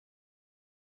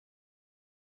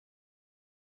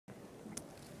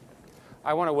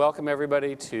I want to welcome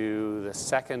everybody to the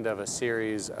second of a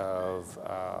series of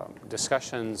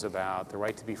discussions about the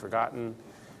right to be forgotten.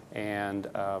 And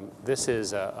this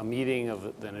is a meeting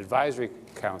of an advisory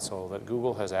council that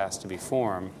Google has asked to be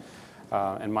formed.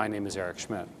 And my name is Eric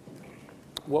Schmidt.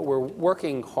 What we're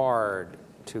working hard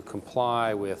to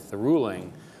comply with the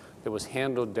ruling that was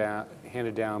handed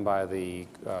down by the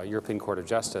European Court of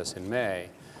Justice in May,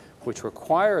 which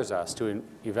requires us to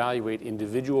evaluate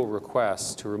individual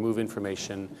requests to remove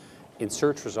information in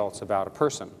search results about a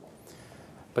person.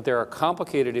 But there are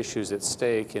complicated issues at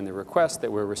stake in the requests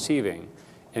that we're receiving,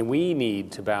 and we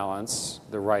need to balance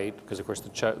the right, because of course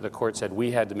the court said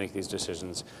we had to make these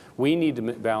decisions, we need to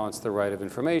balance the right of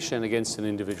information against an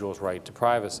individual's right to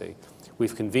privacy.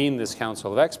 We've convened this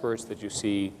council of experts that you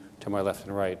see to my left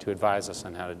and right to advise us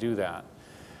on how to do that.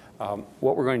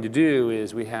 What we're going to do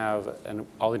is we have, and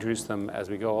I'll introduce them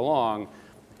as we go along,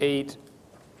 8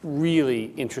 really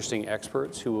interesting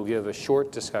experts who will give a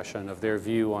short discussion of their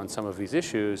view on some of these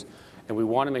issues. And we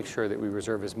want to make sure that we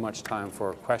reserve as much time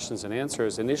for questions and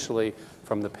answers, initially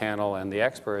from the panel and the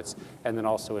experts, and then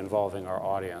also involving our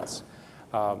audience.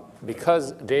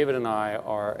 Because David and I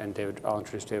are, and I'll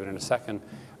introduce David in a second,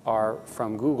 are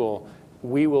from Google,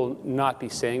 we will not be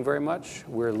saying very much.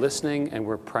 We're listening, and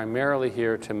we're primarily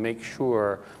here to make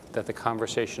sure that the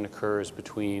conversation occurs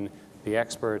between the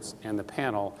experts and the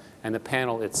panel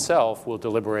itself will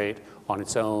deliberate on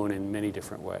its own in many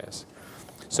different ways.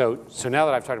 So now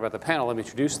that I've talked about the panel, let me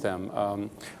introduce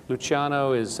them.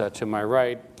 Luciano is to my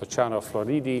right, Luciano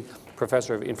Floridi,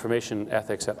 professor of information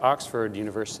ethics at Oxford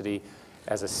University.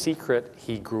 As a secret,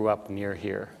 he grew up near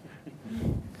here.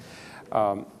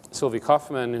 Sylvie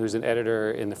Kaufmann, who's an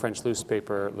editor in the French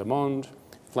newspaper Le Monde.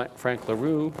 Frank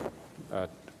LaRue,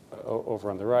 over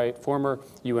on the right, former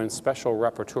UN Special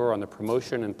Rapporteur on the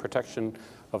promotion and protection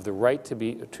of the right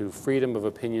to freedom of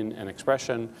opinion and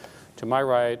expression. To my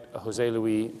right, Jose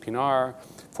Luis Pinar,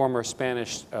 former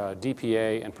Spanish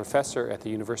DPA and professor at the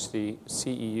University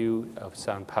CEU of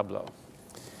San Pablo.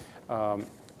 To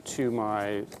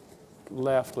my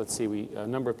left, let's see, a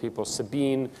number of people,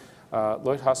 Sabine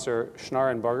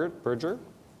Leuthasser-Schnarrenberger,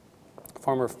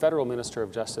 former federal minister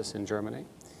of justice in Germany.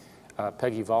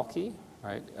 Peggy Valke,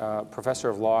 right, professor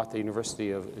of law at the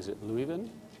University of, is it Leuven?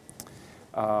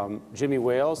 Jimmy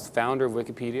Wales, founder of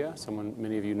Wikipedia, someone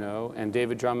many of you know, and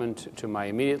David Drummond to my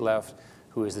immediate left,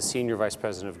 who is the senior vice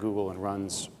president of Google and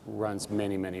runs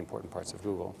many, many important parts of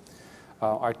Google.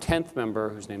 Our 10th member,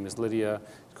 whose name is Lydia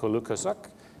Kolukasuk,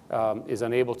 is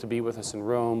unable to be with us in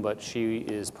Rome, but she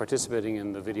is participating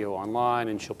in the video online,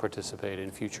 and she'll participate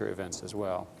in future events as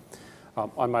well.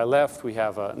 On my left, we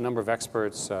have a number of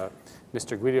experts,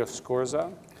 Mr. Guido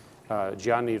Scorza,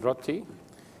 Gianni Rotti,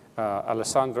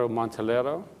 Alessandro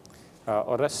Montelero,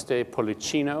 Oreste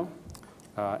Pollicino,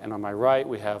 and on my right,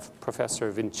 we have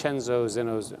Professor Vincenzo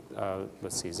Zenkovic,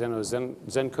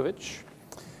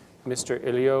 Mr.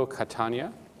 Elio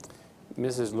Catania,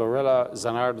 Mrs. Lorella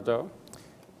Zanardo,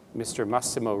 Mr.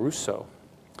 Massimo Russo,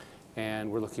 and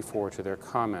we're looking forward to their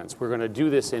comments. We're going to do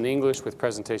this in English with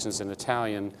presentations in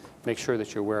Italian. Make sure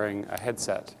that you're wearing a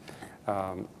headset.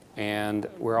 And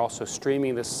we're also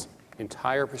streaming this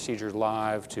entire procedure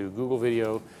live to Google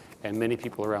Video, and many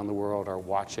people around the world are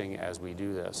watching as we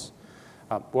do this.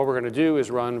 What we're going to do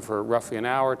is run for roughly an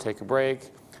hour, take a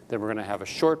break, then we're going to have a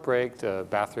short break to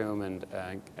bathroom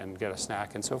and get a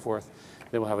snack and so forth.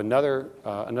 Then we'll have another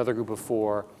group of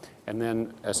 4, and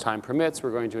then as time permits,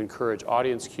 we're going to encourage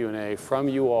audience Q&A from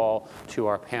you all to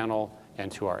our panel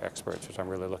and to our experts, which I'm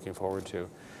really looking forward to.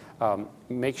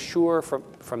 Make sure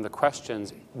from the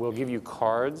questions, we'll give you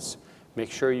cards. Make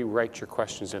sure you write your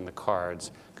questions in the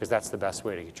cards, because that's the best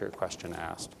way to get your question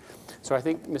asked. So I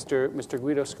think, Mr.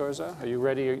 Guido Scorza, are you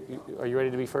ready? Are you ready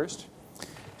to be first?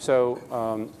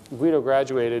 So Guido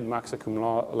graduated magna cum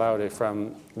laude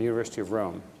from the University of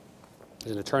Rome.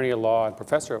 He's an attorney at law and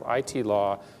professor of IT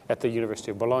law at the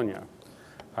University of Bologna.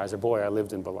 As a boy, I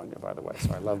lived in Bologna, by the way,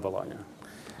 so I love Bologna.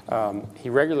 He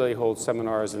regularly holds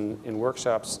seminars and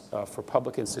workshops for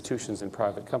public institutions and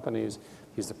private companies.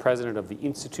 He's the president of the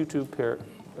Istituto per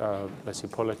la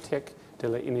Politique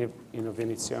della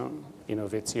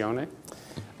Innovazione,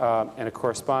 and a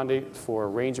correspondent for a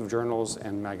range of journals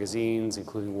and magazines,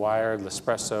 including Wired,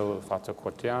 L'Espresso, Fatto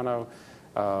Quotidiano,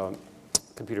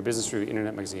 Computer Business Review,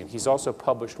 Internet Magazine. He's also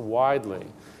published widely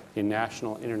in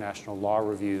national, international law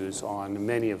reviews on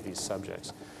many of these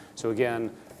subjects. So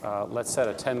again, let's set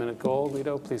a 10-minute goal.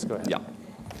 Guido, please go ahead. Yeah.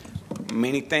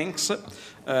 Many thanks.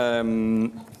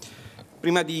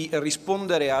 Prima di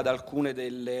rispondere ad alcune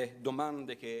delle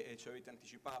domande che ci avete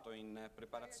anticipato in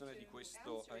preparazione di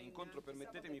questo incontro,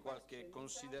 permettetemi qualche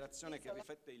considerazione che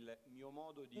riflette il mio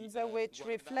modo di which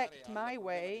reflect my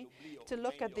way to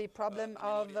look at the problem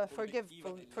of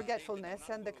forgetfulness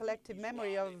and the collective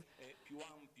memory of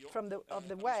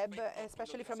the web,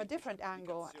 especially from a different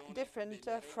angle, different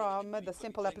from the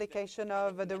simple application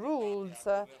of the rules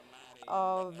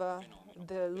of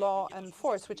the law and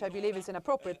force, which I believe is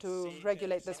inappropriate to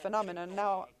regulate this phenomenon.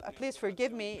 Now, please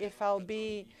forgive me if I'll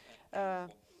be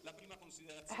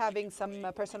having some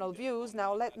personal views.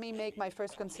 Now, let me make my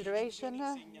first consideration.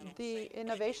 The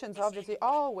innovations obviously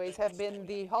always have been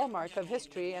the hallmark of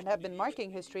history and have been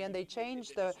marking history, and they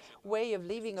changed the way of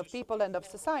living of people and of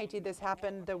society. This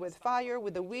happened with fire,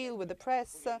 with the wheel, with the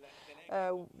press,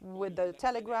 with the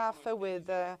telegraph, with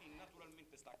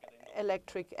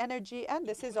electric energy, and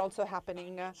this is also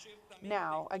happening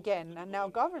now again. And now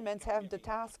governments have the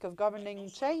task of governing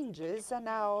changes, and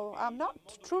now I'm not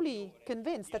truly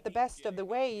convinced that the best of the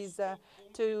ways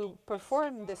to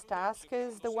perform this task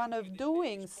is the one of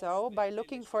doing so by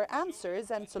looking for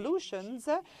answers and solutions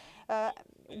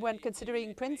when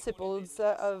considering principles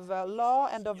of law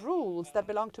and of rules that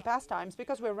belong to past times,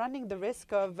 because we're running the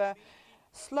risk of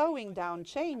slowing down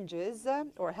changes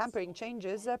or hampering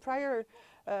changes prior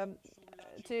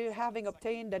to having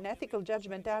obtained an ethical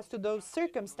judgment as to those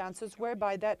circumstances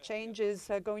whereby that change is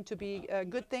going to be a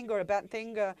good thing or a bad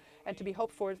thing and to be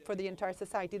hoped for the entire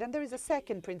society. Then there is a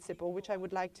second principle which I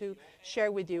would like to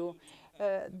share with you.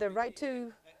 The right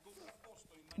to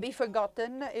be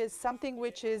forgotten is something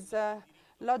which is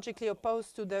logically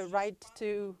opposed to the right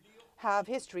to have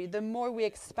history. The more we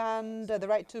expand the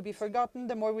right to be forgotten,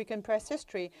 the more we compress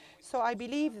history. So I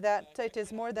believe that it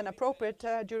is more than appropriate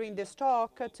during this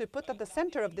talk to put at the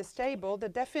center of this table the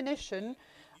definition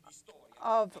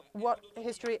of what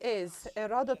history is.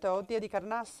 Herodoto, Dio di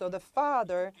Carnasso, the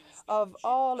father of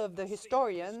all of the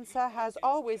historians, has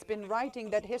always been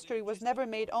writing that history was never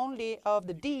made only of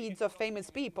the deeds of famous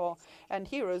people and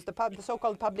heroes, the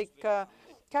so-called public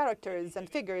characters and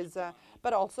figures,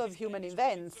 but also of human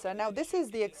events. Now, this is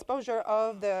the exposure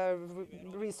of the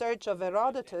research of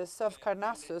Herodotus, of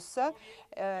Carnassus,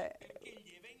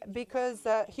 because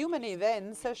human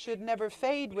events should never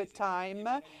fade with time,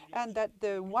 and that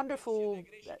the wonderful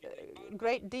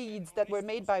great deeds that were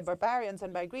made by barbarians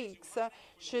and by Greeks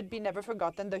should be never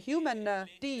forgotten. The human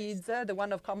deeds, the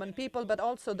one of common people, but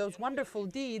also those wonderful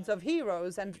deeds of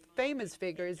heroes and famous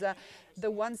figures, the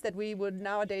ones that we would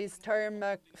nowadays term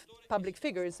public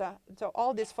figures. So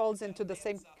all this falls into the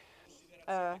same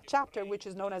chapter, which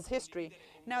is known as history.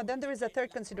 Now, then there is a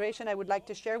third consideration I would like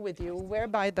to share with you,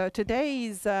 whereby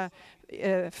today's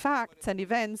facts and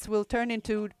events will turn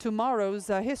into tomorrow's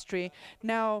history.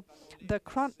 Now, the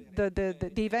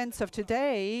events of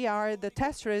today are the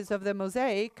tapestries of the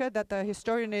mosaic that the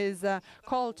historian is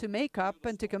called to make up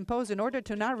and to compose in order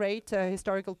to narrate a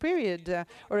historical period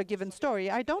or a given story.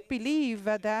 I don't believe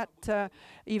that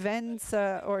events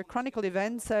or chronicle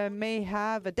events may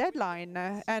have a deadline,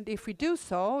 and if we do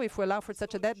so, if we allow for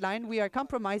such a deadline, we are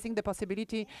compromising the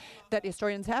possibility that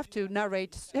historians have to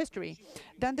narrate history.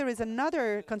 Then there is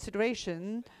another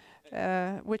consideration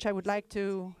which I would like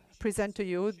to present to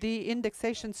you. The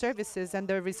indexation services and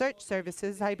the research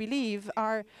services, I believe,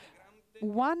 are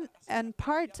one and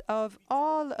part of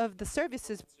all of the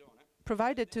services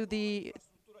provided to the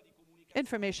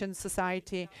information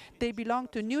society. They belong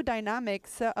to new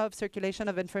dynamics of circulation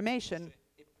of information.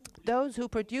 Those who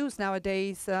produce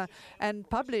nowadays and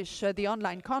publish the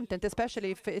online content,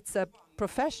 especially if it's a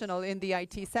professional in the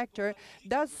IT sector,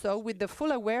 does so with the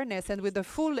full awareness and with the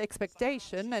full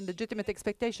expectation and legitimate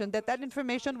expectation that that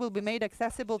information will be made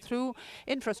accessible through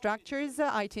infrastructures,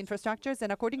 IT infrastructures,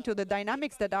 and according to the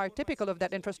dynamics that are typical of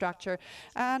that infrastructure.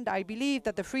 And I believe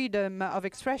that the freedom of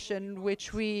expression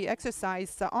which we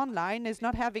exercise online is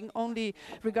not having only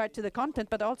regard to the content,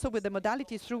 but also with the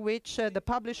modalities through which the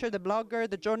publisher, the blogger,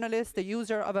 the journalist, the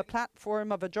user of a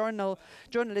platform of a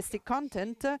journalistic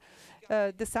content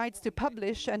decides to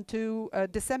publish and to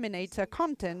disseminate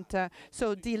content.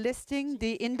 So delisting,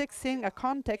 de-indexing a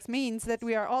context means that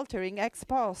we are altering ex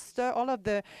post all of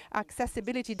the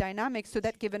accessibility dynamics to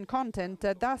that given content,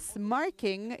 thus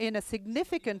marking in a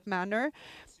significant manner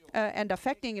and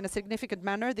affecting in a significant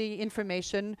manner the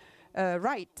information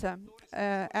right.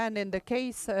 And in the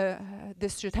case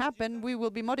this should happen, we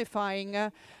will be modifying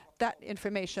that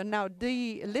information. Now,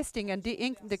 delisting and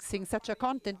de-indexing such a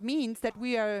content means that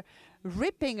we are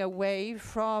ripping away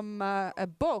from a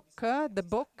book, the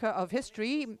book of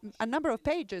history, a number of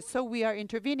pages. So we are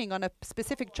intervening on a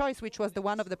specific choice, which was the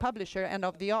one of the publisher and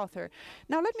of the author.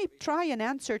 Now let me try and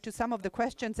answer to some of the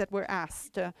questions that were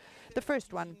asked. The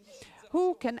first one.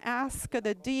 Who can ask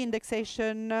the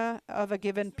de-indexation of a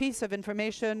given piece of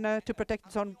information to protect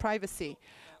its own privacy?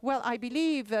 Well, I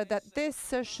believe that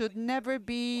this should never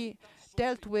be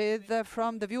dealt with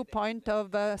from the viewpoint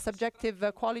of subjective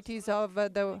qualities of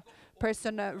the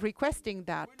person requesting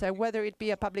that, whether it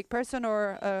be a public person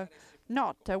or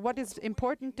not. What is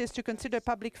important is to consider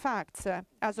public facts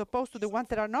as opposed to the ones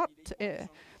that are not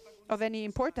of any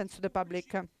importance to the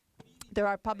public. There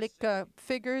are public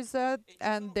figures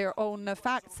and their own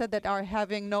facts that are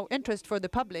having no interest for the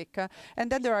public. And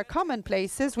then there are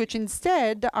commonplaces which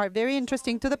instead are very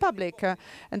interesting to the public.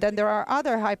 And then there are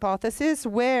other hypotheses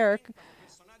where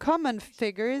common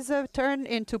figures turn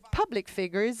into public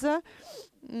figures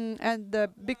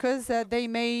because they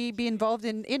may be involved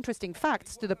in interesting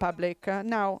facts to the public.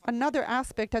 Now, another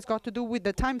aspect has got to do with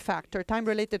the time factor,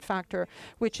 time-related factor,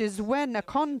 which is when a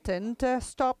content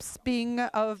stops being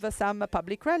of some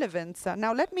public relevance.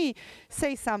 Now, let me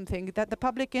say something, that the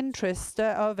public interest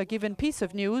of a given piece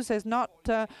of news is not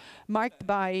marked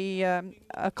by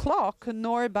a clock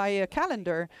nor by a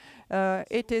calendar.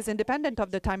 It is independent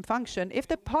of the time function. If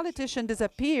the politician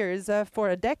disappears for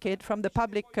a decade from the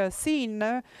public scene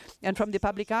and from the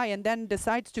public eye and then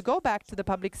decides to go back to the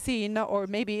public scene, or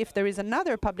maybe if there is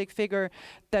another public figure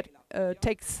that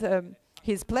takes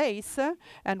his place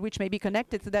and which may be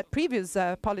connected to that previous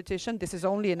politician, this is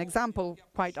only an example,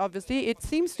 quite obviously, it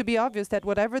seems to be obvious that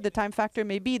whatever the time factor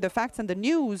may be, the facts and the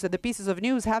news, the pieces of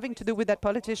news having to do with that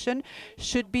politician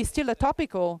should be still a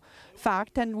topical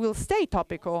fact and will stay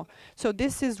topical. So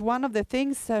this is one of the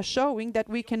things showing that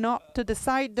we cannot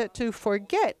decide to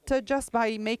forget just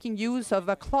by making use of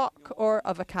a clock or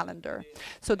of a calendar.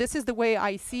 So this is the way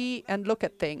I see and look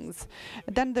at things.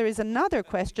 Then there is another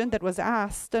question that was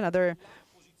asked, another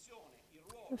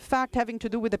fact having to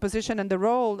do with the position and the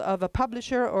role of a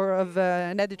publisher or of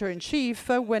an editor-in-chief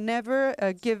whenever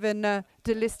a given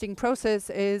delisting process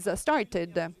is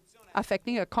started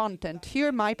affecting a content.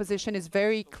 Here my position is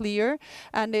very clear,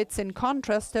 and it's in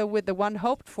contrast with the one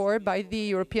hoped for by the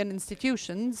European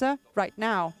institutions right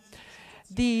now.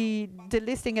 The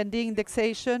delisting and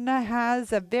de-indexation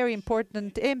has a very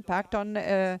important impact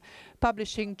on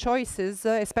publishing choices,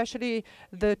 especially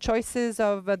the choices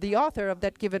of the author of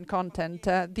that given content.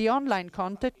 The online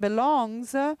content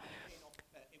belongs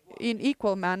in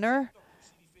equal manner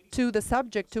to the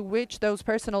subject to which those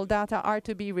personal data are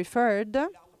to be referred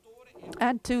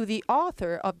and to the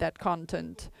author of that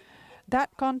content. That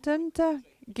content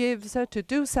gives to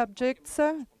two subjects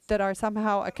that are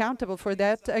somehow accountable for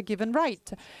that given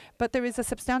right. But there is a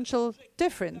substantial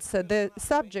difference. The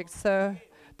subjects, the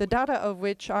data of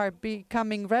which are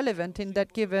becoming relevant in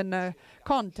that given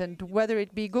content, whether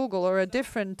it be Google or a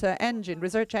different engine,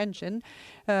 research engine,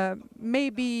 may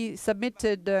be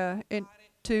submitted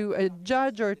to a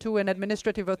judge or to an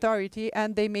administrative authority,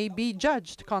 and they may be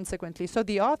judged consequently. So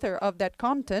the author of that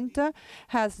content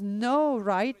has no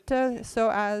right so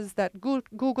as that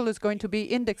Google is going to be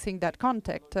indexing that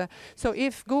content. So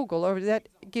if Google or that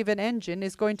given engine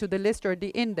is going to delist or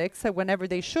de-index whenever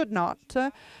they should not,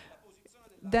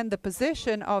 then the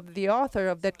position of the author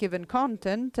of that given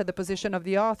content, the position of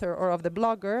the author or of the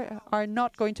blogger, are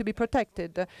not going to be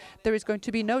protected. There is going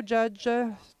to be no judge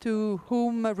to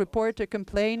whom report or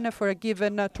complain for a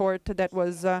given tort that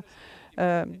was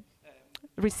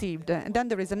received. And then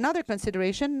there is another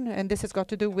consideration, and this has got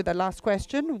to do with the last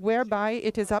question, whereby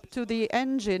it is up to the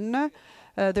engine,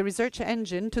 the research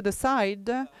engine, to decide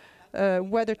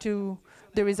whether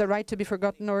there is a right to be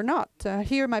forgotten or not.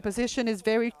 Here my position is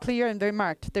very clear and very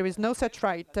marked. There is no such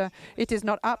right. It is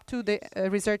not up to the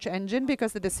research engine,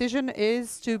 because the decision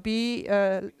is to be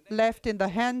left in the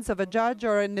hands of a judge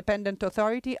or independent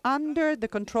authority under the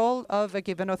control of a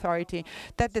given authority.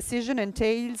 That decision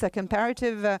entails a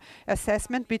comparative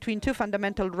assessment between two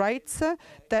fundamental rights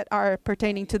that are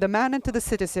pertaining to the man and to the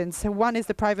citizens. One is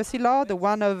the privacy law, the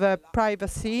one of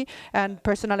privacy and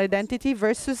personal identity,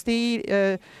 versus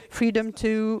the freedom to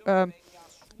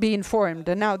be informed.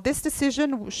 And now, this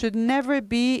decision should never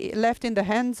be left in the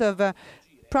hands of a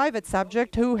private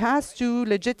subject who has to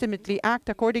legitimately act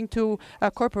according to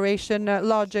corporation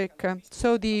logic.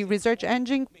 So the research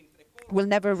engine will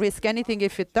never risk anything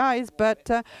if it dies, but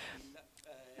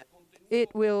it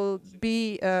will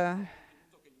be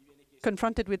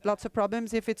confronted with lots of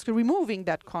problems if it's removing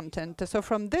that content. So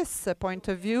from this point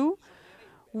of view,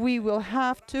 we will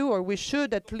have to, or we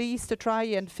should at least try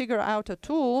and figure out a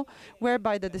tool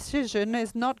whereby the decision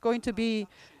is not going to be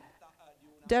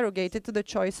derogated to the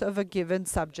choice of a given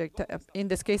subject, in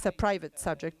this case a private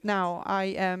subject. Now I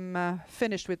am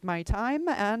finished with my time,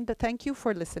 and thank you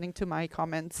for listening to my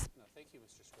comments. No, thank you,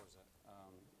 Mr. Scorza.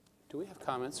 Do we have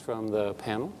comments from the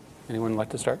panel? Anyone like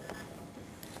to start?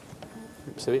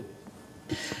 Silvia.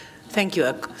 Thank you.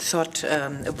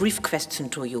 A brief question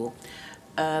to you.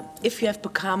 If you have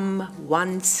become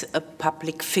once a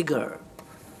public figure,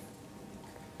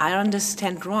 I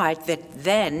understand right that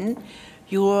then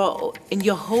you will, in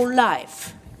your whole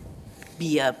life,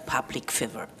 be a public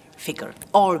figure,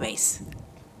 always.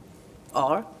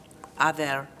 Or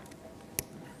have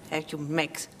you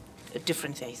make a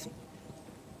differentiation?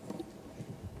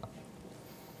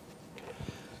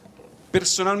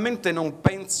 Personalmente non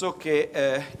penso che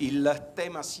il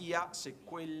tema sia se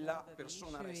quella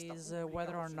persona resta is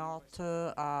whether or not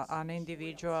an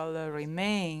individual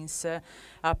remains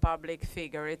a public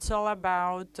figure. It's all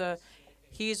about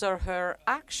his or her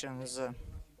actions,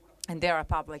 and they're a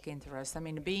public interest. I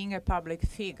mean, being a public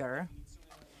figure,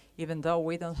 even though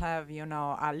we don't have,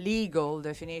 a legal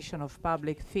definition of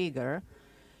public figure,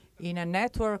 in a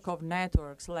network of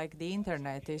networks like the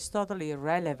internet is totally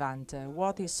irrelevant.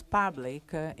 What is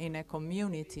public in a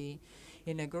community,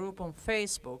 in a group on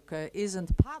Facebook,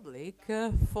 isn't public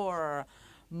for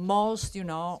most,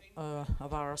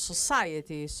 of our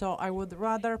society. So I would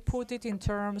rather put it in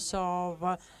terms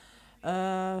of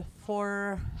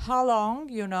for how long,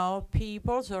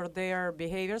 people's or their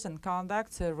behaviors and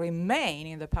conducts remain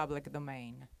in the public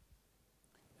domain.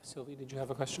 Sylvie, did you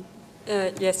have a question?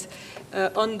 Yes.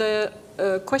 On the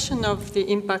question of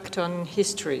the impact on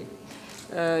history,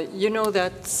 you know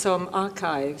that some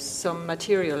archives, some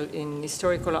material in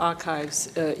historical archives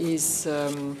is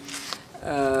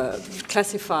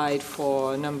classified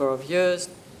for a number of years,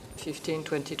 15,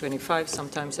 20, 25,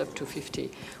 sometimes up to 50.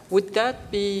 Would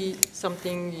that be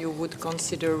something you would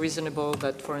consider reasonable,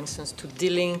 that, for instance, to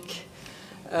delink,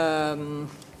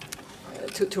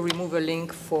 to remove a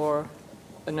link for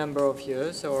a number of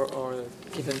years or a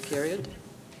given period?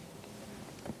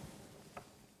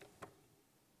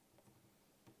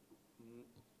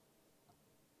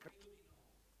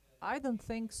 I don't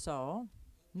think so.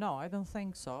 No, I don't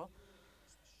think so.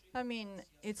 I mean,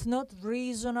 it's not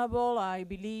reasonable. I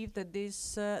believe that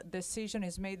this decision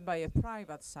is made by a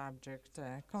private subject.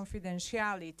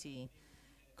 Confidentiality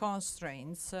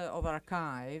constraints of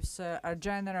archives are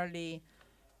generally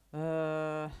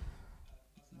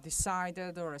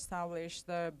decided or established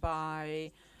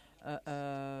by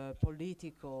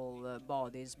political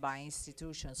bodies, by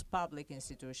institutions, public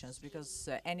institutions, because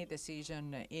any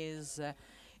decision is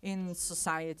in the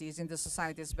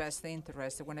society's best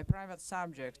interest. When a private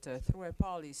subject, through a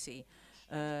policy,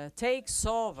 takes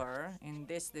over in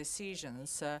these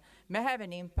decisions, may have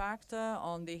an impact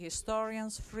on the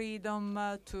historian's freedom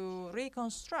to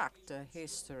reconstruct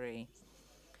history.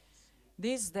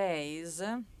 These days,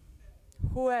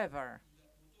 whoever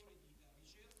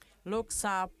looks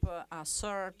up a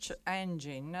search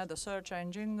engine, the search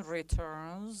engine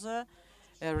returns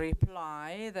a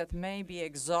reply that may be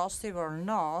exhaustive or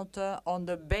not on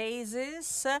the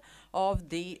basis of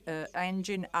the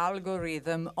engine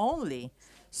algorithm only.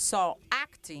 So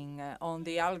acting on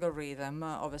the algorithm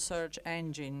of a search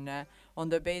engine on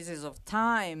the basis of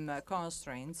time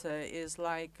constraints is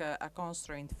like a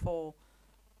constraint for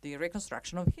the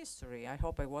reconstruction of history. I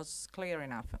hope I was clear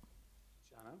enough.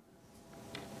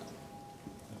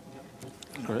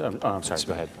 I'm sorry,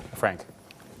 go ahead. Frank.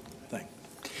 Thanks.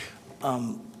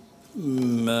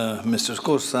 Mr.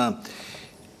 Scorza,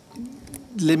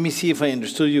 let me see if I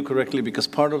understood you correctly, because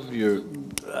part of your,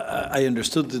 I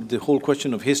understood the whole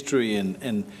question of history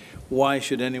and why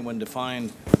should anyone define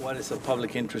what is a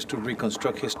public interest to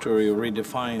reconstruct history or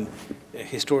redefine a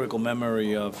historical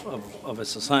memory of a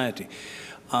society.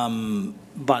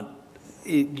 But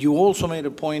you also made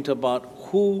a point about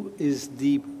who is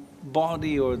the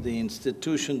body or the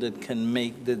institution that can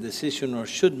make the decision or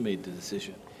should make the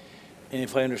decision. And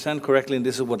if I understand correctly, and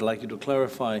this is what I'd like you to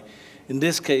clarify, in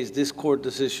this case, this court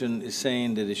decision is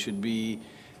saying that it should be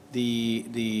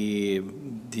the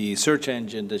search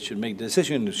engine that should make the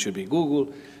decision. It should be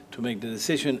Google to make the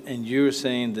decision, and you're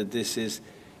saying that this is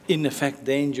in effect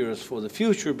dangerous for the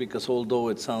future, because although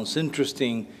it sounds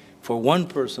interesting for one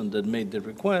person that made the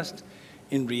request,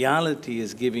 in reality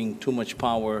is giving too much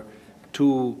power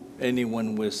to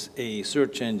anyone with a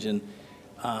search engine,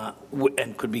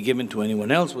 and could be given to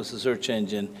anyone else with a search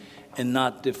engine, and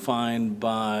not defined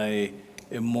by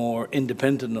a more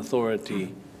independent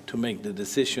authority to make the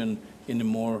decision in a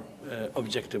more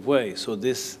objective way. So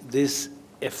this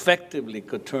effectively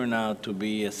could turn out to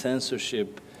be a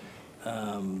censorship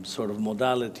sort of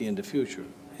modality in the future.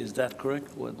 Is that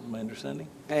correct, what my understanding?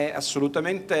 È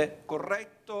assolutamente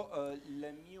corretto.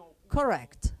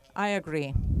 Correct. I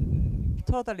agree.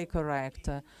 Totally correct.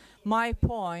 My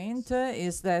point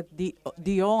is that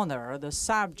the owner, the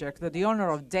subject, the owner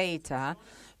of data,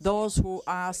 those who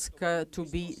ask to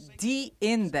be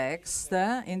de-indexed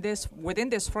within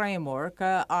this framework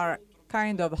are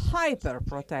kind of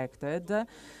hyper-protected,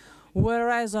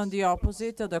 whereas on the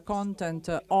opposite, the content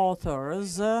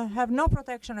authors have no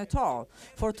protection at all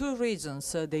for two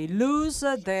reasons. They lose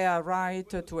their right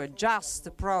to a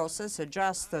just process, a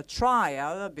just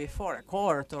trial before a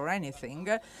court or anything,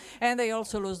 and they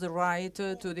also lose the right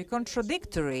to the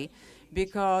contradictory,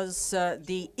 because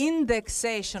the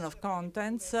indexation of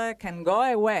contents can go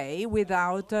away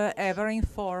without ever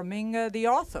informing the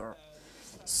author.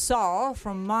 So,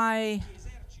 from my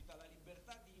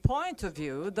point of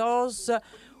view, those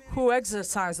who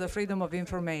exercise the freedom of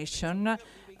information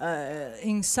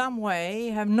in some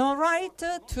way have no right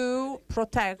to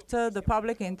protect the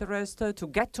public interest, to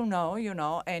get to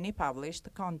know, any published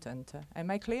content.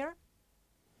 Am I clear?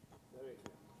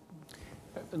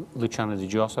 Luciano,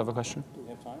 did you also have a question? Do we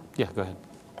have time? Yeah, go ahead.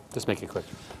 Just make it quick.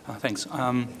 Thanks.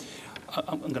 I'm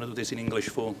going to do this in English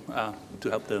to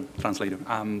help the translator.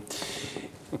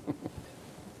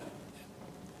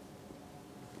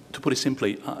 To put it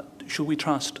simply, should we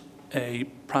trust a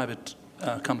private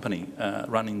company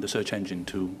running the search engine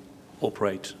to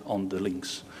operate on the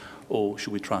links, or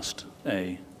should we trust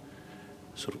a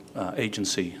sort of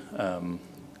agency,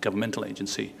 governmental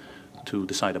agency, to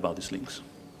decide about these links?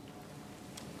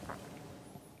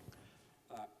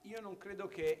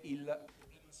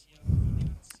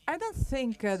 I don't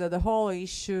think that the whole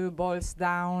issue boils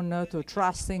down to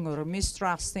trusting or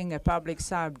mistrusting a public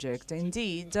subject.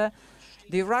 Indeed,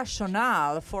 the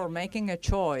rationale for making a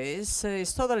choice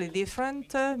is totally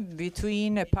different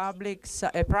between a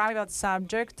private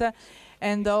subject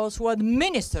and those who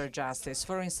administer justice.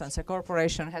 For instance, a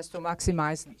corporation has to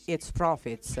maximize its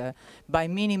profits by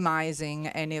minimizing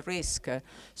any risk.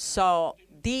 So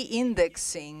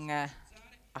de-indexing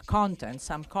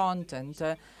some content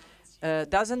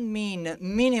doesn't mean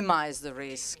minimize the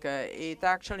risk. It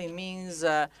actually means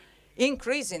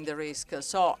increasing the risk.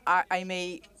 So I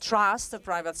may trust a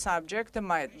private subject,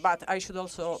 but I should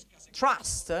also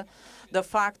trust the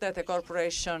fact that a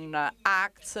corporation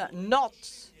acts not,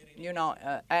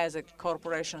 as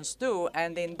corporations do,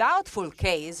 and in doubtful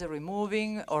case,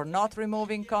 removing or not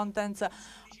removing contents.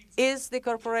 Is the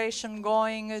corporation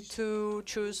going to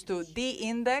choose to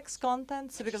de-index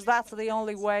contents? Because that's the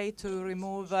only way to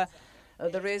remove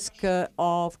the risk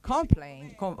of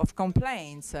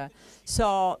complaints.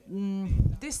 So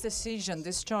this decision,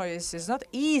 this choice is not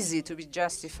easy to be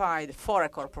justified for a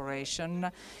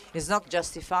corporation. It's not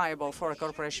justifiable for a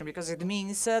corporation because it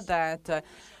means that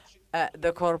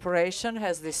the corporation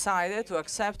has decided to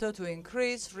accept to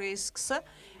increase risks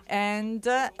and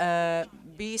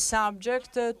be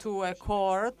subject to a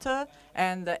court,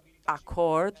 and a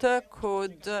court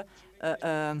could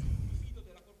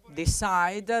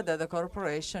decide that the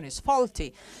corporation is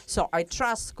faulty. So I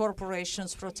trust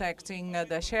corporations protecting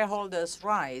the shareholders'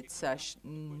 rights.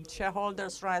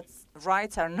 Shareholders'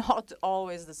 rights are not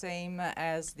always the same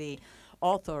as the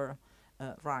author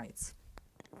rights.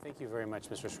 Thank you very much,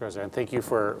 Mr. Scorza, and thank you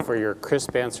for your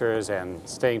crisp answers and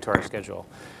staying to our schedule.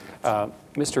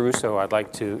 Mr. Russo, I'd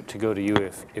like to go to you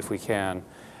if we can.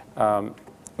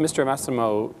 Mr.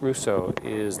 Massimo Russo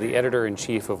is the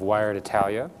editor-in-chief of Wired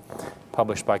Italia,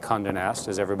 published by Condé Nast,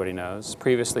 as everybody knows.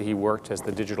 Previously, he worked as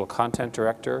the digital content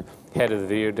director, head of the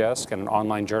video desk, and an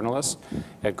online journalist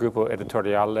at Gruppo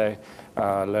Editoriale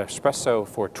L'Espresso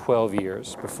for 12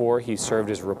 years. Before, he served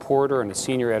as a reporter and a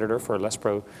senior editor for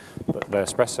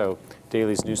L'Espresso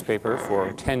Daily's newspaper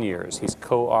for 10 years. He's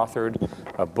co-authored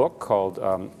a book called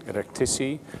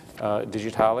Retici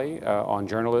Digitali on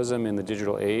journalism in the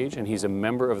digital age, and he's a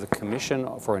member of the Commission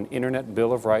for an Internet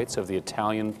Bill of Rights of the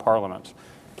Italian Parliament.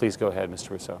 Please go ahead,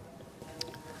 Mr. Russo.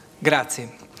 Grazie.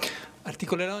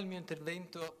 Articolerò il mio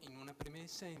intervento in una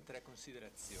premessa e in 3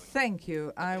 considerazioni. Thank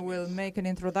you. I will make an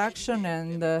introduction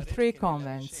and 3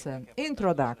 comments.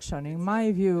 Introduction. In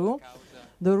my view,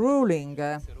 the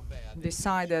ruling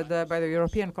decided by the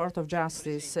European Court of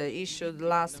Justice issued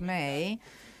last May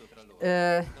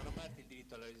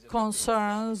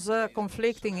concerns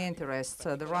conflicting interests,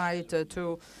 the right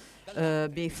to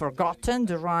be forgotten,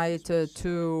 the right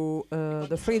to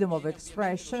the freedom of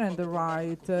expression, and the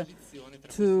right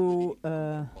to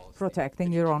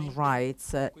protecting your own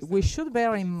rights. We should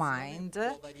bear in mind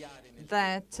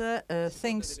that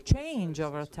things change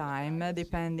over time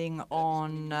depending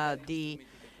on the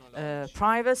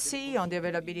privacy, on the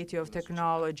availability of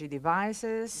technology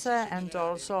devices, and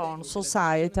also on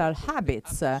societal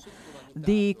habits.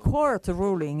 The court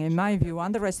ruling, in my view,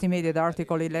 underestimated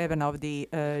Article 11 of the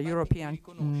European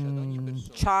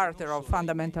Charter of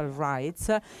Fundamental Rights,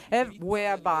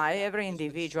 whereby every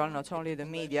individual, not only the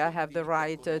media, have the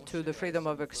right to the freedom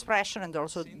of expression and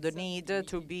also the need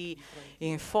to be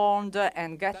informed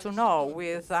and get to know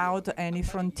without any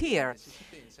frontier.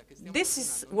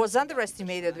 This was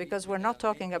underestimated because we're not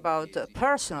talking about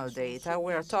personal data.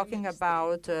 We're talking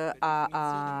about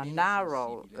a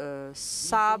narrow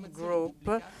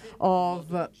subgroup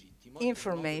of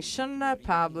information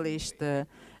published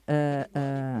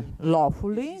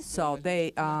lawfully, so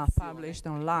they are published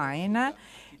online,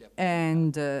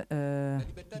 and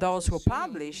those who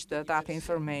published that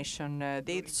information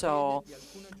did so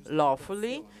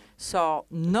lawfully. So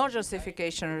no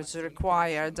justification is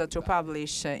required to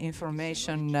publish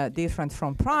information different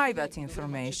from private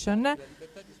information.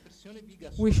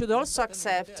 We should also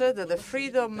accept that the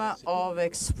freedom of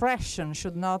expression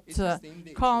should not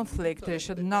conflict,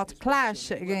 should not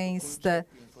clash against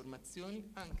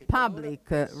public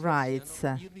rights.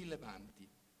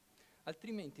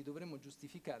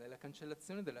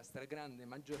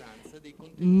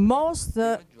 Most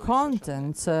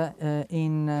contents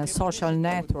in social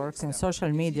networks and social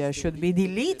media should be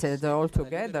deleted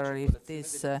altogether if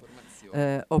this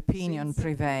opinion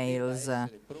prevails.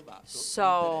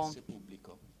 So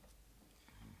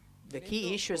the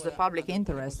key issue is the public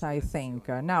interest, I think.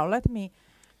 Now let me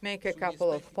make a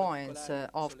couple of points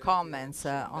of comments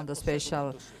on the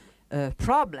special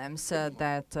problems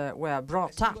that were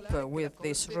brought up with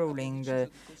this ruling.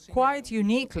 Quite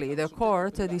uniquely, the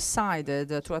court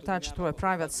decided to attach to a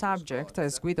private subject,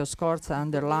 as Guido Scorza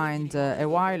underlined a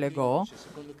while ago,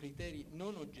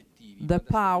 the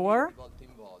power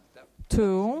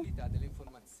to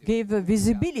give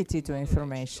visibility to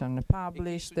information,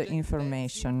 published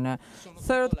information.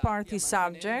 Third-party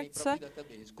subjects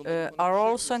are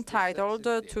also entitled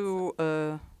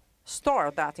to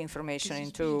store that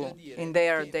information in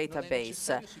their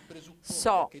database.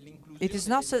 So it is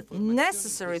not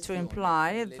necessary to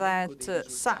imply that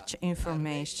such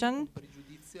information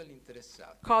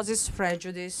causes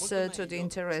prejudice to the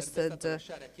interested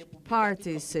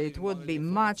parties. It would be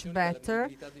much better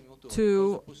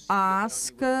to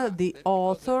ask the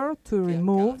author to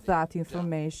remove that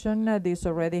information. This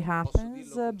already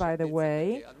happens, by the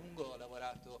way.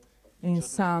 In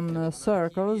some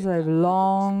circles,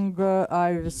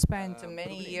 I've spent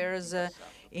many years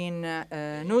in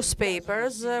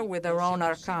newspapers with their own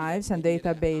archives and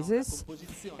databases.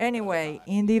 Anyway,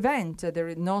 in the event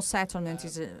that no settlement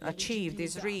is achieved,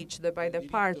 is reached by the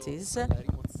parties,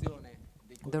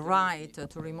 the right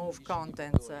to remove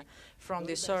contents from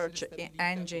the search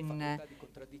engine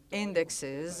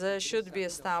indexes should be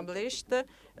established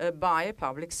by a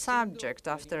public subject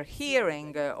after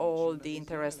hearing all the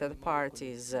interested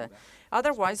parties.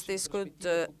 Otherwise, this could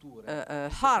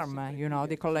harm,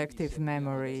 the collective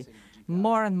memory.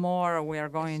 More and more, we are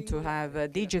going to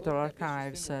have digital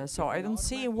archives. So I don't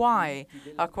see why,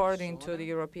 according to the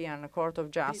European Court of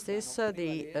Justice,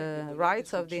 the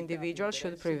rights of the individual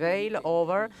should prevail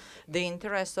over the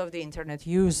interests of the Internet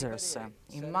users.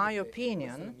 In my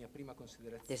opinion,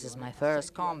 this is my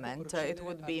first comment, it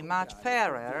would be much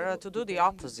fairer to do the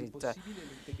opposite.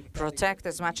 Protect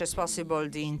as much as possible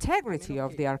the integrity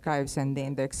of the archives and the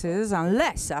indexes,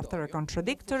 unless, after a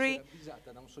contradictory,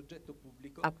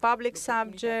 a public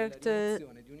subject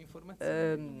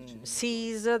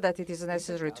sees that it is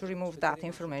necessary to remove that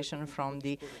information from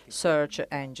the search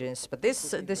engines. But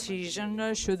this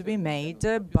decision should be made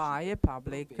by a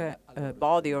public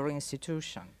body or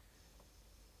institution.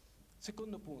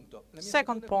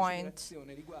 Second point,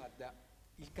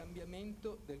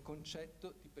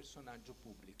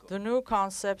 the new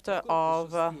concept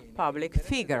of public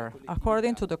figure.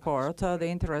 According to the court, the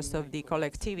interest of the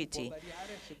collectivity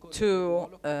to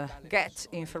get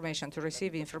information, to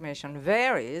receive information,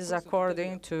 varies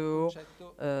according to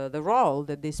the role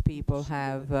that these people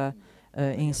have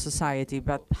in society.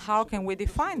 But how can we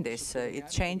define this? It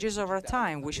changes over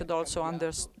time. We should also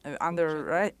underline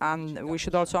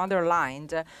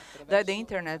that the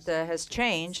Internet has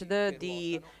changed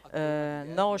the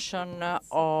notion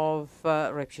of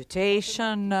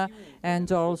reputation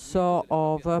and also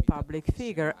of a public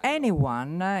figure.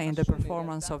 Anyone in the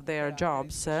performance of their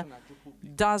jobs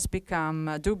do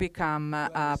become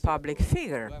a public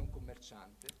figure.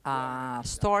 A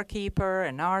storekeeper,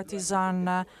 an artisan,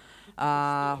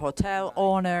 a hotel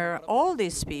owner, all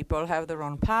these people have their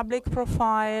own public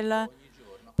profile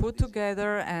put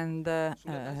together and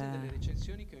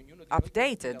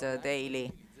updated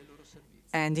daily.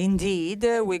 And indeed,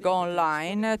 we go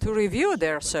online to review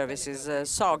their services.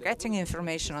 So getting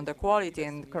information on the quality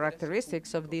and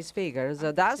characteristics of these figures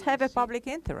does have a public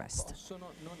interest,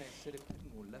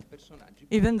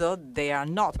 even though they are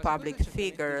not public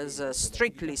figures,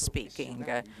 strictly speaking.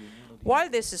 While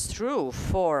this is true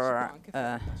for,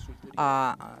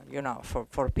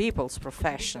 for people's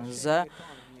professions,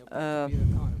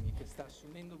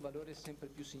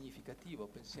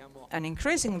 an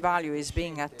increasing value is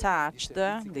being attached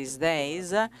these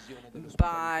days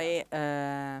by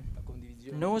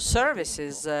new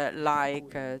services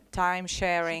like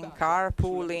time-sharing,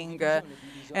 carpooling,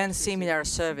 and similar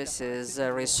services.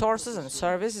 Resources and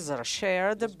services are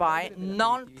shared by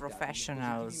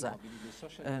non-professionals.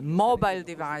 Mobile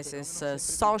devices,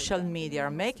 social media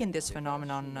are making this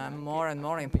phenomenon more and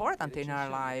more important in our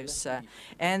lives.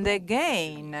 And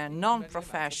again,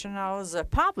 non-professionals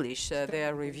publish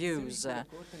their reviews.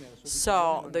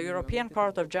 So the European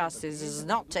Court of Justice is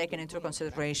not taking into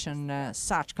consideration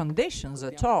such conditions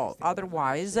at all.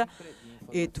 Otherwise,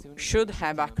 it should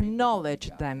have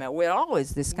acknowledged them. We're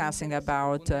always discussing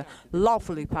about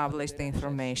lawfully published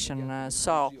information.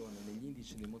 So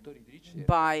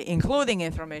by including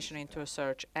information into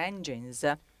search engines,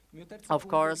 of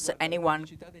course, anyone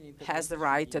has the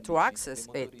right to access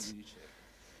it.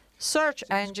 Search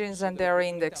engines and their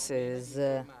indexes.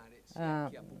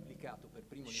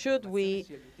 Should we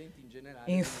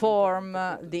inform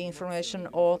the information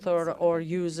author or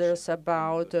users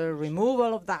about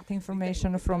removal of that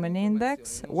information from an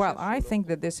index? Well, I think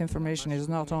that this information is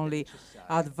not only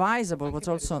advisable but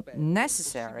also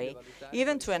necessary.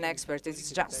 Even to an expert, it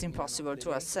is just impossible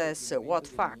to assess what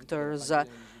factors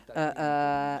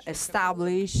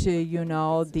establish,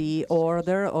 the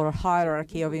order or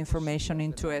hierarchy of information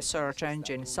into a search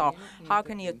engine. So how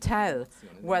can you tell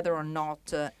whether or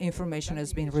not information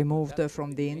has been removed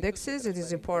from the indexes? It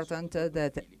is important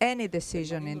that any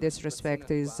decision in this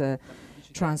respect is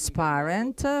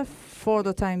transparent. For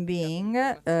the time being,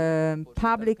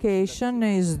 publication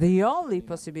is the only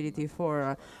possibility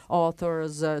for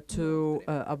authors to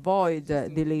avoid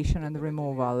deletion and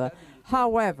removal.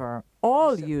 However,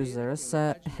 all users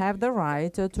have the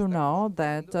right to know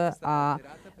that a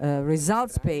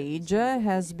results page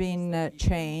has been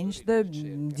changed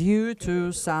due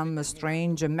to some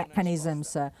strange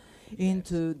mechanisms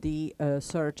into the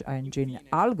search engine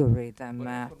algorithm.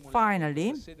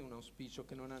 Finally,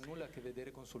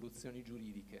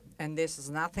 and this has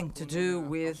nothing to do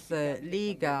with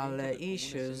legal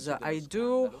issues, I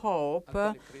do hope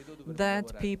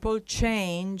that people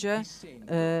change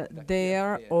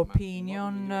their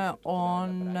opinion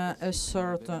on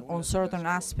certain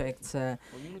aspects.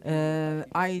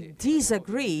 I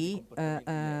disagree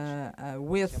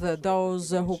with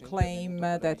those who claim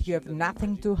that you have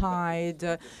nothing to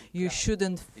hide, you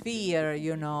shouldn't fear,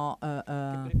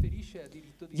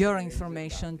 your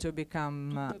information to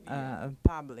become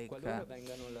public.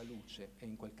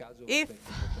 If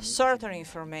certain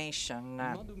information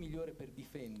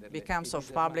becomes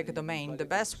of public domain, the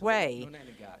best way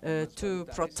to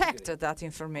protect that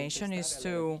information is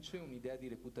to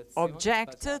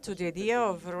object to the idea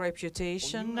of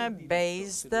reputation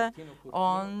based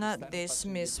on this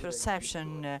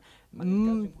misperception.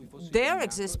 There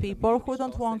exist people who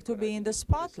don't want to be in the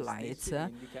spotlight.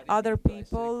 Other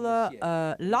people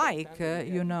like,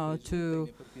 to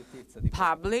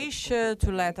publish,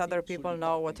 to let other people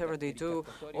know whatever they do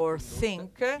or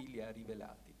think.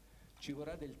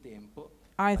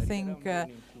 I think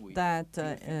that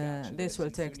this will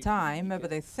take time,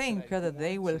 but I think that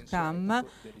they will come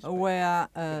where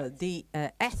the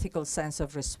ethical sense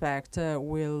of respect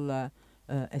will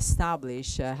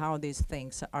establish how these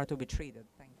things are to be treated.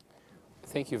 Thank you.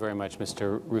 Thank you very much,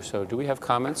 Mr. Russo. Do we have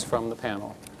comments from the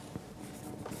panel?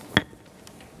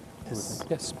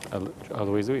 Yes,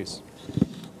 Alois Luis.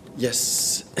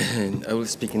 Yes, I will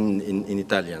speak in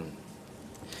Italian.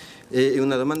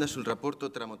 Una domanda sul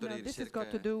rapporto tra motori di ricerca. This has got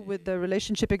to do with the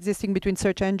relationship existing between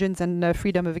search engines and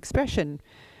freedom of expression.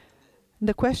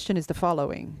 The question is the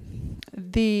following.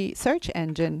 The search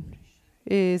engine,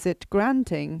 is it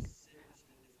granting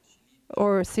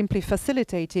or simply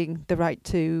facilitating the right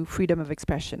to freedom of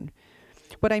expression?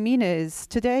 What I mean is,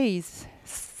 today's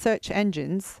search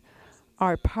engines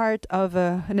are part of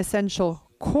an essential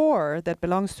core that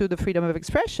belongs to the freedom of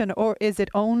expression, or is it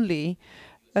only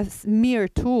a mere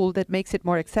tool that makes it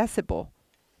more accessible?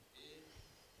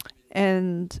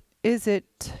 And is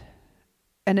it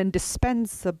an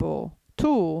indispensable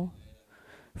tool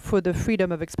for the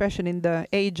freedom of expression in the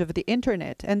age of the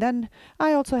internet? And then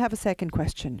I also have a second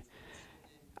question,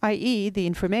 i.e. the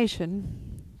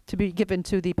information to be given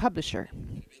to the publisher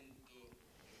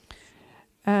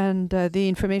and the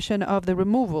information of the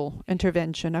removal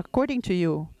intervention. According to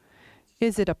you,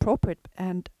 is it appropriate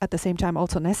and at the same time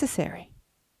also necessary?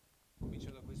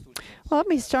 Well, let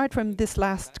me start from this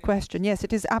last question. Yes,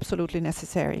 it is absolutely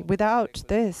necessary. Without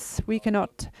this, we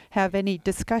cannot have any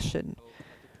discussion,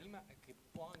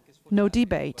 no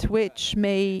debate, which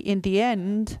may, in the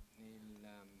end,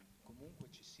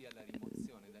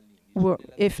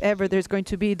 if ever there's going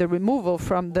to be the removal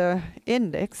from the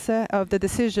index of the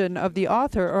decision of the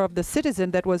author or of the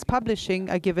citizen that was publishing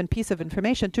a given piece of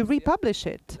information, to republish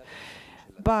it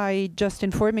by just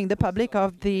informing the public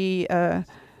of the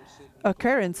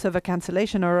occurrence of a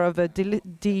cancellation or of a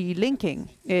delinking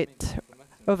it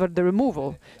over the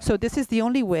removal. So this is the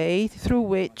only way through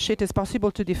which it is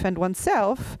possible to defend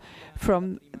oneself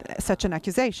from such an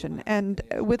accusation. And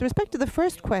with respect to the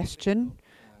first question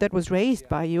that was raised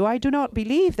by you, I do not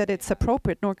believe that it's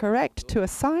appropriate nor correct to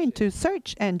assign to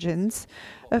search engines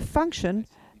a function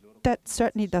that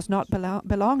certainly does not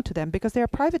belong to them, because they are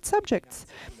private subjects.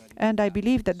 And I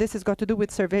believe that this has got to do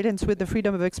with surveillance, with the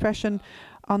freedom of expression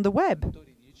on the web.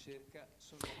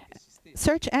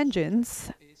 Search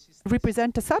engines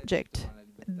represent a subject.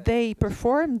 They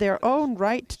perform their own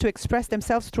right to express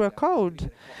themselves through a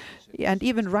code. And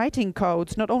even writing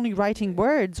codes, not only writing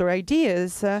words or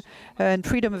ideas, and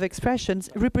freedom of expressions,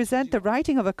 represent the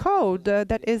writing of a code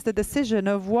that is the decision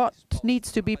of what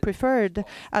needs to be preferred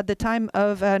at the time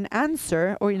of an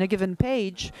answer or in a given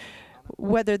page,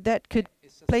 whether that could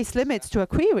place limits to a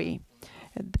query,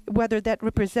 whether that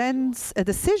represents a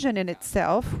decision in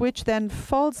itself, which then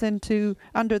falls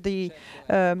under the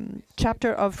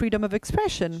chapter of freedom of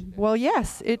expression. Well,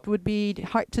 yes, it would be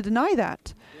hard to deny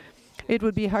that. It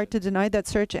would be hard to deny that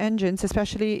search engines,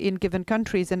 especially in given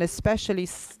countries, and especially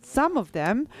some of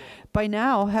them, by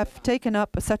now have taken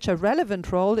up such a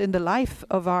relevant role in the life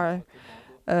of our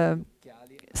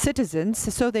citizens,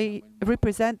 so they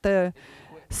represent the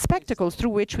spectacles through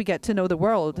which we get to know the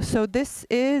world. So this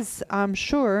is, I'm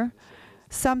sure,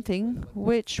 something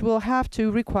which will have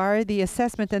to require the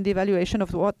assessment and the evaluation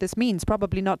of what this means.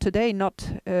 Probably not today, not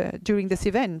during this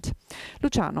event.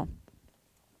 Luciano.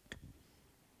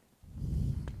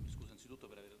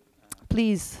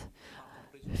 Please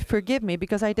forgive me,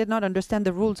 because I did not understand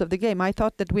the rules of the game. I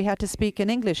thought that we had to speak in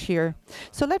English here.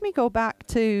 So let me go back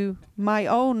to my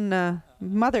own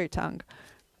mother tongue.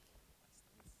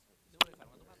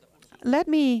 Let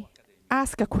me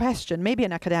ask a question, maybe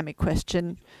an academic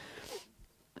question.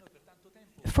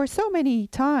 For so many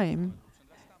time,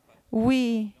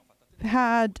 we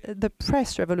had the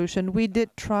press revolution. We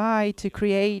did try to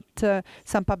create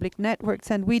some public networks,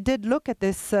 and we did look at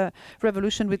this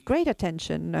revolution with great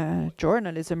attention,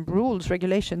 journalism, rules,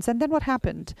 regulations. And then what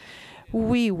happened?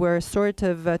 We were sort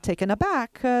of taken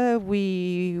aback.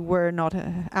 We were not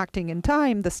acting in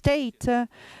time. The state,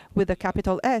 with a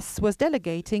capital S, was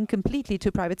delegating completely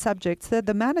to private subjects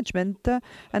the management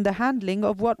and the handling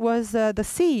of what was the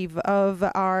sieve of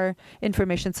our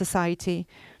information society,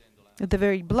 the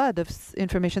very blood of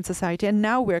information society. And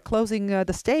now we're closing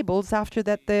the stables after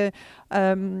that the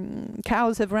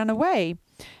cows have run away.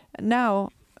 Now,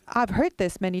 I've heard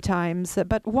this many times,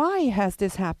 but why has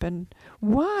this happened?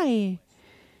 Why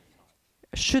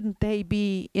shouldn't they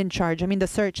be in charge? I mean, the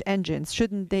search engines,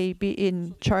 shouldn't they be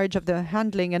in charge of the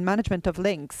handling and management of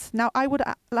links? Now, I would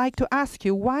like to ask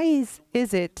you, why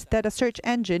is it that a search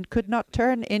engine could not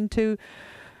turn into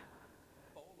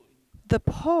the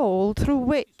pole through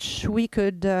which we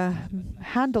could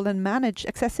handle and manage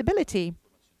accessibility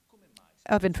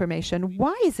of information?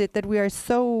 Why is it that we are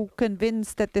so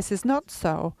convinced that this is not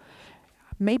so?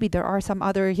 Maybe there are some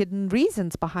other hidden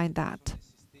reasons behind that.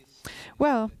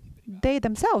 Well, they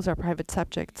themselves are private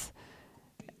subjects,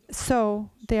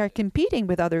 so they are competing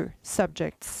with other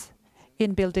subjects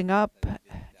in building up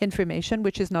information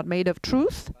which is not made of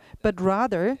truth, but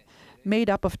rather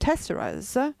made up of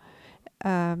tesseras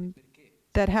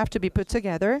that have to be put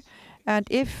together. And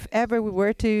if ever we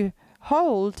were to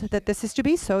hold that this is to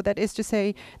be so, that is to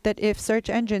say that if search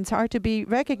engines are to be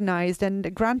recognized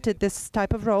and granted this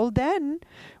type of role, then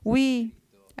we,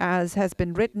 as has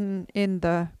been written in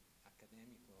the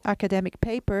academic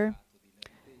paper,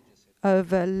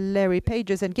 of Larry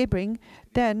Pages and Gibring,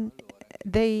 then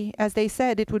as they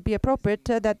said, it would be appropriate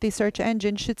that the search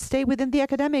engine should stay within the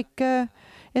academic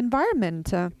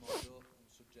environment.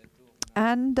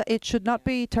 And it should not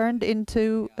be turned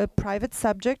into a private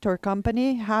subject or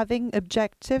company having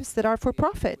objectives that are for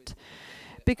profit,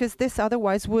 because this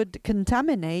otherwise would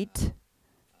contaminate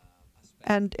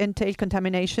and entail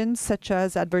contaminations such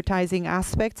as advertising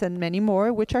aspects and many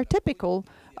more, which are typical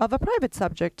of a private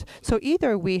subject. So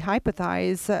either we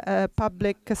hypothesize a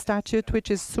public statute which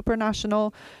is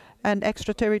supranational and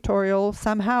extraterritorial,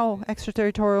 somehow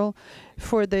extraterritorial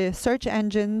for the search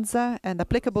engines and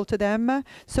applicable to them.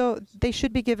 So they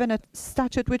should be given a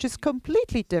statute which is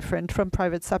completely different from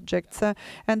private subjects,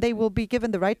 and they will be given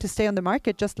the right to stay on the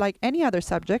market just like any other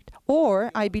subject.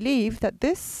 Or I believe that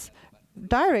this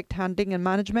direct handling and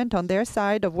management on their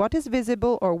side of what is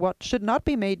visible or what should not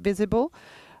be made visible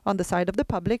on the side of the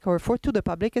public or to the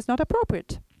public is not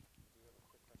appropriate.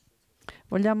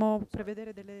 Vogliamo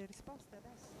prevedere delle risposte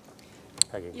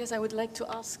adesso? Yes, I would like to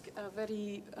ask a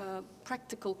very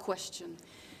practical question.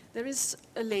 There is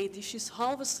a lady, she's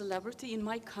half a celebrity in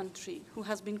my country, who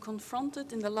has been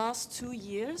confronted in the last 2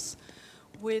 years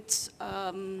with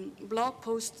blog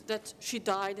posts that she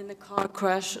died in a car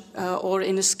crash or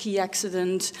in a ski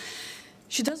accident.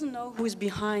 She doesn't know who is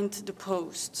behind the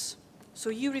posts. So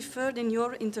you referred in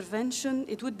your intervention,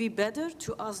 it would be better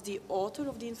to ask the author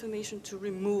of the information to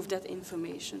remove that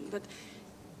information. But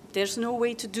there's no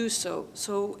way to do so.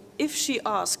 So if she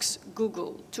asks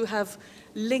Google to have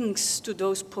links to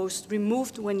those posts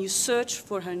removed when you search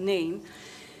for her name,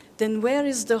 then where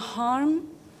is the harm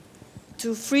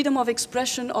to freedom of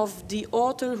expression of the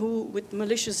author who, with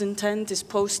malicious intent, is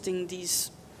posting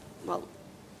these, well,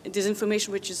 this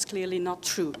information which is clearly not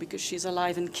true because she's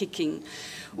alive and kicking?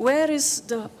 Where is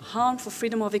the harm for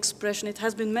freedom of expression? It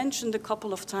has been mentioned a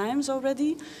couple of times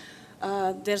already.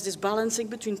 There's this balancing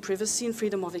between privacy and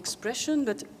freedom of expression,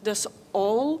 but does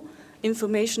all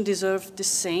information deserve the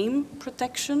same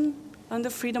protection under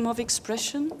freedom of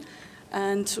expression?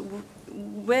 And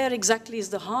where exactly is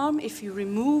the harm if you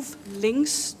remove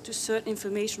links to certain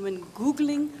information when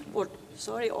Googling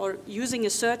or using a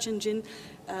search engine,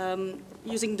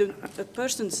 using a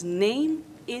person's name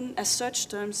as search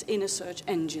terms in a search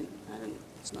engine? And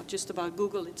it's not just about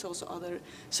Google, it's also other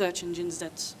search engines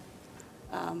that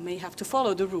may have to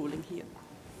follow the ruling here.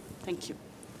 Thank you.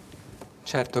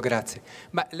 Certo, grazie.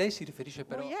 Ma lei si riferisce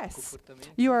però a comportamenti?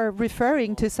 You are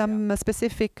referring to some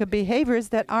specific behaviors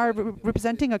that are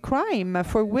representing a crime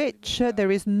for which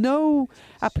there is no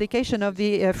application of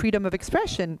the freedom of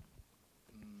expression.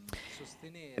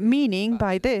 Meaning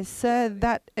by this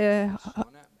that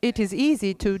it is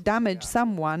easy to damage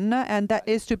someone, and that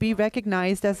is to be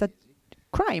recognized as a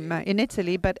crime in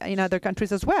Italy, but in other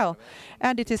countries as well.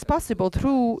 And it is possible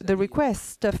through the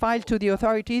request filed to the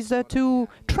authorities to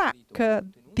track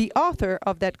the author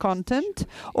of that content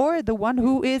or the one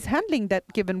who is handling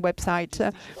that given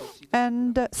website.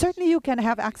 And certainly you can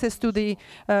have access to the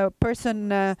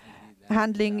person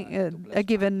handling a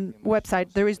given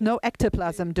website. There is no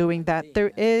ectoplasm doing that.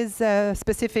 There is a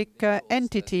specific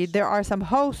entity. There are some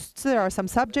hosts, there are some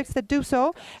subjects that do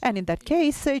so, and in that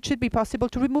case, it should be possible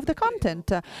to remove the content.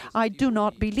 I do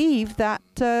not believe that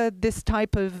this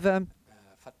type of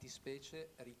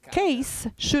case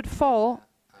should fall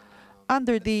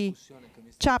under the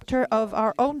chapter of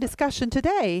our own discussion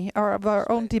today, or of our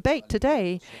own debate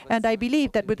today. And I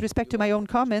believe that with respect to my own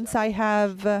comments, I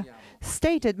have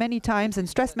stated many times and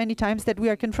stressed many times that we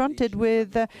are confronted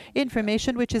with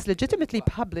information which is legitimately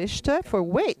published, for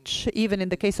which, even in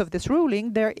the case of this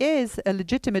ruling, there is a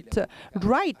legitimate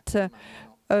right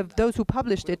of those who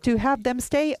published it to have them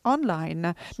stay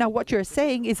online. Now, what you're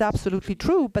saying is absolutely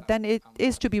true, but then it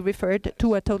is to be referred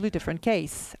to a totally different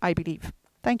case, I believe.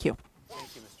 Thank you.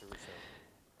 Thank you, Mr. Russo.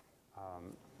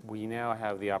 We now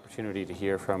have the opportunity to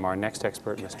hear from our next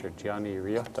expert, Mr. Gianni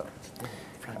Riotto.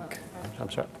 Frank. I'm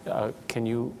sorry.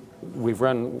 We've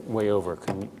run way over.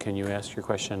 Can you ask your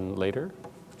question later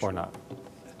or not?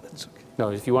 That's okay.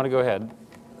 No, if you want to go ahead.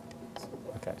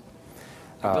 Okay.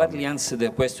 I'll gladly answer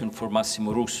the question for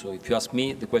Massimo Russo. If you ask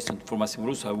me the question for Massimo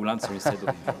Russo, I will answer instead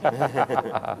of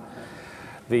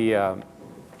you.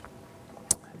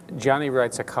 Gianni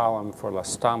writes a column for La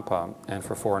Stampa and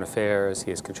for Foreign Affairs.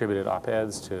 He has contributed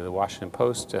op-eds to the Washington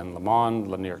Post and Le Monde,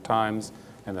 the New York Times,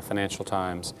 and the Financial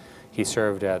Times. He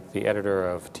served as the editor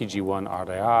of TG1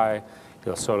 RDI,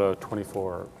 Il Sole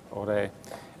 24 Ore,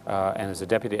 and as a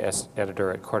deputy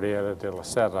editor at Corriere della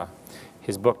Sera.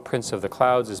 His book, Prince of the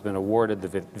Clouds, has been awarded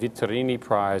the Vittorini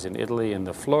Prize in Italy and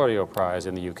the Florio Prize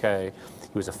in the UK.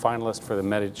 He was a finalist for the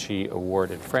Medici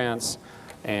Award in France,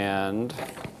 and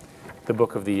the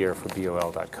book of the year for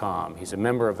BOL.com. He's a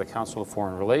member of the Council of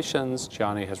Foreign Relations.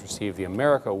 Gianni has received the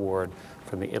America Award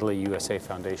from the Italy-USA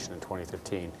Foundation in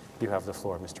 2015. You have the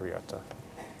floor, Mr. Riotta.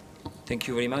 Thank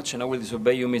you very much, and I will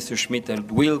disobey you, Mr. Schmidt. I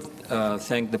will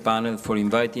thank the panel for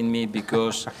inviting me,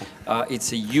 because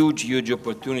it's a huge, huge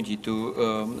opportunity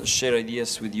to share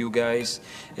ideas with you guys,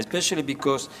 especially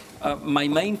because my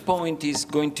main point is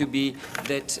going to be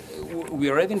that we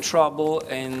are having trouble,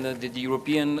 and the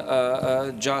European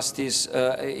justice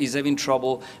is having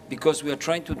trouble because we are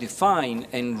trying to define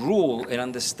and rule and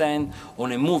understand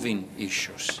on a moving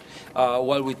issues.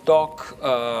 While we talk,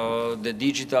 the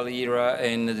digital era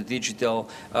and the digital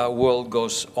world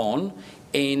goes on,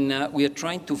 and we are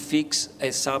trying to fix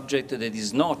a subject that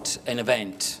is not an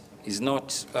event. Is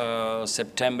not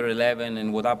September 11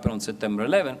 and what happened on September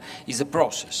 11, is a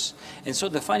process. And so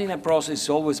defining a process is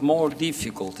always more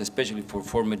difficult, especially for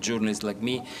former journalists like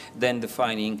me, than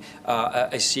defining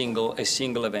a single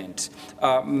event.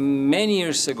 Many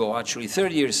years ago, actually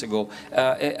 30 years ago,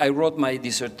 I wrote my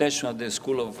dissertation at the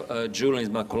School of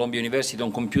Journalism at Columbia University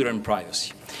on computer and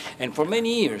privacy. And for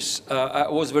many years, I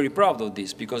was very proud of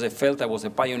this, because I felt I was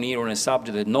a pioneer on a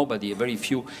subject that nobody, very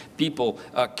few people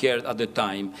cared at the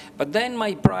time. But then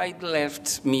my pride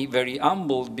left me very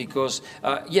humbled, because,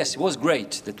 yes, it was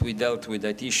great that we dealt with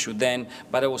that issue then,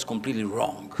 but I was completely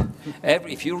wrong.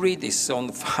 If you read this on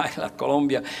the file at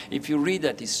Columbia, if you read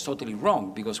that, it's totally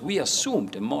wrong, because we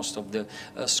assumed, and most of the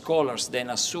scholars then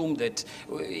assumed, that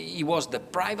he was the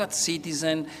private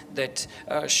citizen that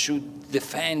should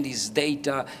defend his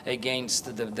data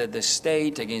against the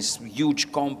state, against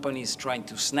huge companies trying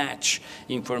to snatch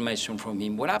information from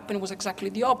him. What happened was exactly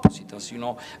the opposite, as you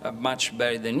know much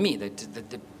better than me, that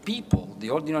the people, the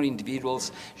ordinary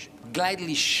individuals,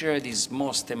 gladly shared his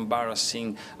most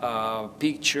embarrassing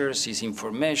pictures, his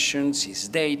information, his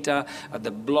data,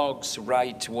 the blogs,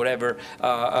 write whatever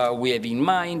we have in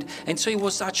mind. And so it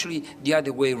was actually the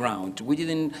other way around. We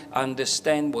didn't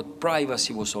understand what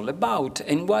privacy was all about,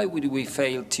 and why would we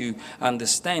fail to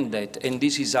understand that? And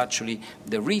this is actually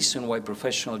the reason why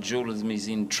professional journalism is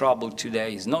in trouble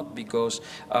today. Is not because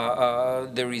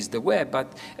there is the web,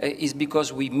 but is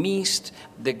because we missed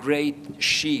the great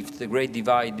shift, the great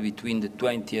divide between the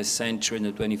 20th century and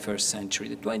the 21st century.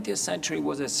 The 20th century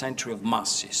was a century of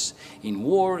masses. In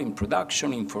war, in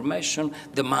production, information,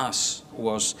 the mass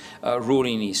was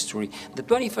ruling history. The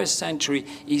 21st century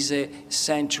is a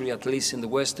century, at least in the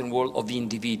Western world, of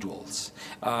individuals.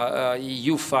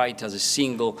 You fight as a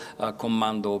single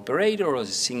commando operator or as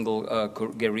a single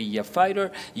guerrilla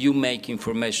fighter. You make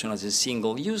information as a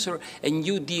single user, and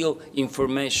you deal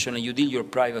information and you deal your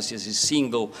privacy as a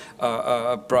single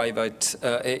private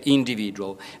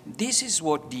individual. This is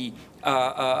what the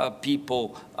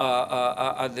people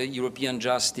at the European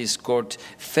Justice Court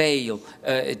fail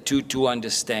to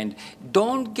understand.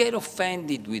 Don't get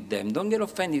offended with them. Don't get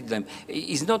offended with them.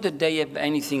 It's not that they have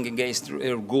anything against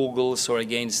Googles or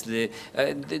against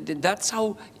that's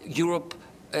how Europe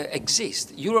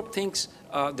exists. Europe thinks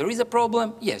there is a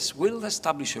problem, yes, we'll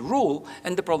establish a rule,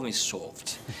 and the problem is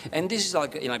solved. And this is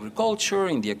like in agriculture,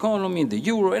 in the economy, in the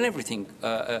euro, and everything.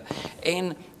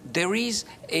 And there is,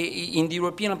 in the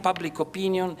European public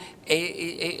opinion,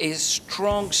 a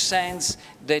strong sense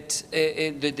that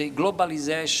the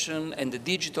globalization and the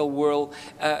digital world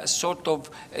sort of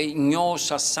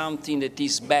knows as something that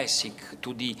is basic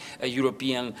to the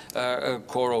European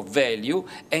core of value.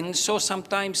 And so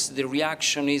sometimes the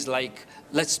reaction is like,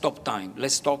 let's stop time.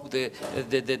 Let's stop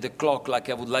the clock like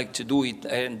I would like to do it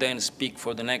and then speak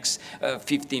for the next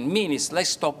 15 minutes.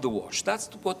 Let's stop the watch. That's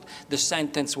what the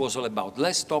sentence was all about.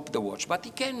 Let's stop the watch. But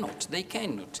they cannot. They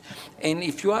cannot. And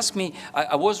if you ask me,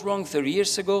 I was wrong 30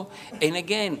 years ago. And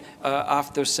again,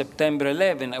 after September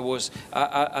 11, I was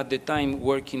at the time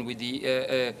working with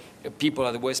the people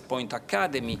at the West Point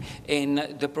Academy, and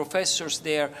the professors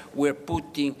there were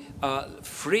putting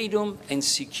freedom and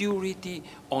security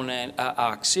on an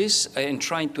axis and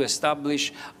trying to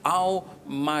establish how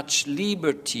much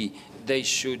liberty they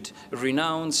should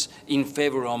renounce in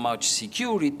favor of how much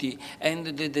security. And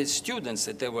the students,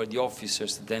 that they were the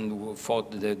officers that then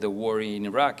fought the war in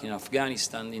Iraq, in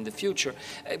Afghanistan in the future,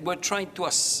 were trying to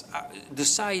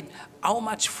decide how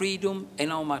much freedom and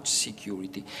how much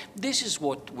security. This is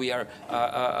what we are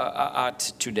at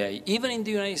today. Even in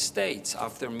the United States,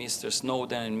 after Mr.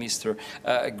 Snowden and Mr.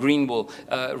 Greenwald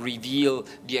revealed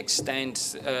the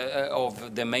extent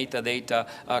of the metadata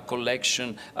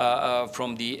collection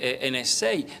from the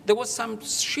NSA, there was some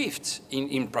shift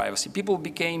in privacy. People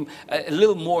became a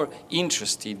little more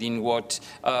interested in what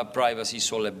privacy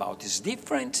is all about. It's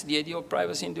different, the idea of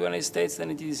privacy in the United States, than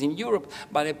it is in Europe,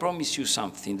 but I promise you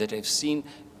something that I've seen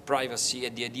privacy,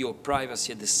 at the idea of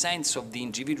privacy, at the sense of the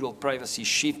individual privacy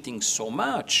shifting so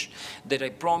much that I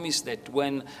promise that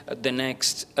when the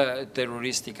next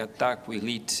terroristic attack will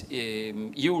hit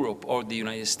Europe or the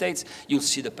United States, you'll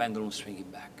see the pendulum swinging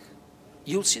back.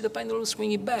 You'll see the pendulum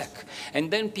swinging back. And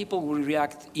then people will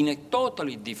react in a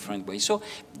totally different way. So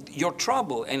your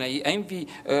trouble, and I envy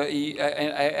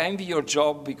your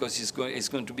job because it's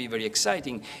going to be very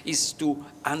exciting, is to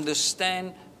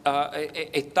understand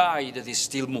a tide that is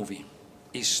still moving.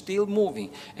 Is still moving,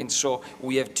 and so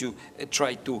we have to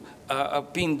try to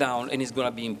pin down, and it's going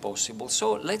to be impossible.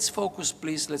 So let's focus,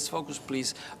 please. Let's focus,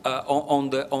 please, on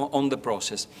the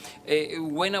process.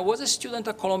 When I was a student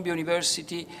at Columbia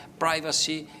University,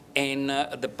 privacy and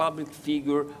the public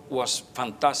figure was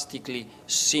fantastically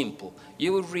simple.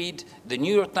 You will read the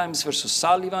New York Times versus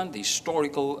Sullivan, the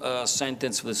historical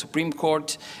sentence of the Supreme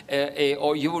Court,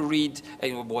 or you will read,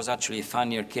 and it was actually a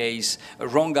funnier case,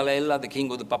 Ron Galella, the king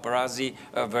of the paparazzi,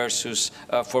 versus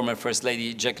former First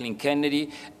Lady Jacqueline Kennedy,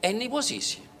 and it was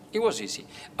easy. It was easy.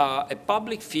 A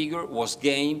public figure was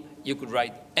game. You could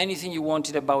write anything you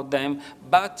wanted about them,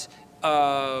 but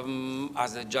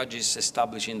as the judges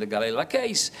established in the Galella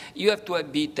case, you have to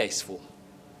be tasteful.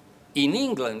 In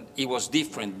England, it was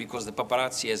different because the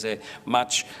paparazzi has a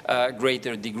much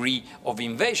greater degree of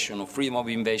invasion, of freedom of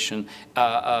invasion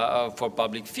for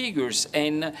public figures.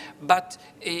 But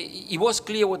it was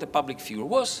clear what a public figure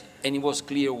was, and it was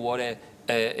clear what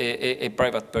a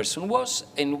private person was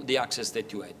and the access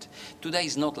that you had. Today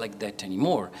is not like that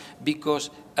anymore because,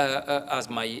 as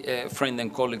my friend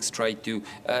and colleagues try to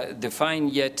define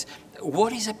yet,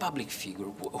 what is a public figure?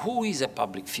 Who is a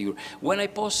public figure? When I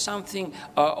post something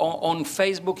on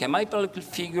Facebook, am I a public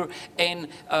figure? And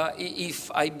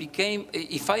if I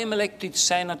am elected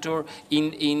senator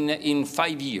in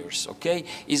 5 years, okay,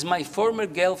 is my former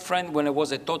girlfriend, when I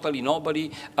was a totally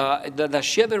nobody, does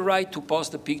she have a right to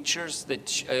post the pictures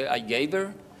that I gave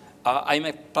her? I'm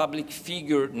a public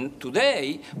figure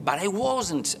today, but I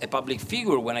wasn't a public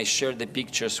figure when I shared the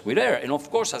pictures with her. And of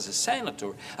course, as a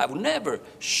senator, I would never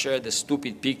share the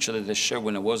stupid picture that I shared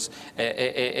when I was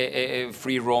a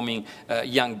free-roaming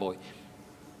young boy.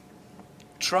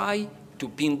 Try to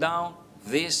pin down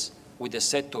this with a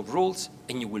set of rules,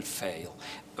 and you will fail.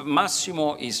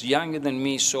 Massimo is younger than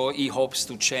me, so he hopes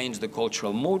to change the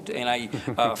cultural mood, and I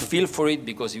feel for it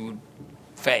because he would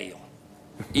fail.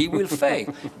 He will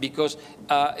fail because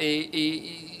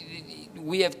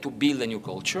we have to build a new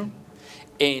culture,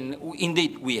 and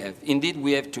indeed we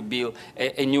have to build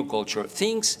a new culture.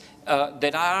 Things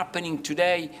that are happening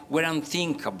today were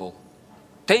unthinkable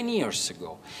 10 years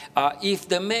ago. If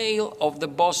the mail of the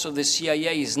boss of the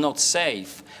CIA is not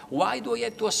safe, why do I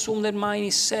have to assume that mine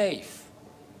is safe?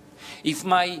 If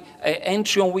my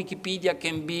entry on Wikipedia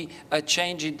can be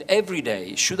changed every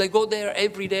day, should I go there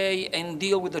every day and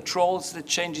deal with the trolls that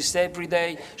changes every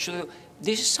day?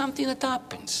 This is something that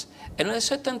happens. And at a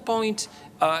certain point,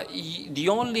 the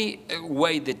only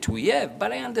way that we have,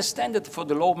 but I understand that for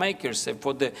the lawmakers,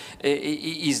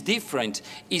 is different,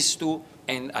 is to,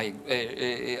 and I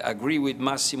agree with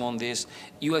Massimo on this,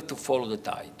 you have to follow the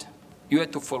tide. You have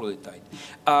to follow the tide.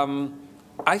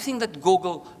 I think that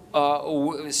Google,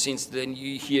 since then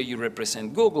here you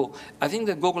represent Google, I think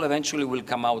that Google eventually will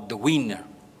come out the winner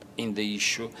in the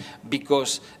issue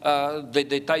because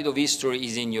the tide of history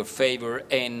is in your favor,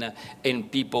 and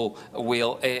people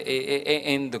will,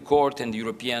 and the court and the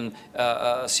European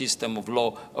system of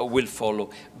law will follow.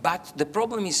 But the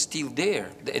problem is still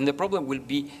there, and the problem will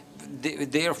be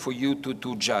there for you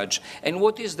to judge. And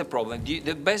what is the problem?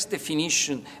 The best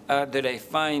definition that I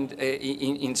find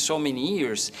in so many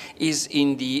years is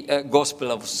in the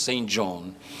Gospel of St.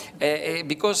 John.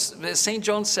 Because St.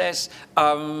 John says,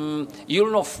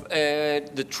 you'll know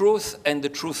the truth, and the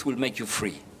truth will make you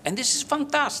free. And this is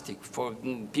fantastic for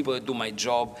people that do my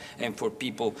job and for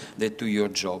people that do your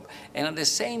job. And at the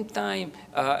same time,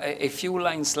 a few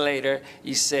lines later,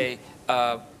 he say,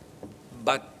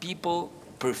 but people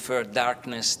prefer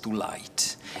darkness to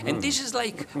light. And this is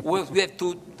like what we have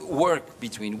to work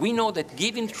between. We know that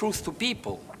giving truth to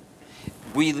people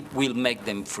will make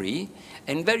them free.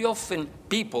 And very often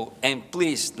people, and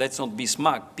please, let's not be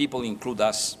smug, people include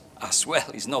us as well.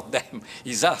 It's not them,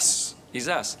 it's us. It's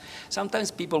us.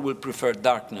 Sometimes people will prefer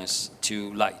darkness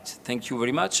to light. Thank you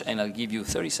very much, and I'll give you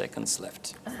 30 seconds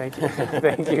left. Thank you.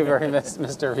 Thank you very much,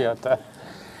 Mr. Viotta.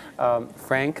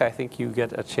 Frank, I think you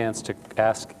get a chance to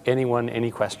ask anyone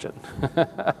any question,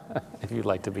 if you'd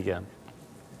like to begin.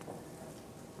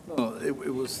 Well,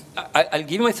 it was... I'll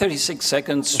give my 36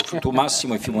 seconds to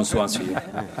Massimo if he wants to answer you.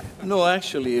 No,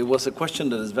 actually, it was a question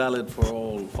that is valid for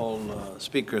all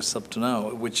speakers up to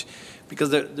now, which, because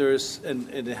there is, and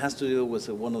it has to do with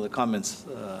one of the comments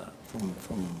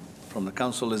from the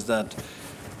council, is that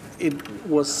it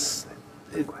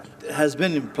has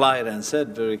been implied and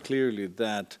said very clearly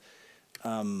that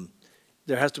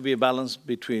there has to be a balance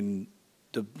between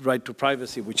the right to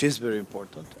privacy, which is very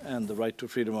important, and the right to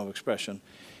freedom of expression,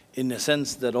 in the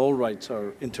sense that all rights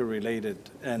are interrelated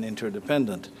and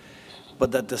interdependent.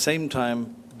 But at the same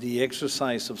time, the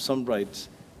exercise of some rights,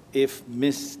 if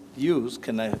misused,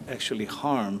 can actually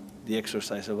harm the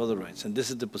exercise of other rights. And this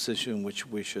is the position in which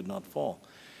we should not fall.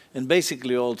 And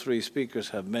basically, all three speakers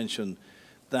have mentioned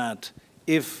that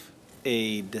if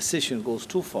a decision goes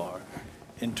too far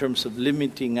in terms of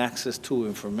limiting access to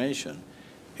information,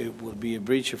 it will be a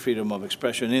breach of freedom of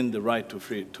expression in the right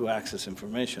to access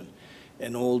information.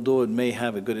 And although it may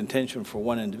have a good intention for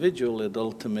one individual, it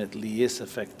ultimately is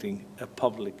affecting a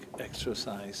public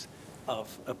exercise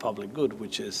of a public good,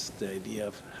 which is the idea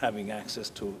of having access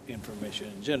to information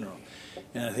in general.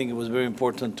 And I think it was very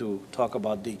important to talk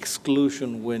about the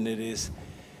exclusion when it is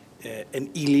an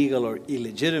illegal or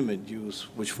illegitimate use,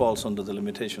 which falls under the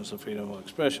limitations of freedom of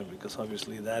expression, because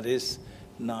obviously that is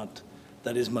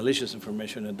malicious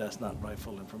information and that's not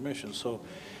rightful information. So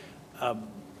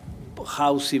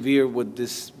how severe would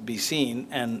this be seen?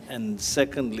 And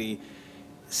secondly,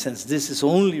 since this is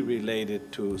only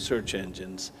related to search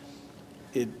engines,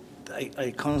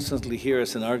 I constantly hear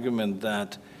as an argument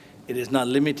that it is not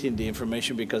limiting the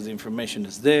information because the information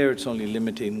is there, it's only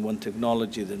limiting one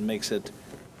technology that makes it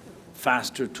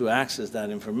faster to access that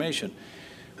information.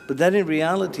 But that in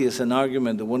reality is an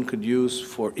argument that one could use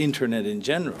for internet in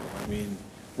general. I mean,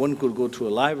 one could go to a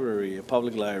library, a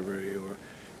public library,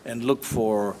 and look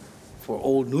for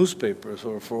old newspapers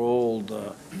or for old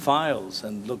files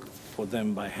and look for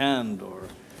them by hand.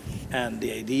 And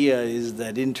the idea is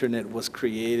that internet was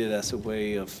created as a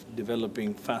way of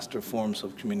developing faster forms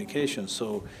of communication.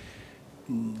 So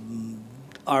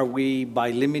are we, by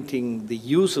limiting the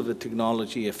use of the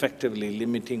technology, effectively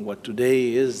limiting what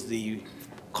today is the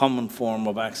common form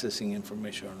of accessing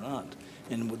information or not?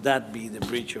 And would that be the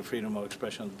breach of freedom of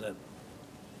expression that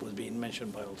was being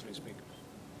mentioned by all three speakers?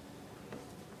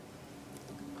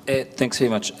 Thanks very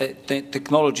much.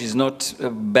 Technology is not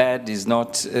bad, is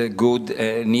not good,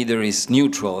 neither is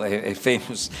neutral, a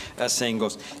famous saying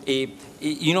goes.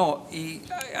 You know,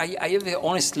 I have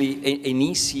honestly an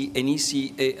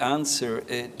easy answer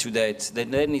to that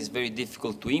then is very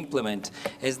difficult to implement,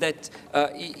 is that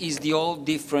is the old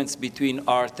difference between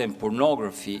art and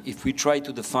pornography. If we try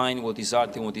to define what is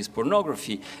art and what is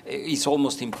pornography, it's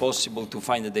almost impossible to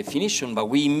find a definition, but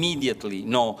we immediately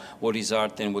know what is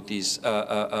art and what is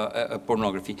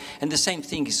pornography. And the same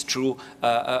thing is true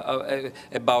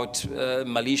about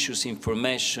malicious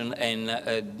information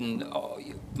and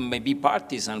maybe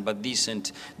partisan, but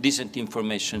decent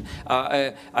information.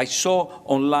 I saw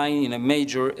online in a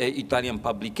major Italian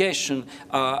publication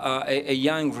a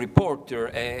young reporter,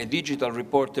 a digital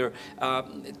reporter,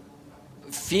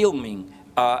 filming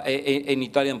an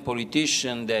Italian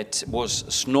politician that was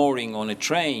snoring on a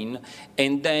train,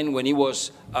 and then when he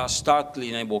was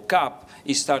startling and woke up,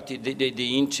 he started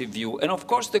the interview. And of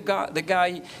course the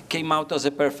guy came out as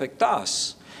a perfect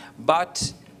ass.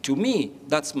 But to me,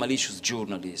 that's malicious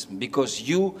journalism, because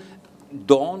you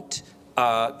don't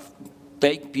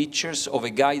take pictures of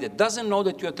a guy that doesn't know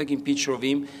that you are taking a picture of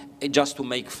him just to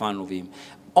make fun of him.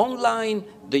 Online,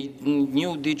 the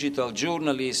new digital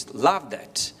journalists love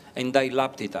that, and they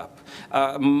lapped it up.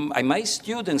 My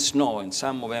students know, and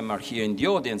some of them are here in the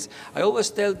audience, I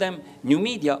always tell them, new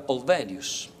media, all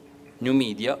values. New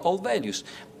media, all values.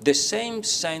 The same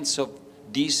sense of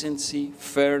decency,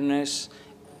 fairness,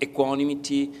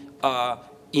 equanimity,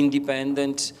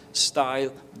 independent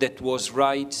style that was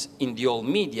right in the old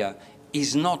media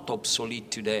is not obsolete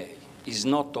today. Is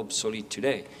not obsolete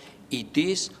today. It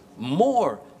is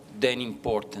more than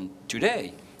important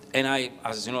today. And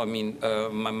as you know, I mean,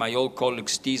 my old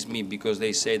colleagues tease me because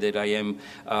they say that I am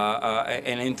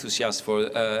an enthusiast for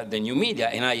the new media,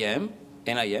 and I am,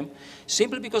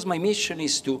 simply because my mission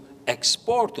is to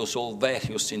export those old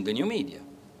values in the new media.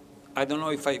 I don't know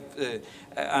if I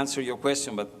answer your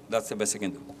question, but that's the best I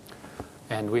can do.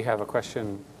 And we have a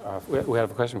question. We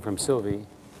have a question from Sylvie,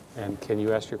 and can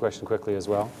you ask your question quickly as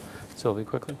well, Sylvie?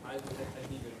 Quickly.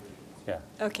 Yeah.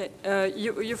 Okay.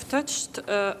 You've touched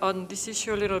on this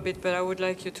issue a little bit, but I would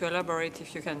like you to elaborate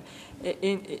if you can.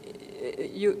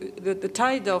 The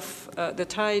tide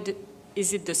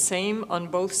is it the same on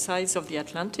both sides of the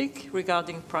Atlantic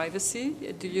regarding privacy?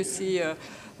 Do you see a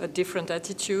different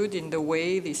attitude in the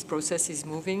way this process is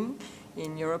moving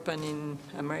in Europe and in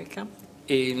America?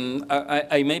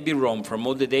 I may be wrong. From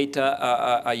all the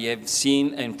data I have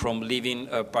seen and from living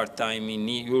part-time in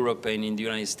Europe and in the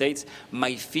United States,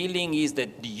 my feeling is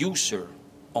that the user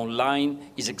online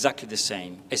is exactly the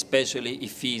same, especially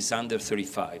if he is under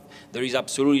 35. There is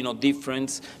absolutely no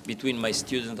difference between my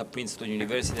students at Princeton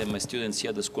University and my students here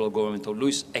at the School of Government of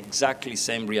Lewis, exactly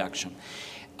same reaction.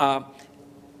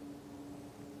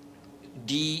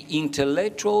 The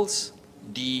intellectuals,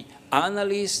 the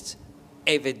analysts,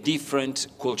 have a different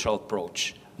cultural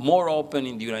approach, more open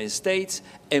in the United States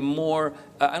and more,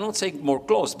 I don't say more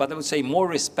close, but I would say more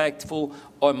respectful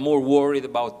or more worried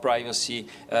about privacy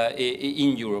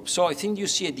in Europe. So I think you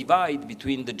see a divide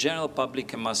between the general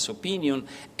public and mass opinion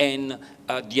and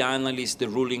the analysts, the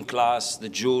ruling class, the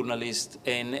journalists,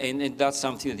 and that's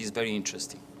something that is very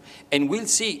interesting. And we'll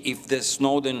see if the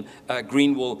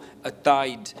Snowden-Greenwald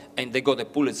tide, and they got a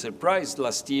Pulitzer Prize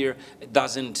last year,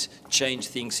 doesn't change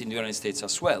things in the United States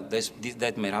as well.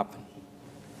 That may happen.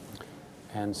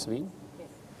 And Sabine? Yes,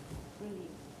 really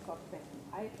short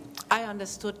question. I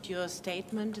understood your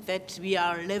statement that we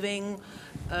are living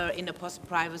in a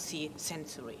post-privacy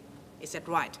century. Is that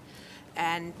right?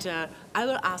 And I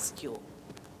will ask you,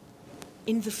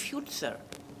 in the future,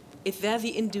 is there the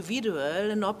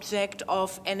individual an object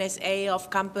of NSA,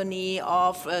 of company,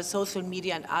 of social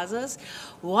media and others?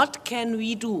 What can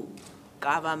we do,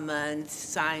 governments,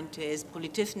 scientists,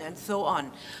 politicians, and so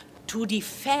on, to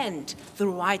defend the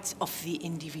rights of the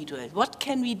individual? What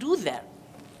can we do there?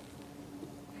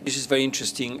 This is a very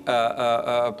interesting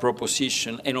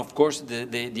proposition. And of course,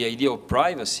 the idea of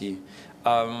privacy,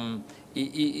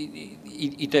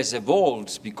 it has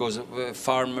evolved because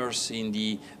farmers in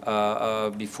the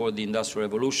before the Industrial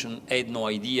Revolution had no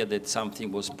idea that something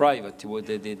was private.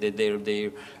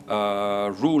 Their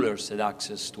rulers had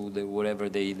access to whatever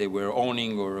they were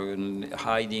owning or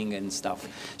hiding and stuff.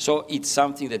 So it's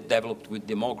something that developed with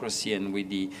democracy and with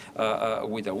the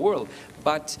world.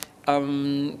 But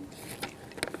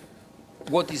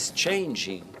what is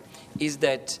changing is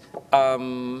that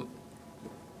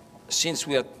since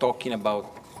we are talking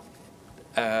about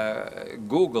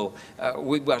Google,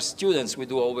 we are students, we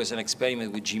do always an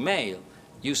experiment with Gmail.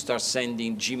 You start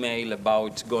sending Gmail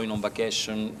about going on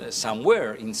vacation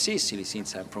somewhere in Sicily,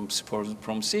 since I'm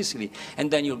from Sicily,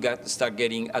 and then you'll start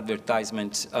getting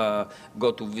advertisements,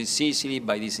 go to Sicily,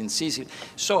 buy this in Sicily.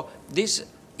 So this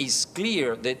is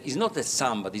clear that it's not that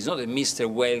somebody, it's not that Mr.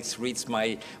 Wells reads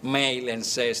my mail and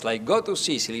says, like, go to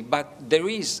Sicily, but there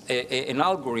is an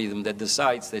algorithm that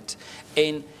decides that.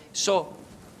 And so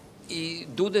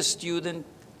do the student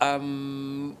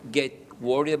get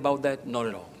worried about that? Not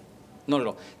at all. Not at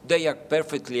all. They are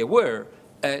perfectly aware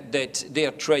that they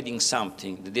are trading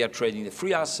something, that they are trading the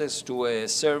free access to a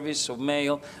service of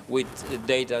mail with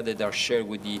data that are shared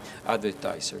with the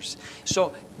advertisers.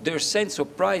 So their sense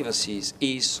of privacy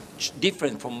is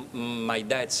different from my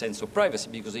dad's sense of privacy,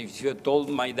 because if you had told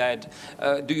my dad,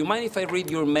 do you mind if I read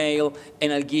your mail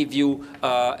and I'll give you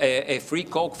a free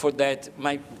Coke for that,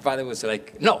 my father was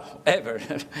like, no, ever.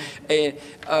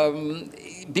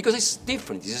 Because it's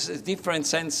different. It's a different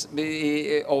sense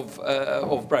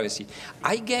of privacy.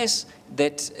 I guess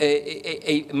that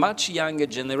a much younger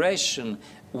generation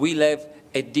will have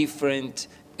a different,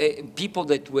 people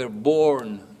that were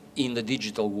born in the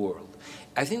digital world.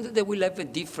 I think that they will have a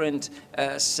different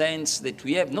sense that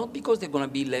we have, not because they're going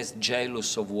to be less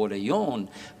jealous of what they own,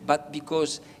 but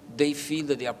because they feel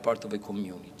that they are part of a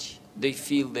community. They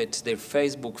feel that their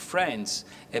Facebook friends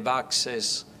have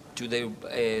access to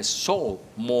their soul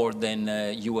more than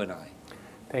you and I.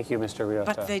 Thank you, Mr. Riotta.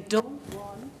 But they don't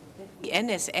want that the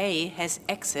NSA has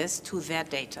access to their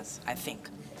data, I think.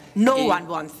 No one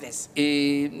wants this. If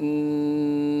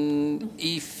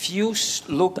you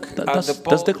look at the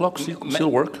poll... Does the clock still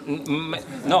work?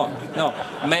 No, no.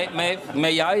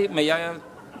 May I?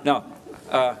 No.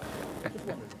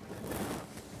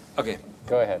 Okay.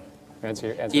 Go ahead.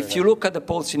 Answer if you look at the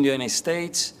polls in the United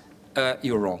States,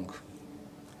 you're wrong.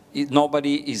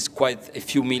 Nobody is quite a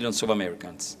few millions of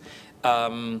Americans.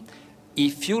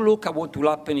 If you look at what will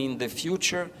happen in the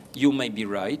future, you may be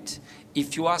right.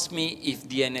 If you ask me if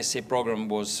the NSA program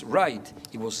was right,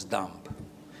 it was dumb.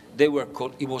 It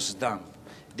was dumb.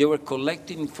 They were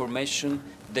collecting information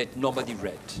that nobody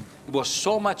read. It was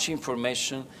so much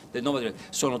information that nobody read.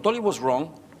 So not only was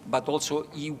wrong, but also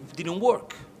it didn't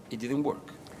work. It didn't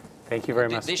work. Thank you very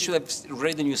much. They should have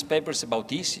read the newspapers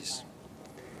about ISIS.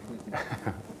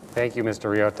 Thank you, Mr.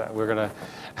 Riotta. We're going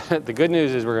to, the good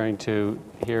news is we're going to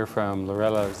hear from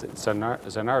Lorella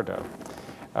Zanardo.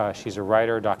 She's a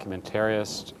writer,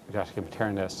 documentarianist,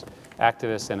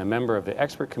 activist, and a member of the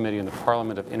expert committee in the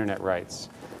Parliament of Internet Rights.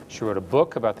 She wrote a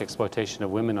book about the exploitation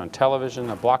of women on television,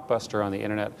 a blockbuster on the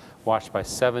internet watched by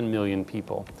 7 million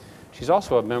people. She's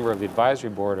also a member of the advisory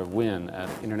board of WIN, an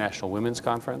International Women's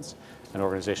Conference, an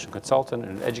organizational consultant,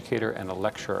 an educator, and a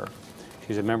lecturer.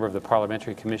 She's a member of the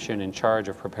Parliamentary Commission in charge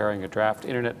of preparing a draft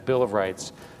Internet Bill of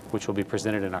Rights, which will be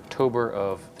presented in October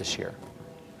of this year.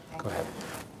 Go ahead.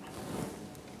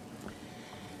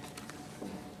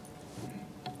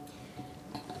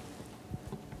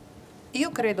 Io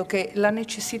credo che la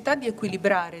necessità di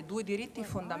equilibrare due diritti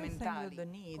fondamentali, the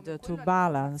need to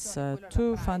balance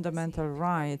two fundamental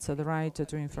rights, the right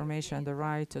to information and the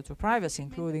right to privacy,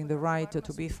 including the right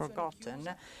to be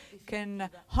forgotten, can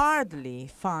hardly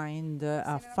find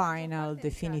a final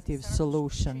definitive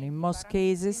solution. In most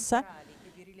cases,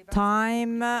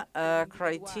 time,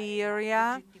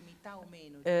 criteria,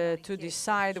 to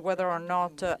decide whether or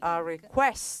not a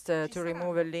request to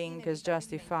remove a link is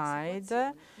justified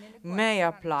may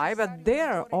apply, but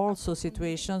there are also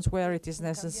situations where it is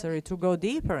necessary to go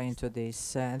deeper into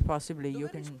this, and possibly you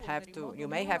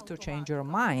may have to change your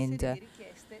mind.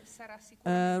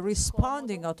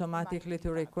 Responding automatically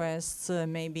to requests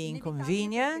may be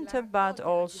inconvenient, but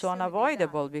also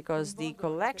unavoidable, because the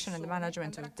collection and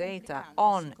management of data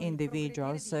on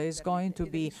individuals is going to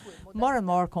be more and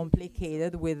more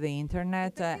complicated with the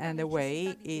internet and the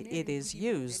way it is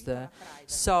used.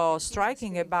 So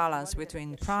striking a balance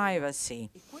between privacy,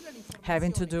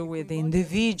 having to do with the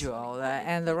individual,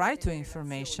 and the right to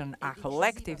information, a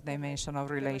collective dimension of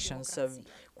relations,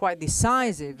 quite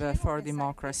decisive for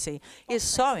democracy, is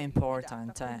so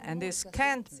important, and this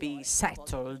can't be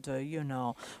settled, you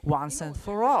know, once and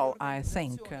for all, I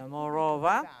think.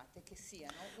 Moreover,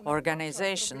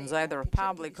 organizations, either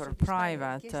public or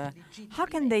private, how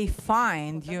can they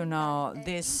find, you know,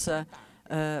 this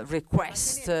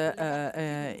request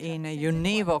in a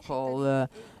univocal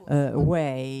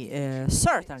way?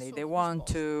 Certainly, they want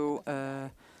to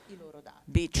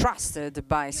be trusted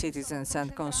by citizens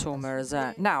and consumers.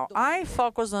 Now, I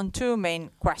focus on two main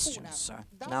questions.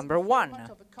 Number one,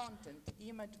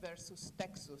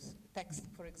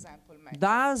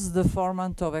 does the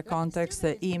format of a context,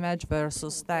 image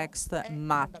versus text,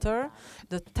 matter?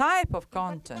 The type of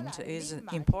content is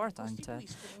important.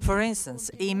 For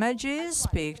instance, images,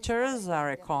 pictures are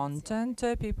a content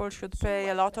people should pay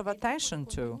a lot of attention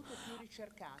to.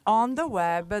 On the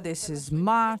web, this is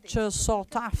much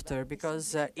sought after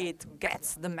because it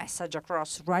gets the message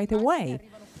across right away.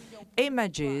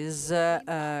 Images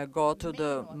go to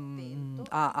the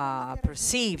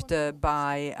perceived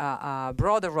by a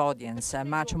broader audience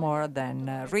much more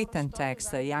than written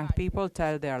text. Young people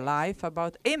tell their life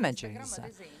about images.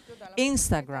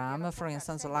 Instagram, for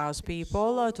instance, allows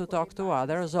people to talk to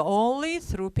others only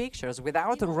through pictures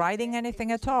without writing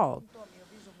anything at all.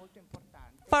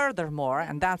 Furthermore,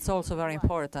 and that's also very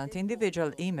important,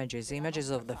 individual images, images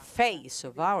of the face,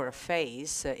 of our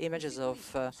face, images of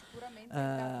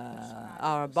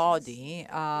our body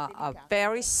are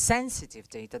very sensitive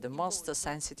data, the most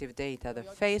sensitive data, the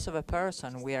face of a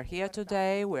person. We are here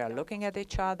today, we are looking at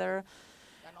each other,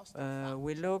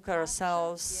 we look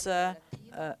ourselves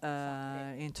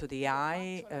into the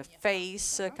eye.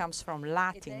 Face comes from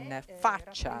Latin,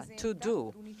 faccia, to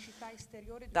do.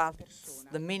 That's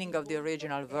the meaning of the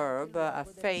original verb. A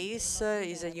face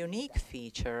is a unique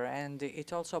feature, and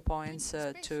it also points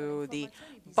to the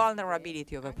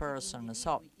vulnerability of a person.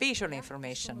 So visual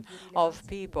information of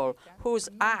people whose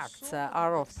acts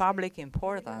are of public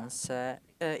importance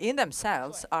in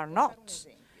themselves are not.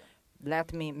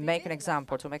 Let me make an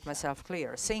example to make myself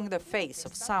clear. Seeing the face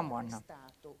of someone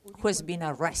who has been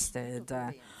arrested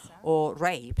or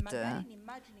raped,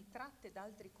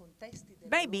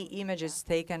 maybe images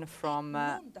taken from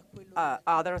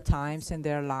other times in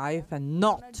their life and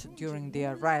not during the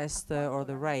arrest or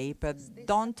the rape,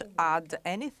 don't add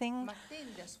anything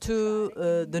to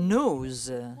the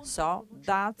news. So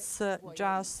that's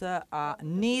just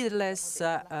needless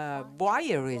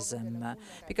voyeurism,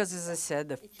 because, as I said,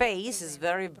 the face is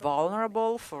very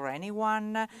vulnerable for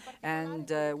anyone, and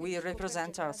we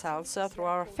represent ourselves through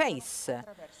our face.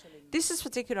 This is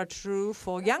particularly true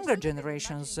for younger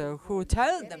generations who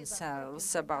tell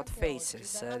themselves about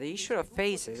faces. The issue of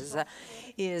faces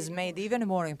is made even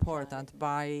more important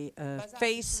by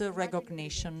face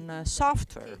recognition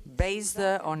software based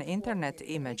on internet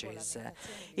images.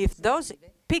 If those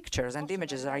pictures and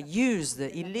images are used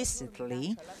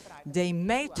illicitly, they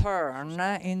may turn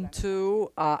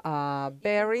into a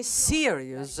very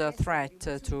serious threat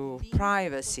to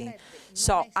privacy.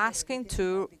 So asking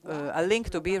a link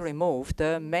to be removed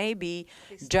may be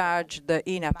judged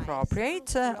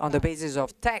inappropriate on the basis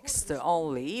of text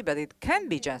only, but it can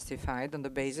be justified on the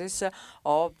basis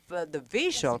of the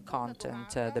visual content,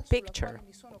 the picture.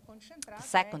 The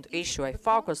second issue I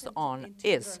focused on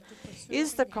is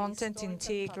the content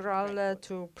integral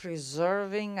to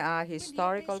preserving a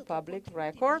historical public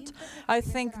record? I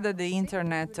think that the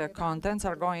internet contents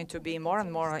are going to be more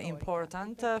and more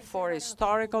important for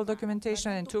historical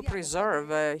documentation and to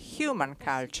preserve human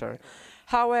culture.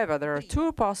 However, there are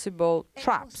two possible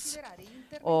traps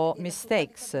or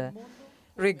mistakes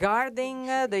regarding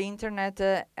the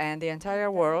internet and the entire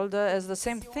world as the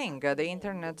same thing. The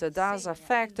internet does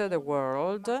affect the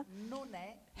world,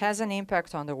 has an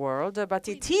impact on the world, but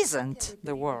it isn't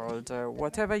the world.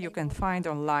 Whatever you can find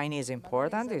online is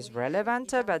important, is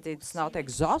relevant, but it's not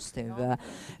exhaustive.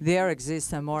 There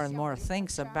exist more and more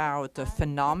things about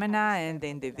phenomena and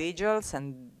individuals,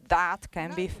 and that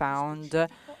can be found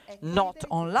not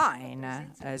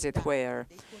online, as it were.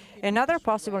 Another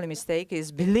possible mistake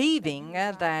is believing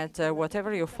that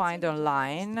whatever you find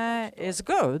online is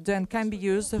good and can be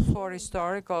used for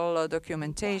historical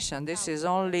documentation. This is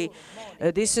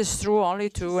true only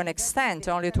to an extent,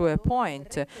 only to a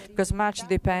point, because much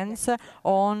depends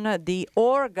on the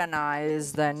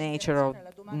organized nature of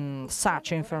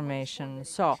such information.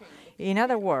 So, in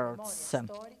other words,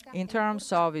 in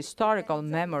terms of historical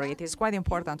memory, it is quite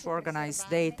important to organize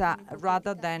data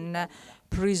rather than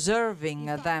preserving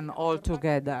them all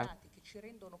together.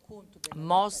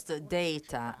 Most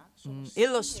data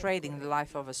illustrating the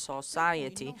life of a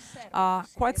society are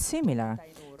quite similar.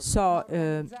 So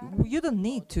you don't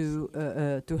need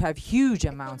to have huge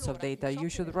amounts of data. You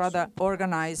should rather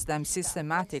organize them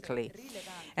systematically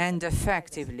and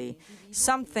effectively.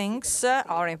 Some things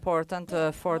are important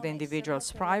for the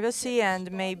individual's privacy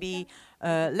and maybe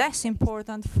less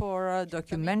important for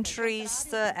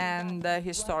documentaries and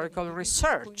historical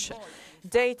research.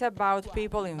 Data about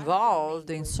people involved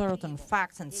in certain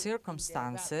facts and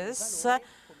circumstances,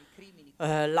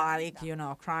 like,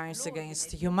 crimes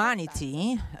against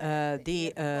humanity,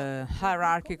 the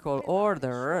hierarchical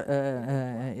order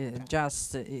is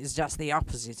just the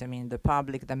opposite. I mean, the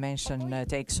public dimension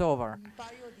takes over.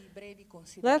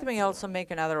 Let me also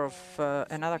make another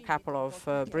couple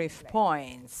of brief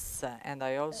points, and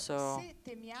I also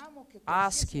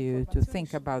ask you to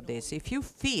think about this. If you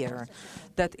fear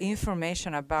that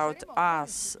information about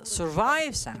us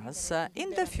survives us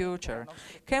in the future,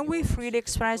 can we freely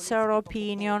express our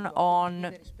opinion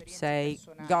on, say,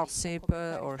 gossip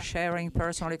or sharing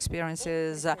personal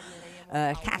experiences,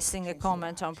 casting a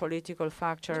comment on political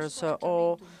factors,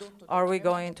 or are we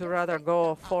going to rather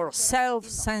go for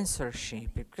self-censorship?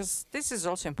 Because this is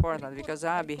also important, because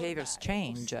our behaviors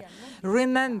change.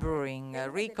 Remembering,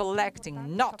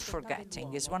 recollecting, not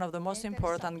forgetting is one of the most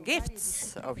important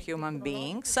gifts of human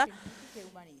beings,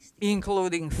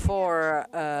 including for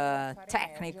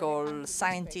technical,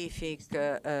 scientific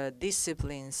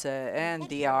disciplines and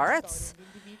the arts.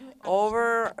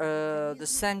 Over the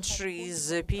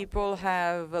centuries, people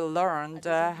have learned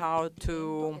how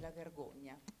to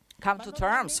come to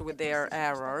terms with their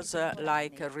errors,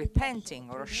 like repenting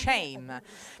or shame.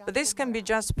 But this can be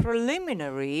just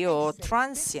preliminary or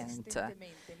transient.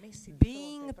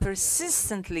 Being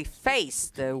persistently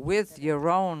faced with your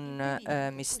own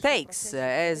mistakes,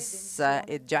 as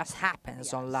it just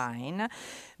happens online,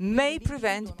 may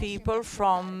prevent people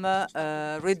from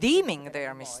redeeming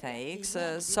their mistakes.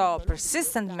 So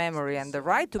persistent memory and the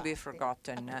right to be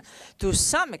forgotten, to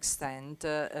some extent,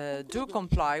 do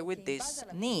comply with this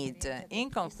need. In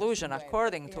conclusion,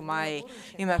 according to my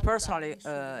personal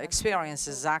experience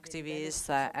as activist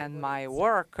and my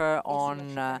work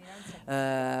on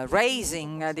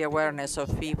raising the awareness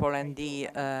of people and the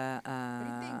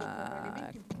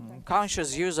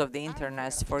conscious use of the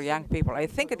internet for young people, I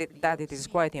think that it is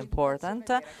quite important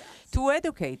to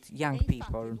educate young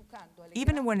people,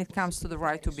 even when it comes to the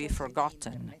right to be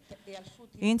forgotten.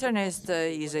 Internet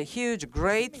is a huge,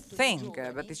 great thing,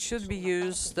 but it should be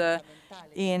used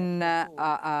in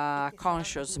a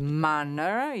conscious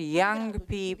manner. Young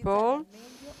people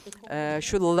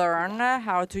should learn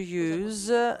how to use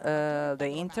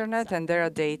the internet and their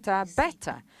data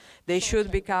better. They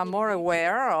should become more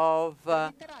aware of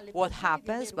what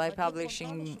happens by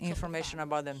publishing information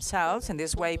about themselves. In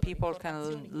this way, people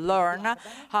can learn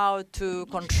how to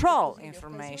control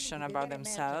information about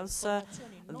themselves,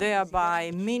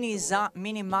 thereby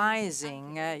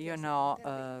minimizing,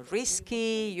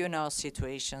 risky,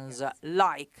 situations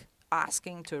like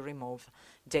asking to remove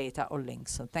data or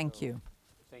links. So thank you.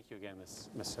 Thank you again, Ms.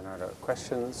 Zanardo.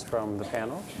 Questions from the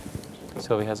panel?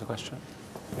 Sylvie has a question.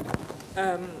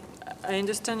 I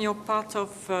understand you're part of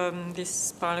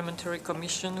this parliamentary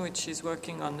commission which is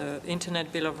working on the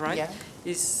Internet Bill of Rights. Yeah.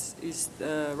 Is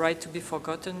the right to be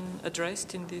forgotten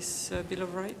addressed in this Bill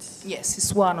of Rights? Yes,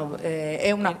 it's one of,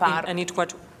 è una parte. And in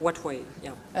what way?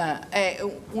 Yeah. È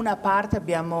una parte,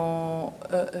 abbiamo,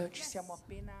 ci siamo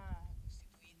appena.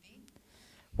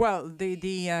 Well,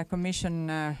 the commission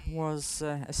was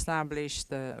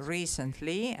established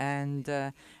recently, and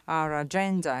our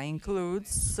agenda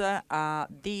includes a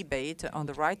debate on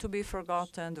the right to be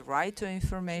forgotten, the right to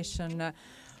information.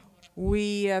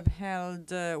 We have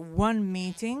held one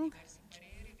meeting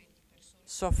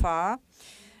so far.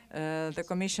 The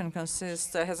commission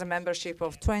has a membership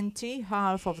of 20,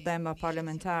 half of them are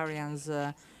parliamentarians,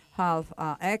 half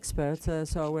are experts,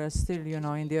 so we're still,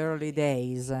 in the early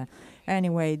days.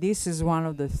 Anyway, this is one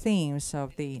of the themes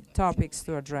of the topics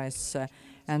to address,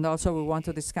 and also we want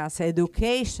to discuss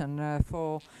education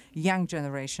for young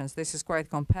generations. This is quite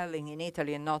compelling in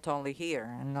Italy, and not only here,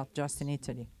 and not just in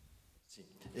Italy.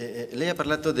 Lei ha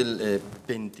parlato del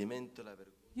pentimento, la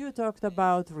vergogna. You talked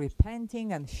about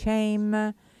repenting and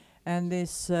shame, and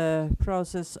this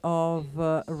process of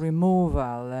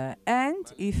removal.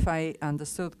 And if I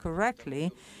understood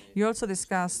correctly, you also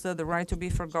discussed the right to be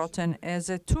forgotten as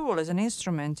a tool, as an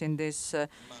instrument in this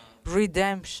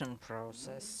redemption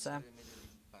process.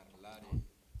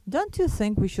 Don't you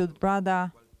think we should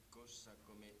rather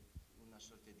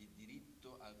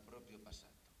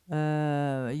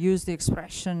use the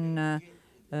expression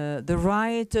the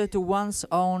right to one's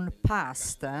own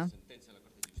past?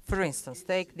 For instance,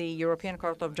 take the European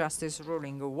Court of Justice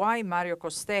ruling. Why Mario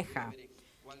Costeja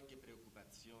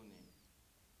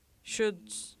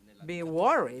should be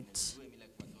worried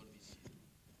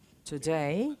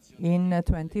today, in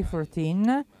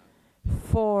 2014,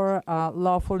 for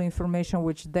lawful information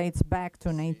which dates back to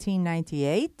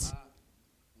 1998?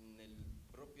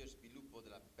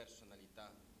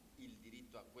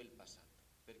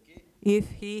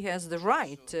 If he has the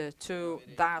right to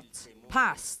that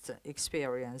past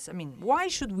experience. I mean, why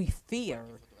should we fear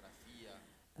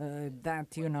that,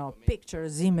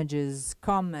 pictures, images,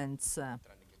 comments,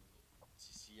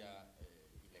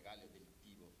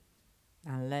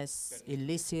 unless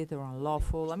illicit or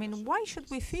unlawful? I mean, why should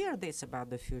we fear this about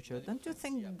the future? Don't you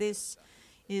think this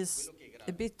is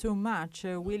a bit too much?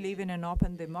 We live in an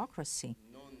open democracy.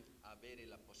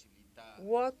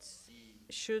 What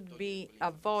should be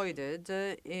avoided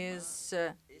is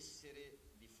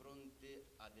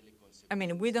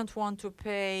we don't want to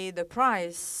pay the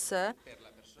price.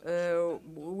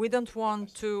 We don't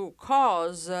want to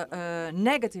cause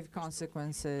negative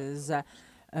consequences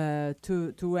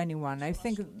to anyone. I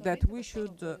think that we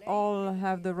should all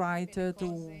have the right to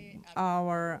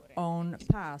our own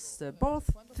past. Both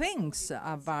things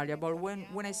are valuable.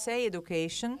 When I say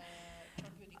education,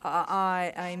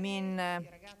 I mean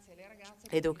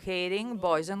educating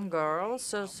boys and girls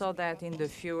so that in the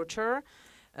future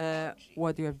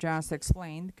what you have just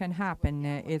explained can happen.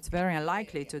 It's very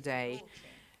unlikely today.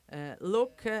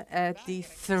 Look at the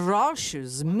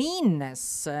ferocious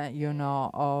meanness,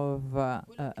 of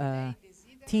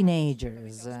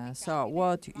teenagers. So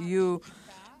what you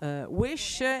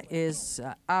wish is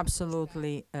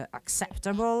absolutely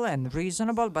acceptable and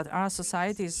reasonable, but our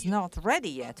society is not ready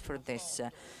yet for this.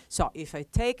 So if I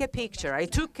take a picture, I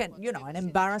took an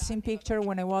embarrassing picture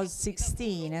when I was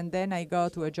 16, and then I go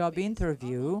to a job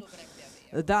interview,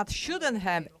 that shouldn't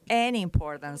have any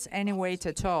importance, any weight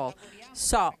at all.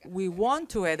 So we want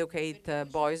to educate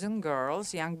boys and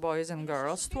girls, young boys and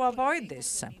girls, to avoid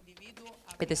this.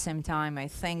 At the same time, I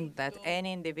think that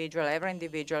any individual, every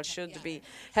individual should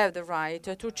have the right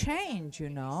to change,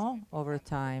 over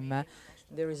time.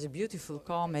 There is a beautiful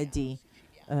comedy,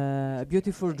 a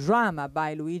beautiful drama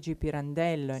by Luigi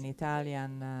Pirandello, an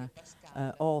Italian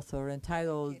author,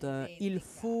 entitled Il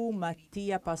fu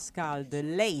Mattia Pascal, the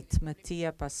late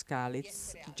Mattia Pascal.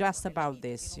 It's just about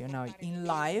this, in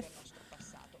life,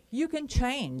 you can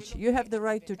change. You have the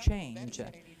right to change.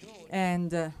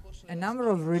 And a number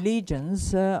of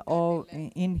religions over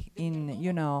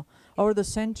the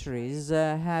centuries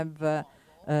have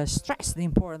stressed the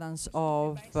importance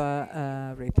of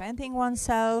repenting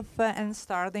oneself and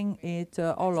starting it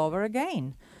all over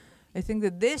again. I think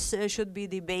that this should be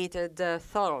debated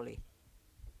thoroughly.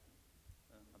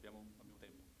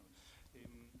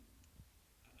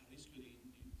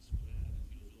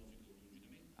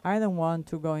 I don't want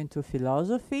to go into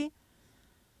philosophy,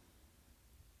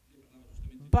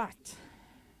 but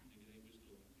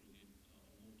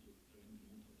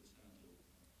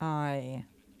I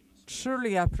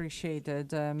truly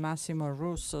appreciated Massimo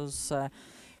Russo's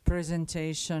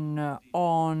presentation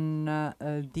on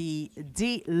the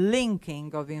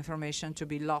de-linking of information to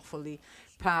be lawfully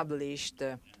published.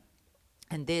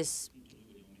 And this,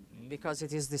 because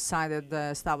it is decided,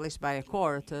 established by a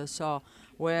court, so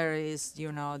where is,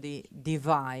 you know, the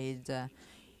divide?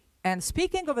 And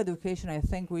speaking of education, I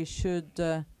think we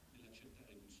should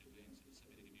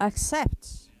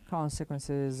accept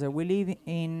consequences. We live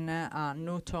in a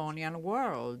Newtonian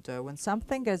world. When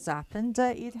something has happened,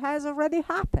 it has already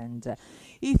happened.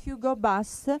 If you go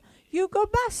bust, you go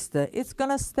bust. It's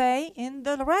gonna stay in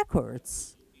the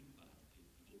records.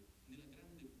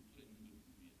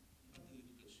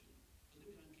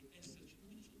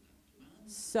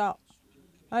 So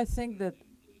I think that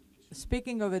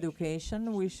speaking of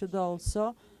education, we should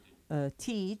also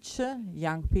teach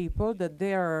young people that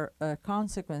there are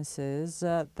consequences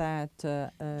that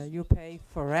you pay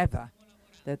forever,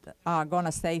 that are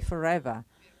gonna stay forever.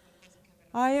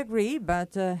 I agree,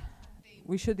 but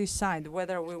we should decide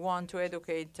whether we want to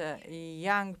educate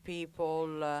young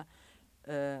people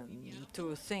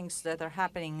to things that are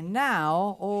happening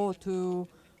now or to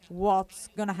what's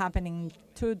gonna happen in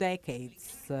 2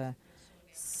 decades.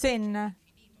 Sin,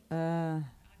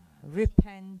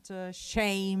 repent,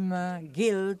 shame,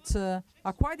 guilt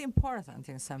are quite important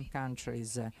in some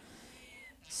countries.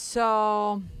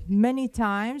 So many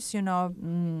times, you know,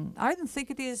 I don't think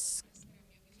it is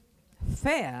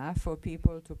fair for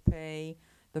people to pay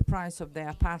the price of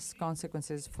their past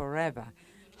consequences forever.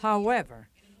 However,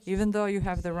 even though you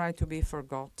have the right to be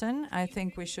forgotten, I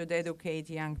think we should educate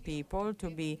young people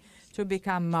to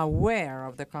become aware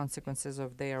of the consequences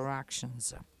of their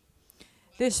actions.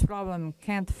 This problem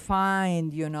can't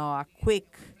find, you know, a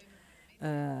quick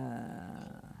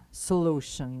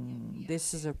solution.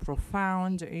 This is a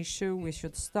profound issue. We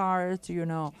should start, you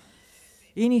know,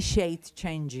 initiate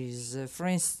changes. For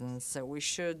instance, we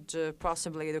should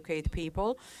possibly educate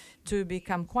people to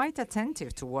become quite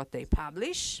attentive to what they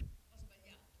publish.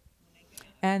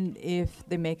 And if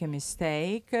they make a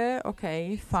mistake,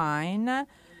 okay, fine.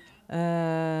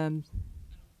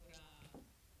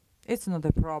 It's not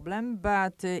a problem,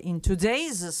 but in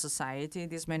today's society,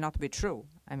 this may not be true.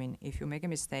 I mean, if you make a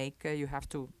mistake, you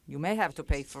may have to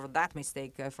pay for that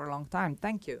mistake for a long time.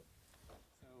 Thank you.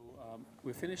 So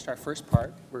we finished our first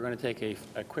part. We're going to take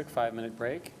a quick 5-minute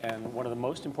break. And one of the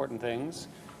most important things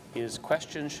is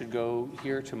questions should go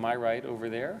here to my right over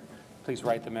there. Please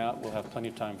write them out. We'll have plenty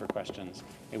of time for questions.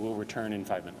 And we'll return in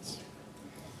 5 minutes.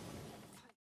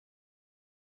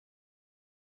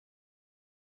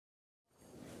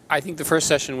 I think the first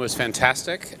session was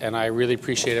fantastic, and I really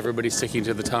appreciate everybody sticking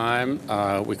to the time.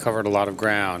 We covered a lot of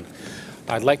ground.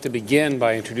 I'd like to begin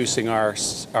by introducing our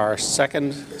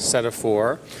second set of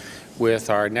 4 with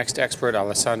our next expert,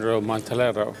 Alessandro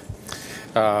Mantelero.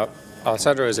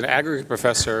 Alessandro is an aggregate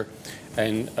professor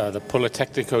in the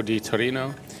Politecnico di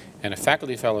Torino and a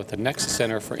faculty fellow at the Nexus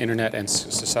Center for Internet and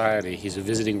Society. He's a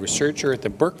visiting researcher at the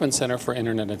Berkman Center for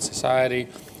Internet and Society,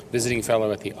 visiting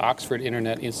fellow at the Oxford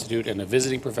Internet Institute, and a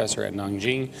visiting professor at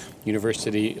Nanjing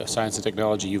University of Science and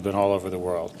Technology. You've been all over the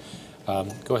world.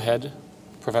 Go ahead,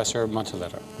 Professor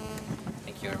Mantelero.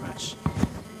 Thank you very much.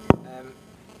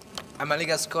 I'm a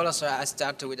legal scholar, so I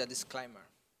start with a disclaimer.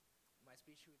 My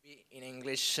speech will be in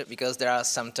English because there are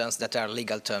some terms that are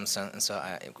legal terms, and so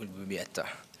it would be better.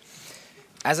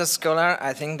 As a scholar,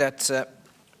 I think that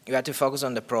you have to focus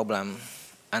on the problem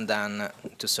and then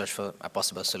to search for a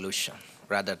possible solution,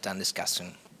 rather than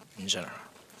discussing in general.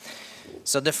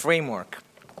 So the framework.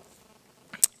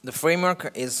 The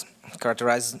framework is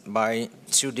characterized by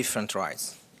 2 different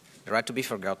rights: the right to be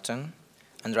forgotten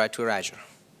and the right to erasure.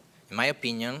 In my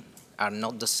opinion, are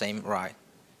not the same right.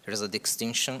 There is a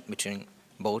distinction between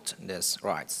both these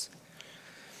rights.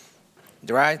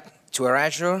 The right to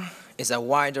erasure is a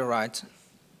wider right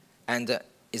and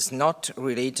is not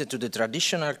related to the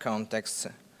traditional context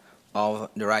of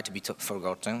the right to be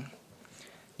forgotten,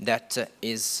 that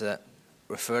is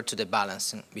referred to the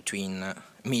balance between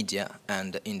media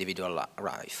and individual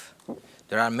life.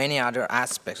 There are many other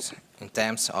aspects in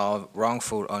terms of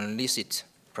wrongful or illicit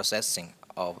processing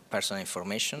of personal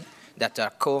information that are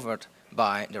covered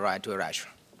by the right to erasure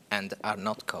and are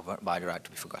not covered by the right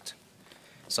to be forgotten.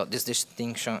 So this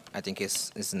distinction, I think,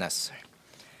 is necessary.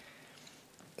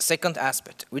 Second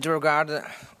aspect, with regard,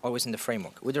 always in the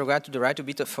framework, with regard to the right to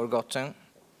be forgotten,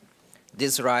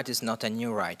 this right is not a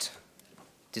new right.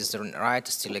 This right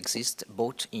still exists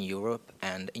both in Europe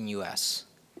and in US.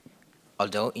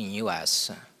 Although in US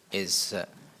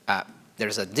there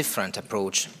is a different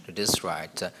approach to this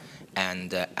right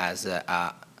and as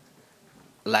a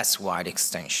less wide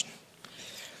extension,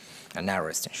 a narrow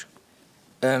extension.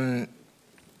 The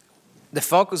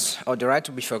focus of the right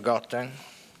to be forgotten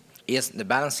is the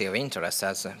balancing of interests,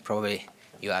 as probably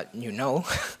you know,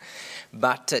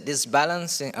 but this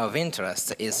balancing of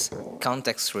interest is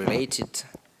context-related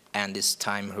and is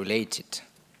time-related.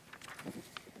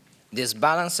 This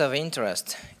balance of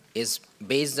interest is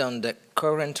based on the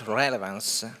current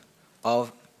relevance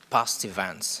of past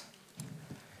events,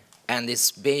 and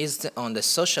is based on the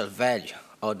social value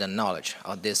of the knowledge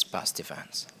of these past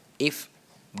events. If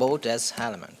both as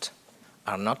elements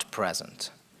are not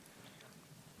present,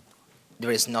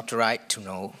 there is not the right to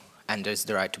know, and there is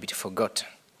the right to be forgotten.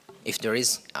 If there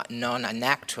is an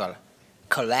actual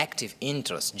collective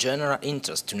interest, general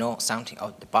interest to know something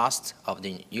of the past of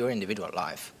your individual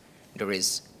life, there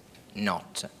is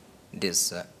not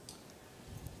this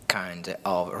kind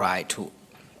of right to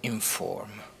inform,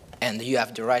 and you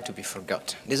have the right to be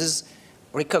forgotten. This is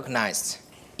recognized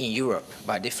in Europe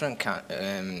by different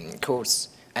courts,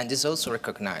 and is also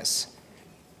recognized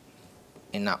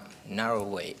in a narrow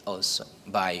way also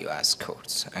by US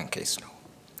courts and case law.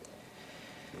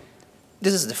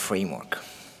 This is the framework.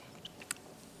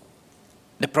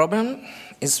 The problem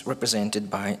is represented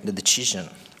by the decision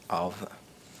of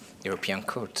the European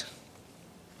Court.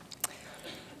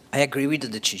 I agree with the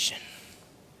decision.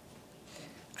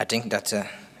 I think that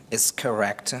it's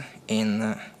correct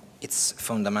in its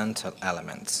fundamental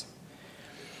elements.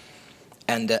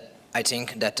 And I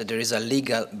think that there is a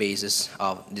legal basis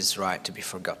of this right to be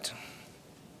forgotten.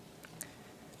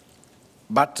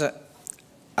 But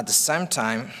at the same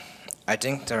time, I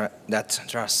think that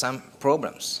there are some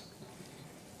problems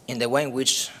in the way in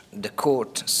which the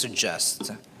court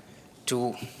suggests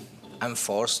to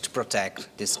enforce, to protect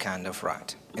this kind of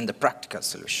right, in the practical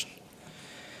solution.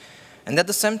 And at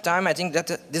the same time, I think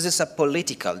that this is a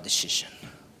political decision.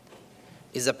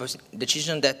 It's a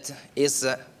decision that is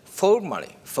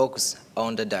formally focused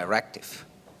on the directive,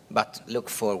 but look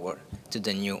forward to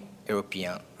the new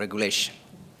European regulation.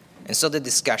 And so the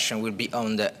discussion will be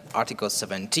on the Article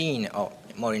 17, or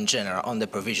more in general, on the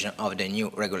provision of the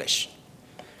new regulation.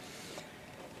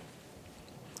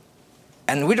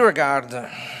 And with regard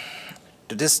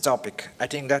to this topic, I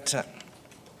think that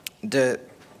the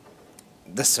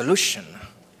solution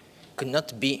could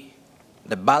not be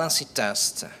the balancing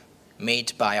test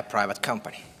made by a private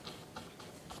company.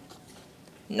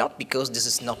 Not because this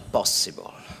is not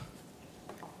possible.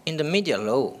 In the media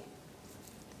law,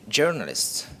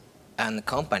 journalists and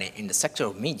companies in the sector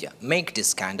of media make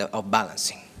this kind of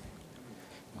balancing.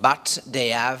 But they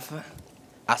have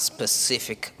a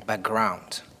specific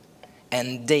background,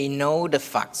 and they know the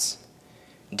facts.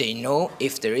 They know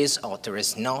if there is or there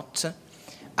is not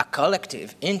a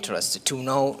collective interest to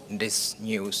know this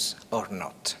news or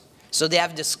not. So they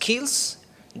have the skills,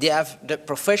 they have the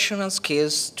professional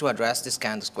skills to address this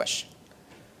kind of question.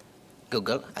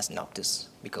 Google has not this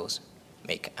because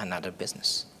make another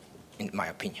business, in my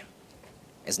opinion.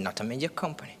 It's not a media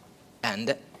company. And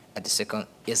at the second,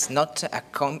 it's not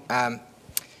an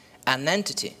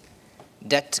entity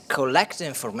that collects the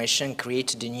information,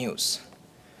 creates the news.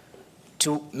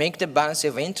 To make the balance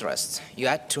of interest, you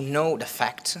have to know the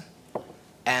fact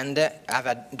and have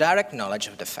a direct knowledge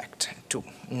of the fact to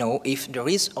know if there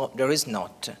is or there is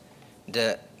not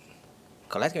the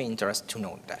collective interest to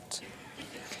know that.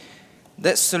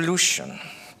 The solution,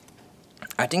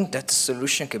 I think that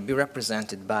solution can be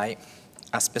represented by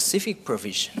a specific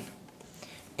provision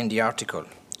in the article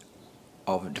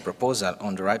of the proposal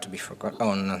on the right to be forgotten,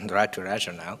 on the right to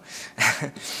erasure now,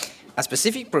 a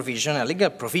specific provision, a legal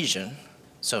provision,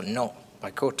 so not by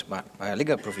court, but by a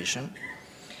legal provision.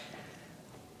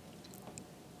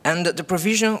 And the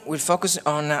provision will focus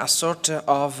on a sort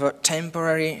of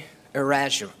temporary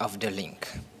erasure of the link.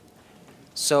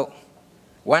 So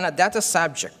when a data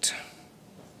subject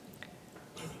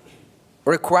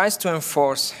requires to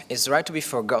enforce its right to be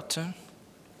forgotten,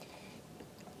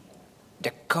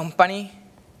 the company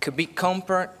could be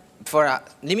compelled for a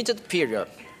limited period,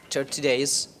 30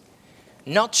 days,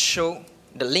 not show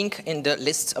the link in the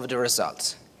list of the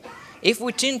results. If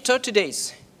within 30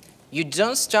 days you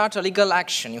don't start a legal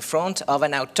action in front of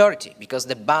an authority, because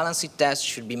the balancing test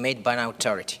should be made by an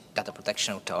authority, data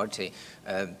protection authority,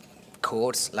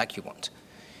 courts, like you want.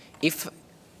 If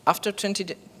after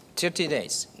 30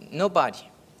 days nobody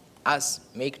has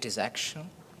made this action,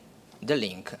 the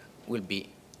link will be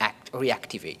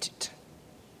reactivated.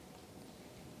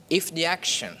 If the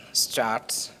action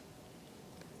starts,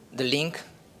 the link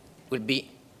will be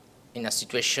in a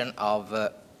situation of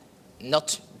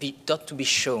not to be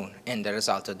shown in the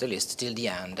result of the list till the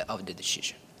end of the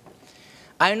decision.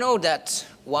 I know that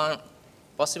one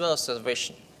possible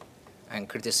observation and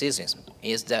criticism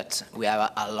is that we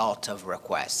have a lot of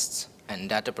requests, and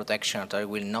Data Protection Authority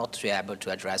will not be able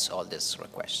to address all these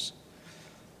requests.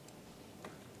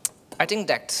 I think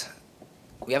that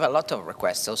we have a lot of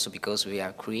requests also because we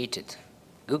have created,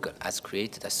 Google has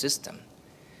created a system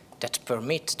that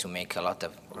permits to make a lot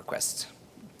of requests.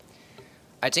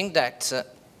 I think that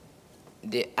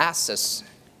the access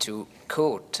to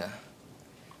code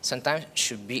sometimes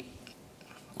should be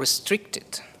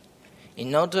restricted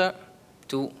in order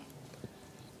to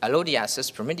allow the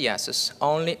access, permit the access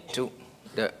only to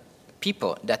the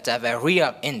people that have a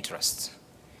real interest.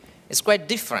 It's quite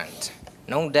different,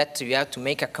 know that you have to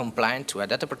make a complaint to a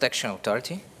data protection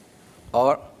authority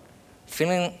or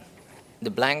filling the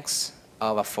blanks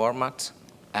of a format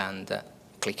and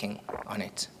clicking on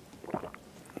it.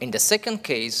 In the second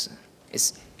case,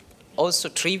 it's also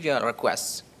trivial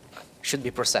requests should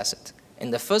be processed.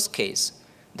 In the first case,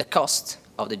 the cost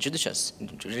of the judicial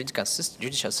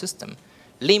system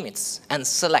limits and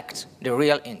select the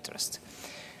real interest.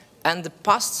 And the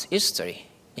past history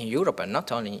in Europe, and not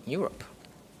only in Europe,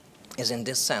 is in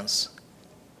this sense.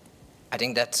 I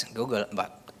think that Google,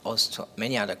 but also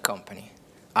many other companies,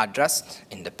 addressed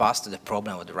in the past the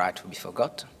problem of the right to be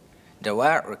forgotten. There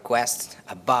were requests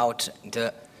about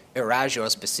the erasure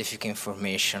of specific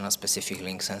information, of specific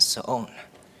links, and so on.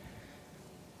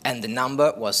 And the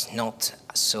number was not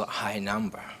so high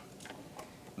number.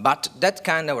 But that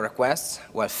kind of requests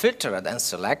were filtered and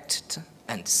selected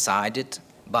and decided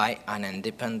by an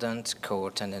independent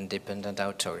court and independent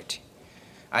authority.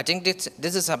 I think that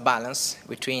this is a balance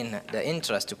between the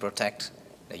interest to protect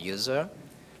the user,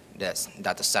 the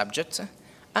data subject,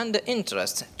 and the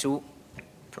interest to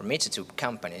permit to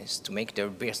companies to make their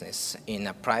business in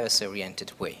a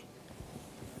privacy-oriented way.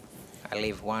 I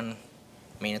leave 1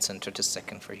 minute and 30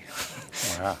 seconds for you.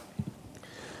 Wow.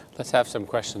 Let's have some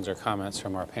questions or comments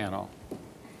from our panel.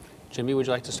 Jimmy, would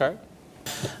you like to start?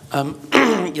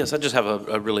 Yes, I just have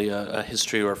a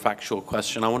history or factual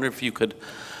question. I wonder if you could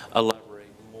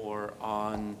elaborate more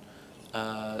on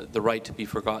the right to be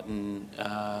forgotten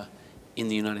in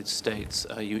the United States.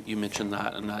 You mentioned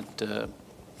that, and that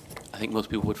I think most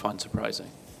people would find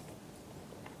surprising.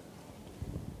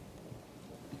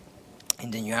 In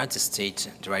the United States,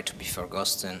 the right to be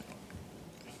forgotten,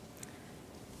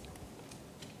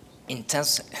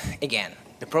 again,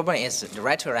 the problem is the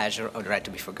right to erasure or the right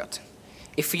to be forgotten.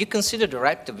 If you consider the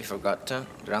right to be forgotten,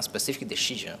 there are specific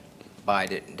decisions by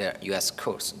the US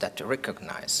courts that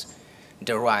recognize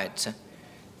the right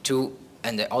to,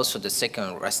 and also the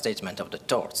second restatement of the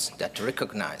torts that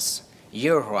recognize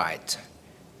your right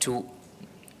to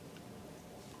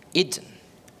hide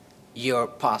your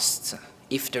past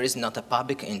if there is not a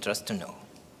public interest to know.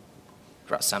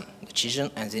 There are some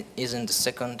decisions, and it is in the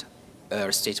second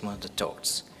restatement of the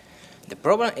torts. The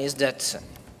problem is that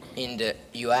in the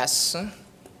US,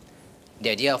 the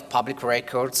idea of public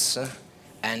records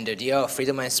and the idea of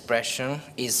freedom of expression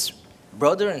is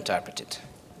broader interpreted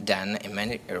than in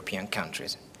many European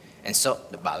countries. And so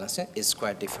the balance is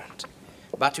quite different.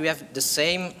 But we have the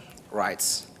same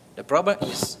rights. The problem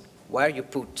is where you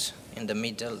put in the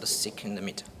middle, the stick in the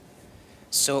middle.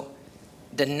 So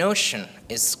the notion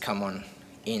is common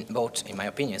in both, in my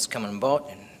opinion, is common both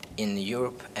in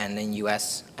Europe and in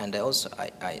US, and also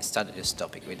I studied this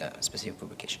topic with a specific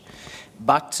publication.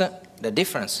 But the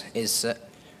difference is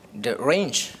the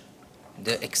range,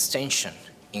 the extension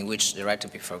in which the right to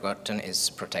be forgotten is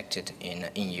protected in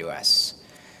US.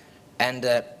 And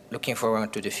looking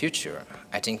forward to the future,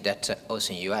 I think that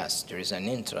also in US there is an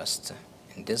interest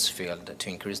in this field to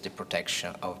increase the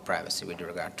protection of privacy with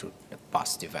regard to the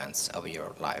past events of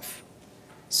your life.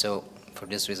 So for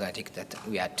this reason, I think that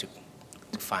we had to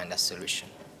find a solution.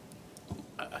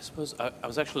 I suppose I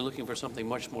was actually looking for something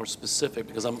much more specific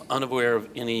because I'm unaware of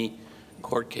any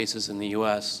court cases in the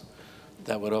US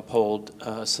that would uphold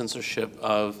censorship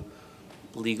of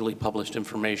legally published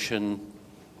information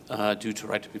due to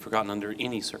right to be forgotten under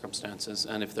any circumstances.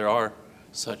 And if there are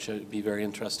such, it would be very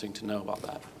interesting to know about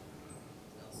that.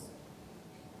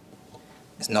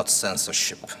 It's not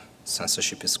censorship.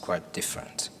 Censorship is quite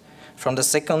different. From the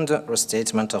second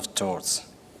restatement of torts,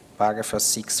 paragraph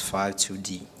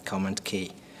 652D, comment K,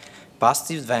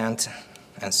 past event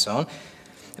and so on,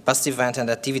 the past event and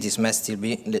activities may still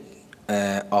be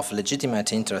of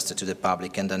legitimate interest to the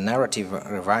public, and the narrative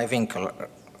reviving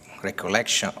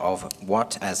recollection of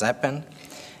what has happened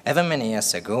even many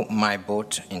years ago might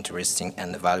both interesting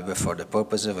and valuable for the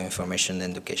purpose of information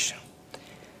and education.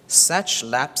 Such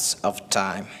lapse of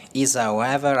time is,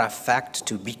 however, a fact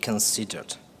to be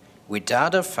considered, with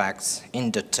other facts in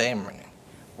determining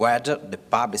whether the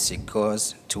publicity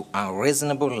goes to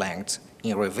unreasonable length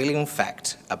in revealing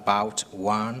facts about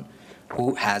one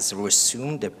who has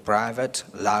resumed the private,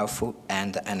 lawful,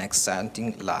 and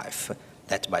unexciting life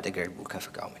led by the Great Book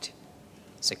of Comedy.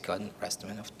 Second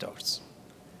Testament of Thoughts.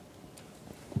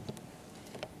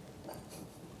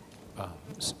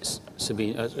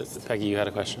 Sabine, Peggy, you had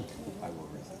a question? I will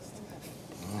resist.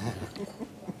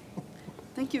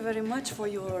 Thank you very much for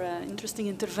your interesting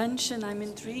intervention. I'm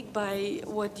intrigued by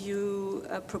what you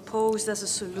proposed as a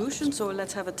solution. So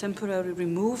let's have a temporary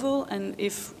removal, and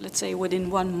if, let's say,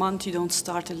 within 1 month you don't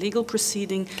start a legal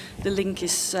proceeding, the link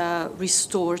is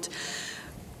restored.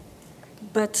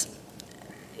 But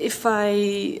if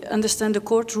I understand the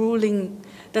court ruling,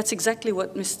 that's exactly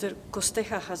what Mr.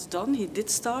 Costeja has done. He did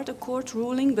start a court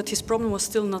ruling, but his problem was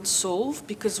still not solved,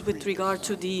 because with regard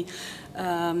to the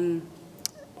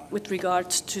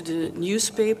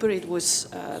newspaper, it was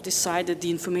decided the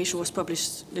information was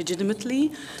published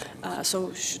legitimately,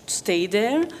 so should stay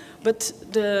there. But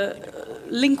the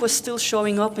link was still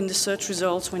showing up in the search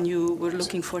results when you were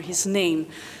looking for his name.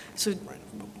 So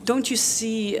don't you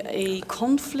see a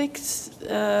conflict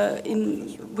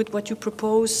with what you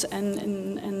propose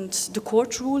and the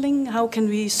court ruling? How can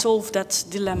we solve that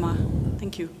dilemma?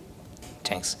 Thank you.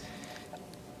 Thanks.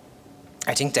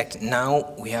 I think that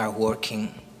now we are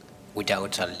working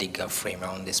without a legal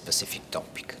framework on this specific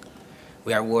topic.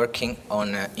 We are working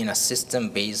on in a system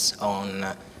based on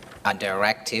a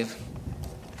directive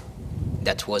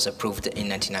that was approved in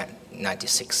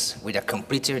 1996 with a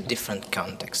completely different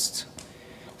context.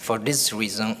 For this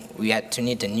reason, we had to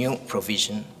need a new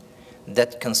provision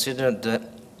that considered the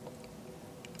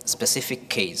specific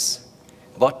case,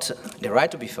 both the right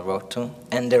to be forgotten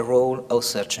and the role of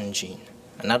search engine.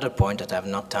 Another point that I have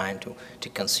not time to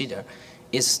consider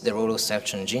is the role of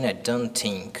search engine. I don't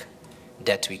think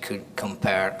that we could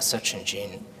compare search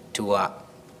engine to a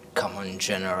common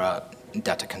general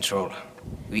data controller.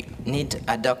 We need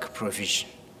ad hoc provision.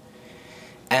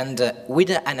 And with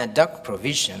an ad hoc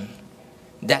provision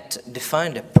that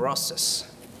defines the process,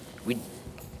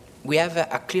 we have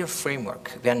a clear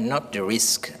framework. We are not the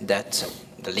risk that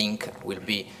the link will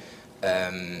be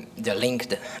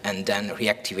linked and then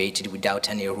reactivated without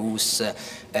any rules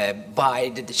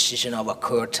by the decision of a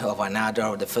court, of another,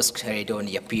 of the first grade, or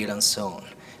the appeal, and so on.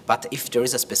 But if there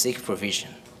is a specific provision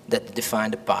that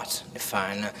defines the path,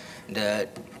 defines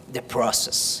the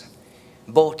process,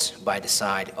 both by the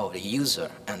side of the user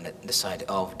and the side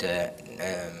of the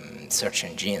search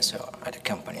engines or other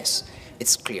companies,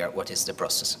 it's clear what is the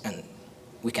process, and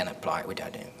we can apply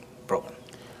without any problem.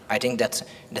 I think that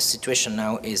the situation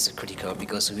now is critical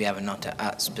because we have not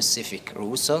a specific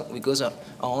rule, so we go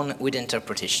on with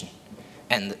interpretation.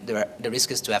 And the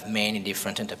risk is to have many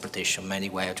different interpretations, many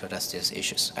ways to address these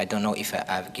issues. I don't know if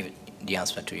I've given the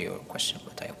answer to your question,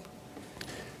 but I hope.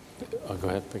 Oh, go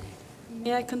ahead, Vicky.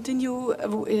 May I continue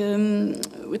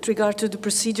with regard to the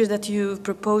procedure that you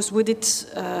proposed? Would it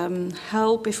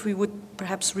help if we would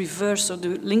perhaps reverse, so the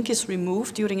link is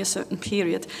removed during a certain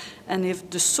period, and if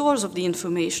the source of the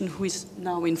information, who is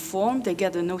now informed, they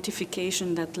get a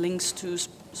notification that links to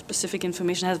specific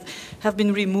information have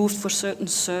been removed for certain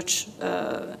search,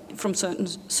 from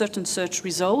certain search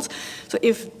results. So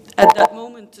if at that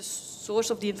moment the source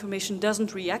of the information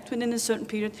doesn't react within a certain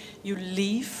period, you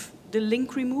leave the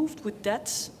link removed? Would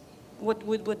that,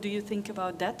 what do you think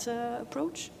about that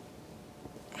approach?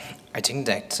 I think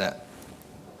that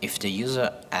if the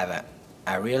user have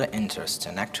a real interest,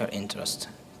 an actual interest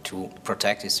to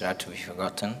protect his right to be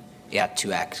forgotten, he had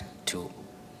to act to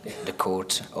the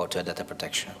court or to a data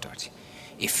protection authority.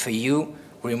 If you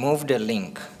remove the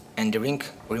link and the link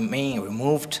remain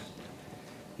removed,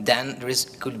 then there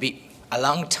could be a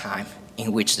long time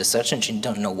in which the search engine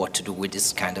don't know what to do with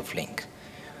this kind of link.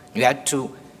 You had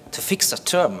to fix a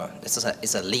term. This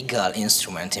is a legal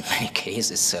instrument in many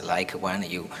cases, like when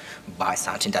you buy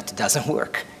something that doesn't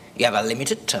work. You have a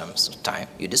limited terms of time,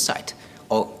 you decide,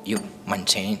 or you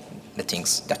maintain the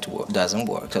things that doesn't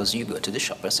work, because you go to the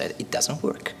shop and say it doesn't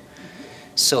work.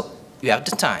 So you have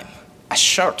the time, a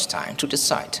short time to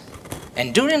decide.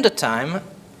 And during the time,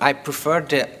 I prefer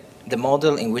the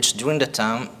model in which during the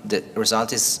time the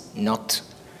result is not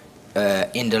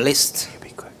in the list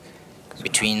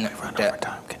between the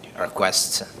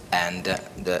request and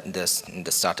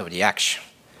the start of the action.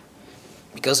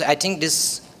 Because I think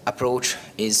this approach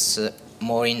is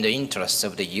more in the interest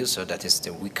of the user, that is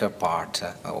the weaker part,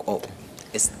 or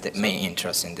is the main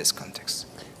interest in this context.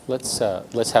 Let's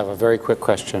have a very quick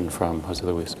question from Jose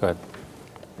Luis. Go ahead.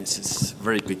 This is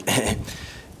very quick.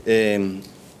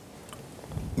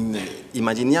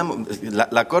 Immaginiamo,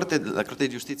 la Corte di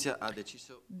Giustizia ha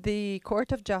deciso... The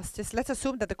Court of Justice, let's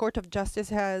assume that the Court of Justice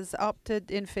has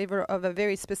opted in favor of a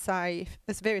very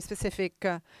specific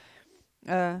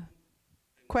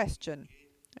question.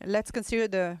 Let's consider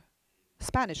the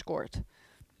Spanish court.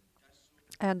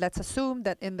 And let's assume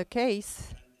that in the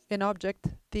case, in object,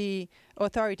 the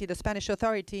authority, the Spanish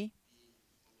authority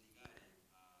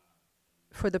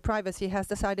for the privacy has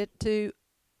decided to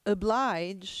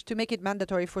oblige, to make it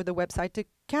mandatory for the website to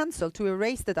cancel, to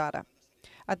erase the data.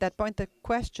 At that point, the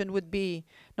question would be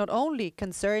not only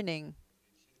concerning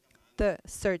the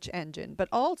search engine, but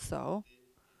also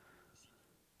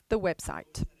the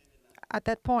website. At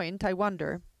that point, I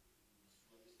wonder,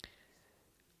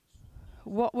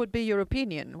 what would be your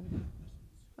opinion?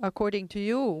 According to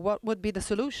you, what would be the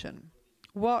solution?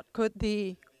 What could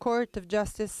the Court of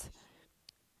Justice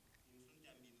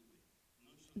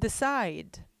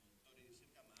decide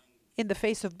in the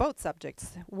face of both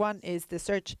subjects? One is the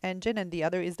search engine and the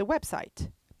other is the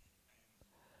website.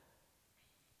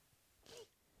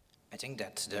 I think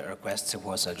that the request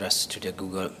was addressed to the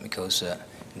Google because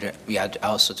we had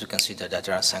also to consider that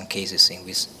there are some cases in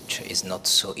which it's not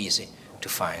so easy to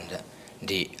find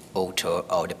the author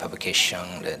of the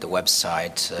publication, the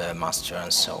website master,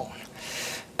 and so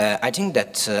on. I think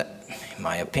that, in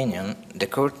my opinion, the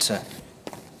court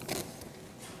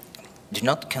do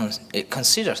not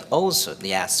consider also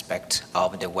the aspect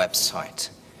of the website,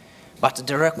 but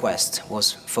the request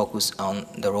was focused on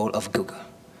the role of Google.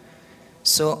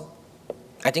 So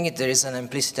I think there is an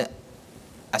implicit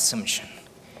assumption.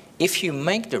 If you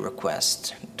make the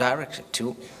request directly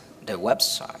to the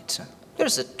website,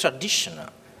 there's a traditional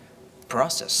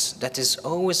process that is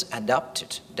always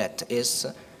adopted, that is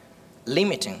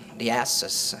limiting the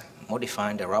access,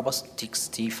 modifying the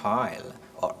robots.txt file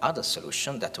or other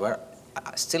solutions that were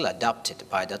still adopted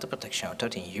by data protection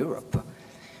authority in Europe.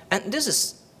 And this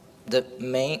is the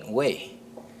main way.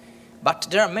 But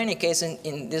there are many cases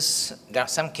in this, there are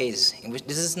some cases in which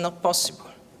this is not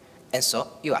possible. And so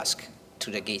you ask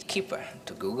to the gatekeeper,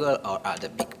 to Google or other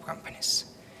big companies.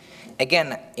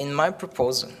 Again, in my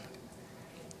proposal,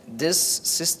 this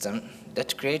system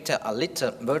that creates a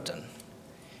little burden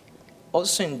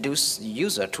also induces the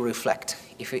user to reflect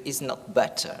if it is not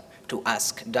better to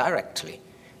ask directly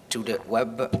to the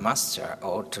webmaster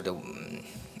or to the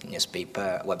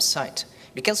newspaper website.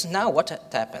 Because now what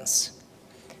happens?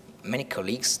 Many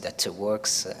colleagues that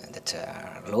that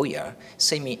are lawyers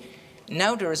say me,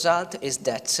 now the result is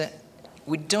that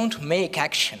we don't make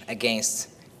action against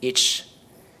each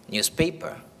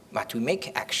newspaper, but we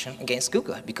make action against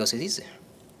Google because it's easier.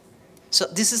 So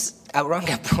this is a wrong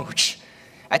approach.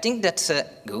 I think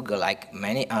that Google, like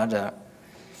many other,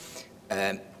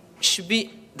 should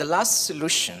be the last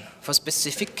solution for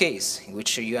specific case in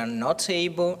which you are not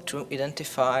able to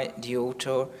identify the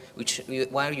author,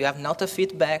 where you have not a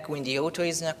feedback when the author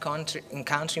is in a country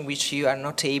in which you are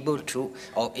not able to,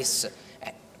 or is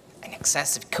an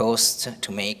excessive cost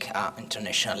to make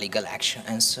international legal action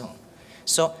and so on.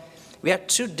 So we have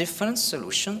two different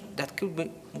solutions that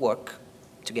could work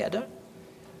together,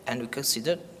 and we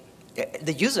consider,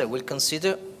 the user will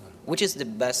consider which is the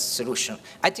best solution.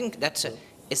 I think that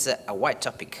it's a wide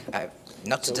topic,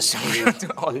 not the solution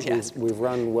to all the aspects. We've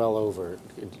run well over.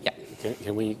 Yeah.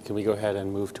 Can we go ahead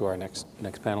and move to our next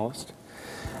panelist?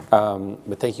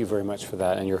 But thank you very much for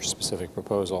that and your specific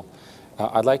proposal.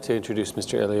 I'd like to introduce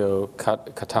Mr. Elio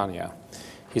Catania.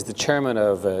 He's the chairman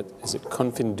of, is it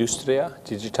Confindustria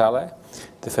Digitale,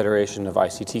 the Federation of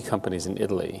ICT companies in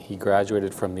Italy. He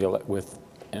graduated from with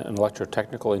an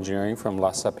electrotechnical engineering from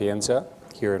La Sapienza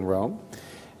here in Rome,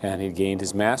 and he gained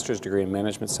his master's degree in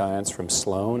management science from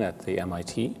Sloan at the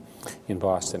MIT in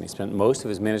Boston. He spent most of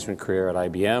his management career at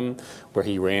IBM, where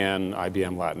he ran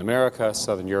IBM Latin America,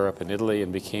 Southern Europe, and Italy,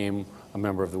 and became a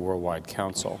member of the Worldwide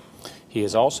Council. He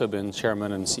has also been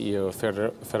chairman and CEO of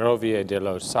Ferrovie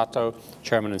dello Stato,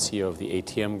 chairman and CEO of the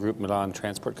ATM Group Milan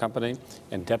Transport Company,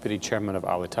 and deputy chairman of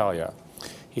Alitalia.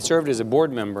 He served as a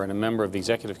board member and a member of the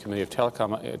executive committee of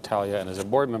Telecom Italia, and as a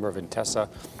board member of Intesa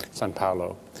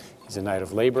Sanpaolo. He's a Knight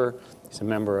of Labor. He's a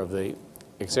member of the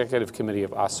executive committee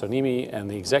of Assonimi and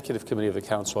the executive committee of the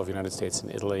Council of the United States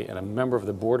and Italy, and a member of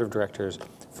the board of directors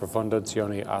for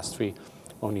Fondazione Astri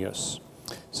Onius.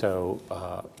 So,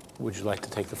 would you like to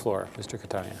take the floor, Mr.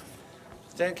 Catania?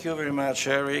 Thank you very much,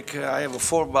 Eric. I have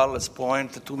 4 bullet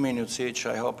points, 2 minutes each.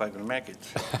 I hope I will make it.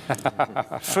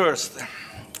 First,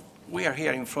 we are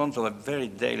here in front of a very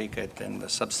delicate and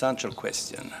substantial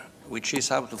question, which is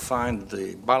how to find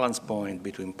the balance point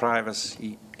between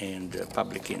privacy and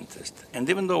public interest. And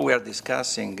even though we are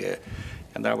discussing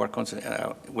And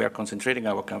we are concentrating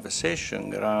our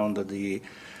conversation around the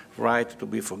right to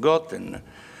be forgotten.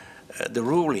 The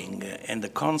ruling and the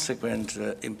consequent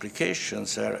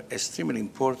implications are extremely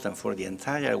important for the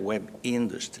entire web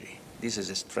industry. This is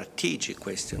a strategic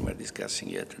question we're discussing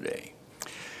here today.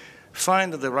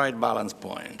 Find the right balance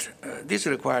point. This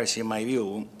requires, in my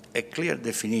view, a clear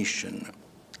definition,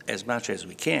 as much as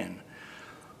we can,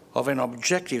 of an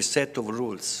objective set of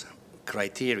rules,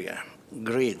 criteria,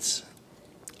 grids,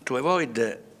 to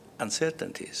avoid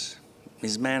uncertainties,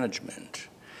 mismanagement,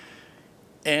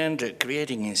 and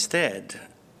creating instead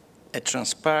a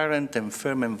transparent and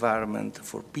firm environment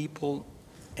for people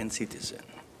and citizens.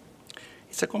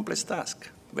 It's a complex task,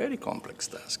 very complex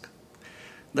task.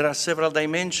 There are several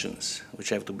dimensions which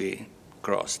have to be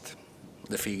crossed.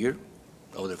 The figure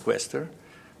of the requester,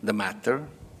 the matter,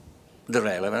 the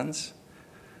relevance,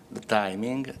 the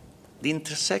timing, the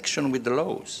intersection with the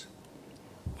laws,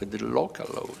 with the local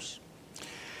laws.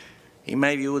 In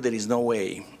my view, there is no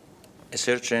way a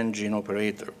search engine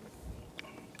operator,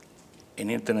 an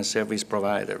internet service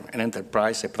provider, an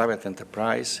enterprise, a private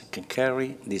enterprise, can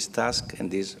carry this task and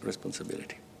this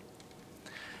responsibility.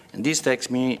 And this takes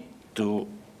me to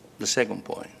the second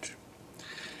point.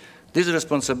 This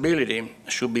responsibility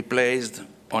should be placed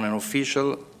on an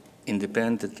official,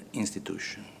 independent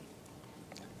institution,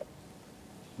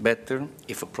 better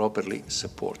if properly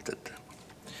supported.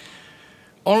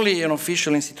 Only an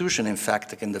official institution, in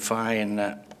fact, can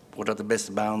define what are the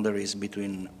best boundaries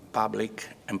between public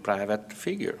and private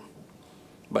figure.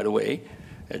 By the way,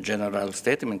 a general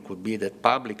statement could be that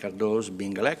public are those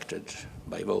being elected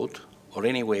by vote or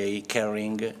anyway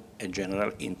carrying a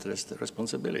general interest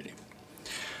responsibility.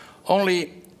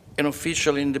 Only an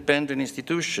official independent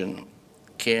institution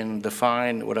can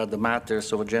define what are the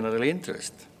matters of general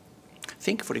interest.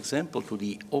 Think, for example, to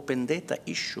the open data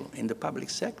issue in the public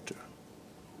sector.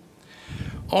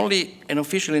 Only an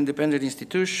official independent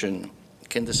institution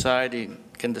can decide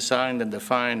and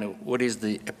define what is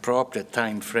the appropriate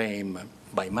time frame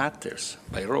by matters,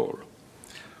 by role.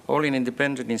 Only an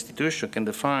independent institution can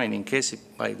define, in case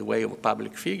by the way of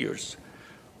public figures,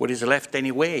 what is left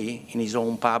anyway in his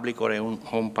own public or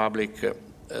own public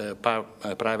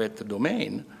private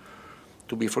domain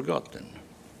to be forgotten.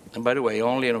 And by the way,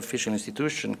 only an official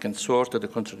institution can sort the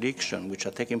contradiction which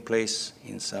are taking place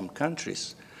in some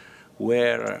countries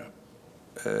where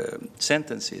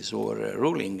sentences or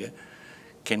ruling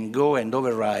can go and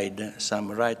override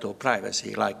some right of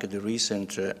privacy, like the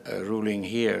recent ruling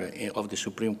here of the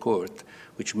Supreme Court,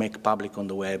 which make public on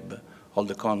the web all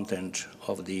the content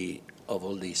of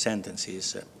all the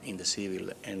sentences in the civil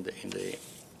and in the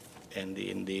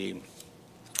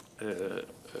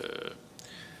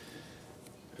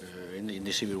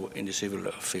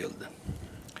civil field.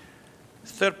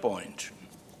 Third point.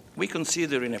 We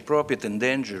consider inappropriate and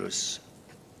dangerous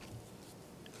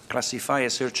classify a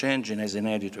search engine as an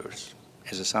editor,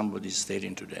 as somebody is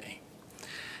stating today.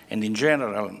 And in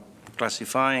general,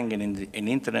 classifying an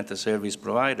internet service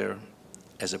provider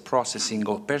as a processing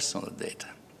of personal data,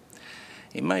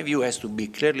 in my view, has to be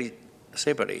clearly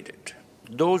separated.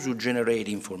 Those who generate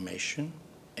information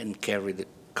and carry the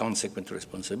consequent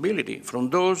responsibility from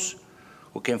those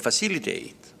who can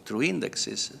facilitate, through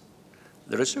indexes,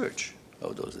 the research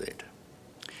of those data.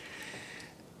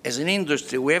 As an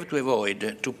industry, we have to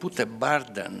avoid to put a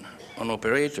burden on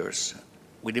operators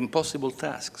with impossible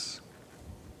tasks,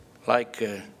 like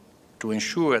to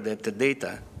ensure that the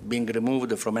data being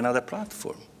removed from another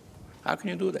platform. How can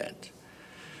you do that?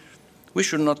 We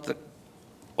should not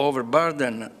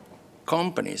overburden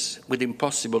companies with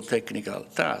impossible technical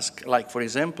tasks, like, for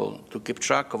example, to keep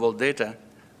track of all data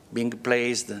being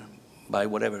placed by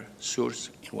whatever source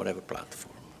in whatever platform.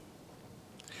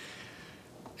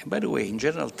 And by the way, in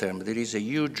general terms, there is a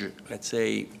huge, let's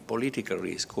say, political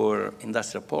risk or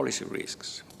industrial policy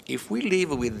risks. If we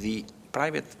leave with the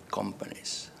private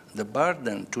companies the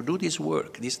burden to do this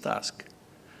work, this task,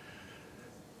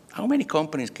 how many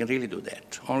companies can really do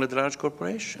that? Only the large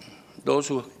corporations, those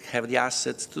who have the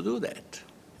assets to do that.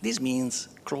 This means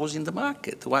closing the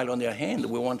market, while on the other hand,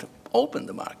 we want to open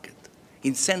the market,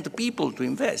 incent people to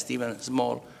invest, even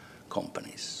small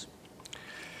companies.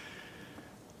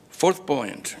 Fourth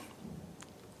point,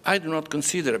 I do not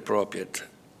consider appropriate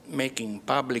making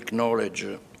public knowledge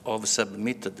of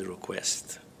submitted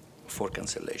request for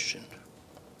cancellation,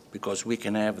 because we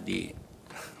can have the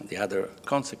other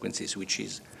consequences, which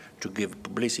is to give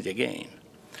publicity again.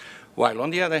 While on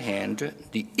the other hand,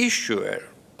 the issuer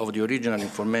of the original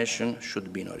information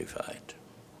should be notified.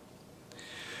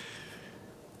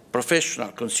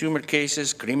 Professional consumer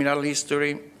cases, criminal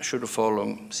history should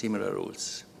follow similar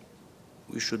rules.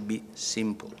 We should be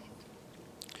simple.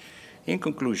 In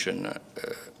conclusion,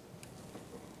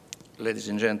 ladies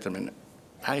and gentlemen,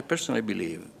 I personally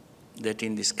believe that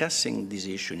in discussing this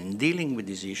issue, in dealing with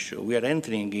this issue, we are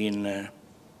entering in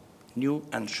new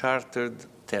uncharted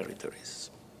territories.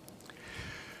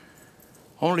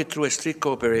 Only through a strict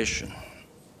cooperation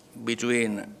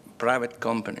between private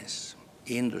companies,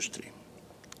 industry,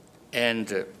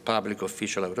 and public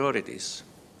official authorities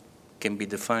can be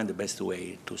defined the best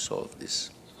way to solve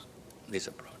this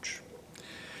approach.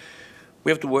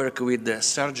 We have to work with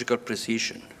surgical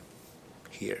precision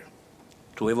here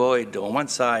to avoid, on one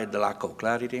side, the lack of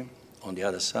clarity, on the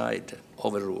other side,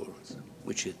 overrules,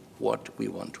 which is what we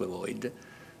want to avoid,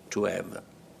 to have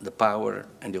the power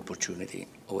and the opportunity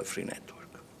of a free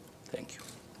network. Thank you.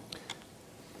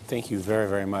 Thank you very,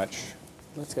 very much.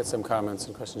 Let's get some comments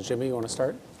and questions. Jimmy, you want to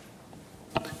start?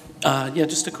 Yeah,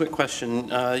 just a quick question.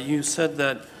 You said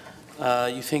that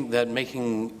you think that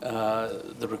making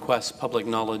the request public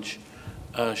knowledge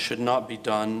should not be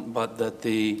done, but that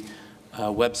the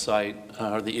website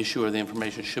or the issuer of the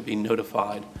information should be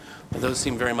notified. But those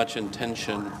seem very much in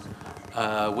tension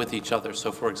with each other.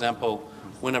 So, for example,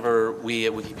 whenever we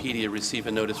at Wikipedia receive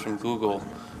a notice from Google,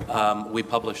 we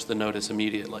publish the notice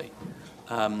immediately.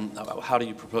 How do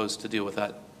you propose to deal with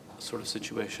that sort of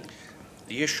situation?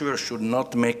 The issuer should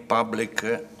not make public,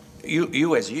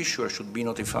 you as issuer should be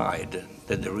notified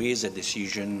that there is a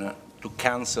decision to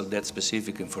cancel that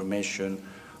specific information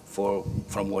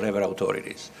from whatever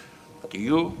authorities. But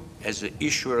you, as the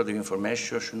issuer of the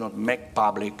information, should not make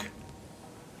public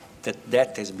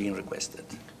that has been requested.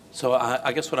 So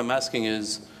I guess what I'm asking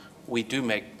is, we do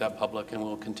make that public and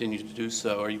will continue to do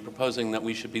so. Are you proposing that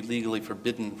we should be legally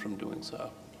forbidden from doing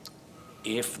so?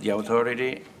 If the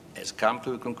authority has come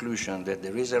to the conclusion that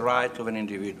there is a right of an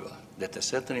individual, that a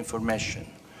certain information,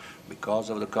 because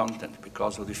of the content,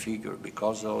 because of the figure,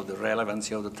 because of the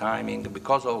relevancy of the timing,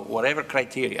 because of whatever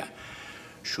criteria,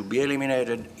 should be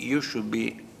eliminated, you should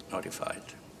be notified.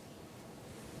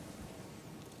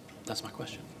 That's my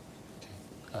question.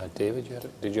 David,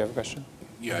 did you have a question?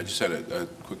 Yeah, I just had a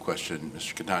quick question,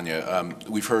 Mr. Catania.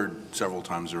 We've heard several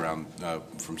times around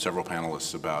from several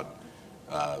panelists about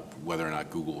whether or not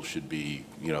Google should be,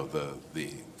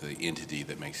 the entity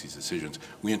that makes these decisions.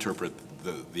 We interpret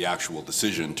the actual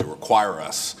decision to require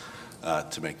us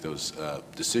to make those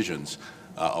decisions,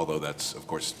 although that's, of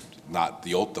course, not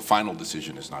the final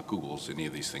decision is not Google's. Any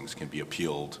of these things can be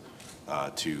appealed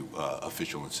to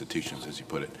official institutions, as you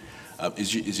put it.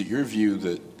 Is it your view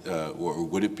that, or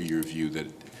would it be your view that,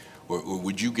 or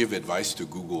would you give advice to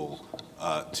Google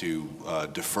to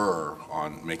defer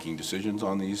on making decisions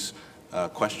on these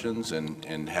questions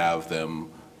and have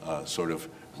them sort of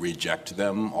reject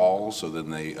them all so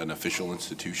then an official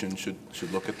institution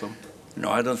should look at them? No,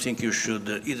 I don't think you should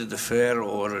either defer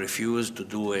or refuse to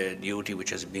do a duty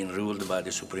which has been ruled by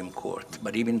the Supreme Court.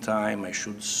 But even time, I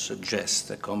should suggest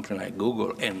a company like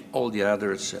Google and all the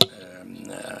others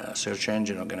search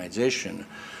engine organization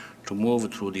to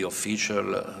move through the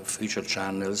official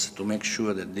channels to make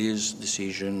sure that this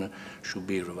decision should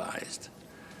be revised.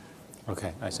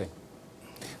 Okay, I see.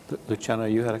 Luciano,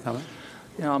 you had a comment?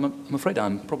 Yeah, I'm afraid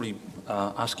I'm probably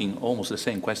asking almost the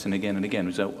same question again and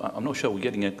again, so I'm not sure we're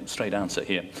getting a straight answer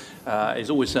here. It's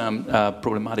always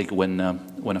problematic when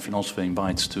a philosopher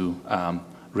invites to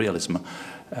realism.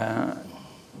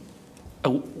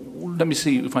 Let me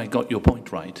see if I got your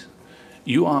point right.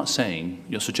 You're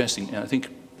suggesting, and I think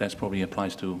that probably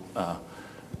applies to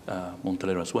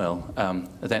Montelero as well,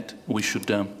 that we should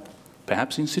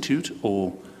perhaps institute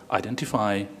or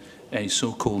identify a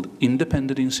so-called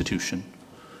independent institution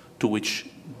to which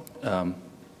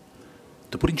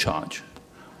to put in charge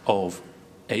of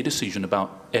a decision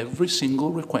about every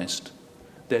single request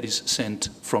that is sent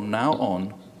from now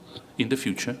on in the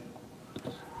future,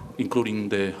 including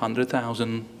the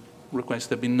 100,000 requests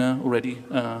that have been already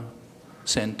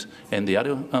sent and the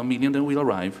other million that will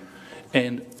arrive,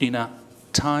 and in a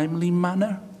timely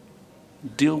manner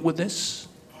deal with this?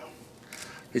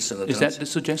 Is that the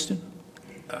suggestion?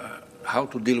 How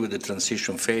to deal with the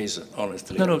transition phase,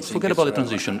 honestly. No, forget about the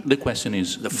transition. The question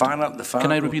is, the final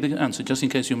can I repeat the answer, just in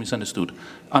case you misunderstood?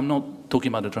 I'm not talking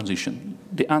about the transition.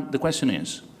 The question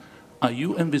is, are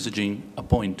you envisaging a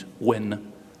point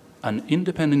when an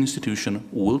independent institution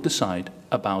will decide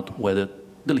about whether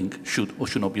the link should or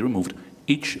should not be removed,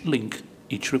 each link,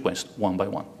 each request, one by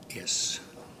one? Yes.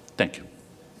 Thank you.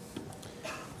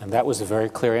 And that was a very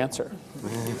clear answer.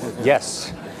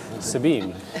 Yes.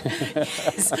 Sabine.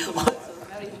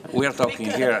 We are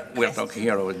talking here of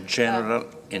a general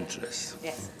interest.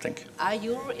 Yes. Thank you. Are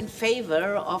you in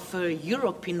favor of a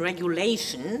European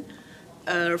regulation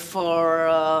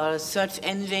for search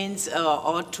engines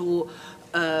or to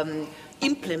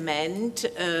implement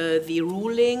the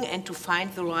ruling and to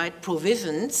find the right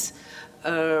provisions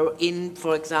in,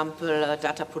 for example, a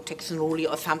data protection ruling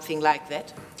or something like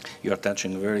that? You are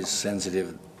touching a very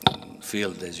sensitive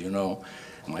field, as you know.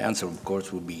 My answer, of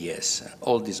course, would be yes.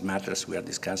 All these matters we are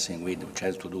discussing which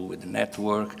has to do with the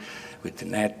network, with the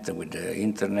net, with the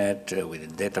internet, with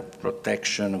the data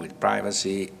protection, with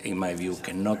privacy, in my view,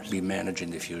 cannot be managed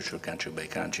in the future country by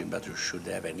country, but we should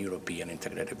have an European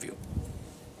integrated view.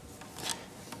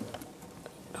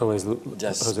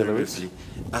 Just very briefly,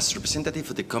 as representative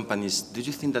of the companies, do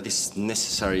you think that it's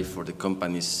necessary for the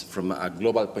companies, from a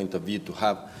global point of view, to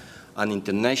have an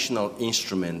international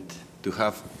instrument, to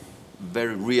have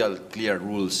very real, clear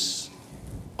rules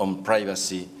on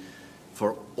privacy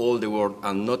for all the world,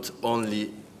 and not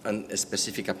only a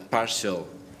specific, partial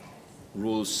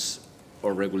rules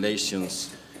or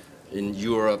regulations in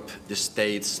Europe, the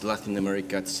States, Latin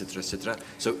America, etc., etc.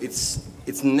 So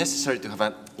it's necessary to have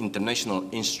an international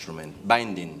instrument,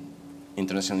 binding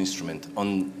international instrument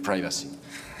on privacy.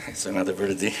 It's another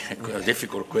very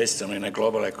difficult question in a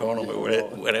global economy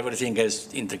where everything is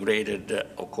integrated.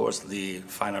 Of course, the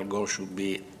final goal should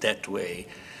be that way.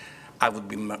 I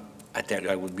tell you,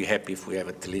 I would be happy if we have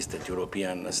at least at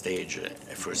European stage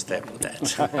a first step of that.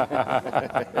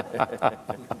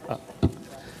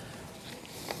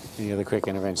 Any other quick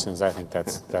interventions? I think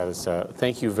that is.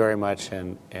 Thank you very much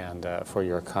and for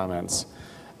your comments.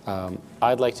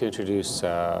 I'd like to introduce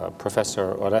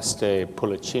Professor Oreste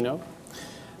Pollicino.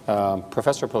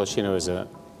 Professor Pollicino is an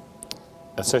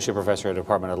associate professor at the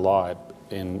Department of Law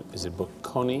in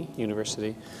Bocconi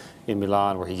University in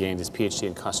Milan, where he gained his PhD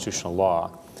in constitutional law.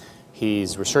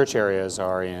 His research areas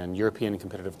are in European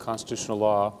competitive constitutional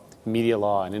law, media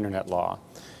law, and internet law.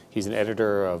 He's an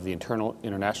editor of the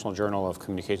International Journal of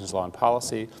Communications Law and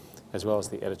Policy, as well as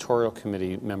the editorial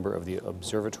committee member of the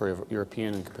Observatory of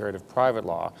European and Comparative Private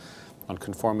Law on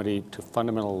conformity to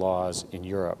fundamental laws in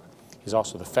Europe. He's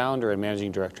also the founder and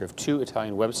managing director of 2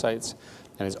 Italian websites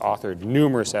and has authored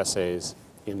numerous essays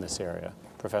in this area.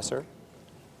 Professor?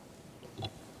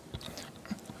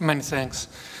 Many thanks.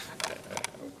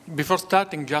 Before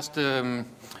starting, just a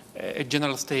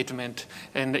general statement,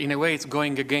 and in a way it's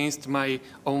going against my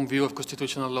own view of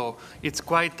constitutional law. It's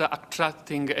quite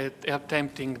attracting,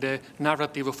 attempting the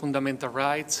narrative of fundamental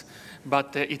rights,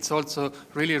 but it's also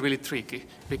really, really tricky,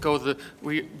 because the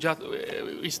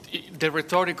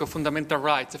rhetoric of fundamental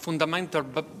rights, a fundamental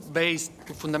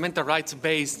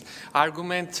rights-based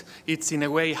argument, it's in a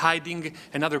way hiding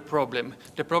another problem,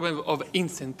 the problem of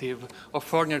incentive of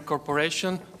foreign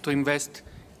corporations to invest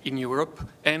in Europe,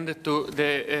 and to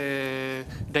the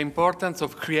importance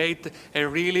of create a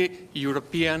really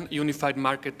European unified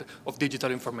market of digital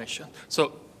information.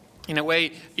 So, in a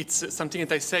way, it's something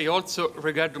that I say also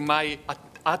regarding my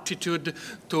attitude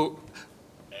to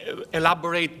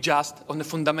elaborate just on the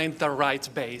fundamental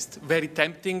rights-based. Very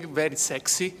tempting, very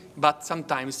sexy, but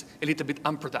sometimes a little bit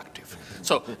unproductive.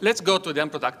 So let's go to the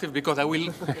unproductive, because I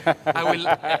will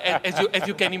as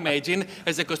you can imagine,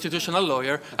 as a constitutional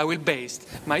lawyer, I will base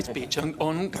my speech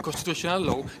on constitutional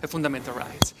law and fundamental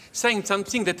rights, saying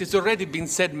something that has already been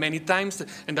said many times,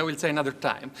 and I will say another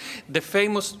time. The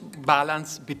famous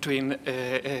balance between,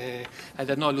 I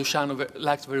don't know, Luciano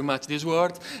likes very much this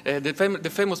word,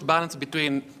 the famous balance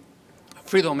between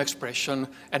freedom of expression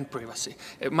and privacy.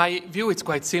 My view is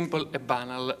quite simple and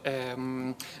banal.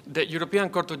 The European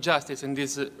Court of Justice in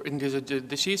this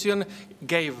decision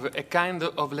gave a kind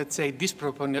of, let's say,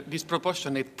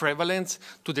 disproportionate prevalence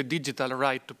to the digital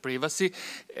right to privacy,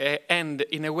 and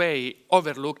in a way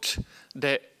overlooked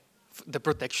the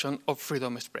protection of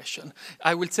freedom of expression.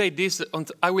 I will say this,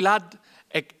 I will add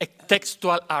a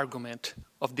textual argument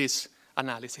of this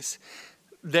analysis.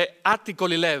 The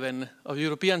Article 11 of the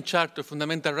European Charter of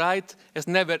Fundamental Rights has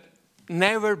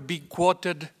never been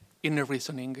quoted in a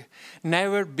reasoning,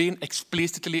 never been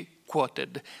explicitly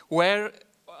quoted, whereas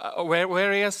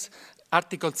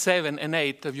Article 7 and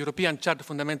 8 of European Charter of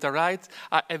Fundamental Rights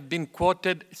have been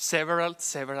quoted several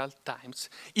times,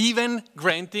 even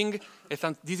granting,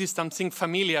 this is something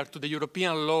familiar to the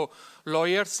European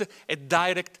lawyers, a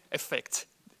direct effect.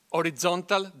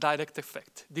 Horizontal direct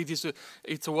effect.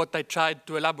 It's what I tried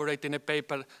to elaborate in a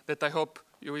paper that I hope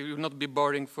it will not be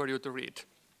boring for you to read.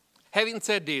 Having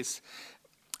said this,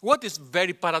 what is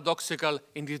very paradoxical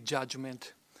in this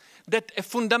judgment? That a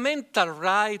fundamental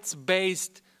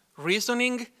rights-based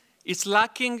reasoning is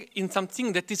lacking in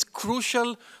something that is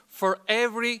crucial for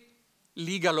every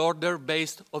legal order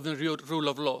based on the rule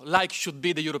of law, like should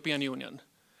be the European Union.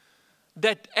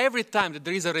 that every time that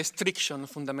there is a restriction of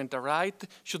fundamental right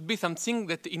should be something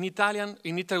that in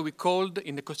Italy we called,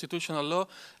 in the constitutional law,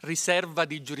 riserva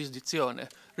di giurisdizione,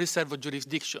 reserve of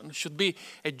jurisdiction. Should be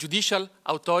a judicial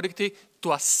authority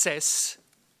to assess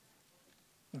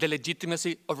the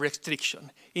legitimacy of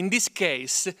restriction. In this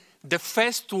case, the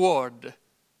first word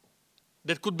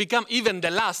that could become even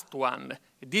the last one,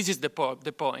 this is the point,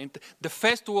 the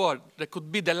first word that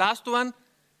could be the last one,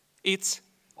 it's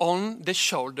on the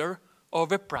shoulder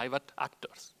of a private actor.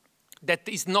 That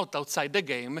is not outside the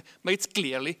game, but it's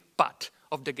clearly part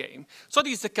of the game. So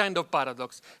this is a kind of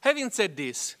paradox. Having said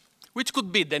this, which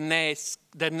could be the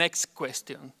next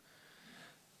question?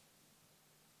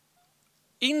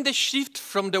 In the shift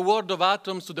from the world of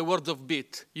atoms to the world of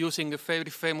bit, using a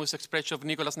very famous expression of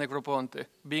Nicolas Negroponte,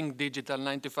 being digital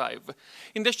 95,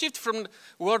 in the shift from the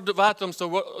world of atoms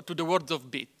to the world of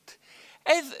bit,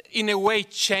 has in a way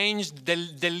changed the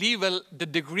level, the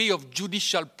degree of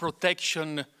judicial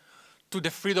protection to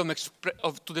the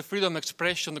freedom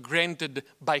expression granted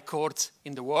by courts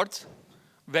in the world?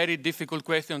 Very difficult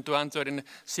question to answer in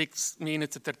 6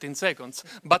 minutes and 13 seconds.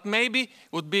 But maybe it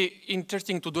would be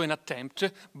interesting to do an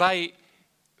attempt by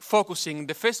focusing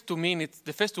the first 2 minutes,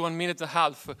 the first 1 minute and a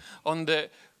half on the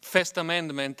First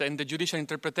Amendment and the judicial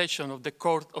interpretation of the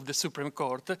court, of the Supreme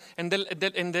Court, and in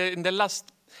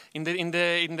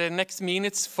the next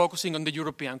minutes focusing on the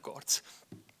European courts.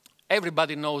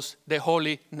 Everybody knows the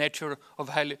holy nature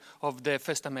of the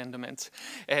First Amendment.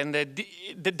 And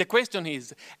the question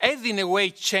is, has in a way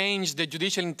changed the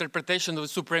judicial interpretation of the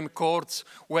Supreme Courts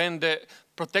when the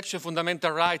protection of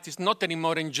fundamental rights is not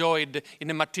anymore enjoyed in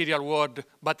a material world,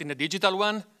 but in a digital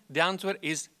one? The answer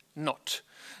is not.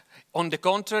 On the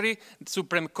contrary, the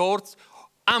Supreme Court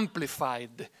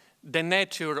amplified the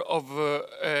nature of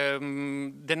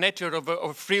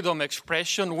freedom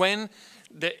expression when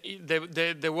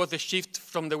there was a shift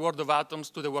from the world of atoms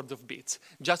to the world of bits.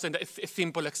 Just a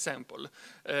simple example,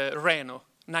 Reno,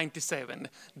 97.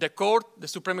 The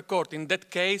Supreme Court in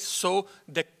that case saw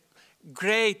the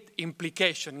great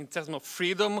implication in terms of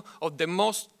freedom of the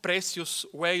most precious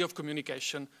way of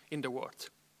communication in the world.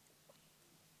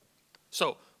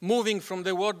 So, moving from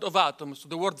the world of atoms to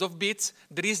the world of bits,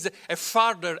 there is a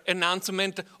further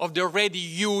enhancement of the already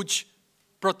huge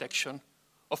protection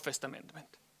of First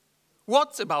Amendment.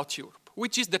 What about Europe?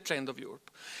 Which is the trend of Europe?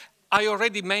 I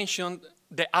already mentioned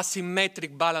the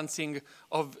asymmetric balancing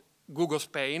of Google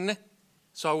Spain,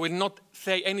 so I will not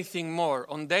say anything more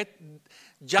on that,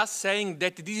 just saying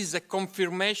that this is a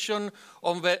confirmation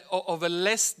of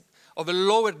a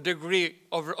lower degree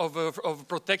of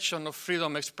protection of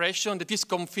freedom of expression that is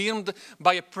confirmed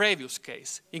by a previous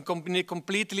case in a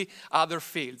completely other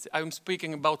field. I'm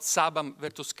speaking about Sabam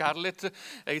versus Scarlett.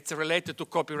 It's related to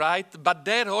copyright, but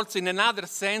there also in another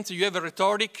sense you have a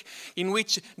rhetoric in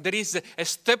which there is a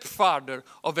step further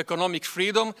of economic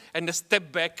freedom and a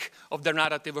step back of the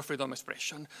narrative of freedom of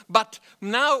expression. But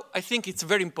now I think it's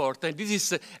very important, this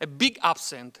is a big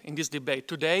absent in this debate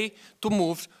today, to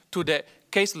move to the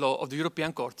case law of the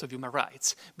European Court of Human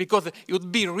Rights, because it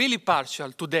would be really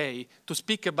partial today to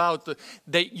speak about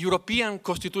the European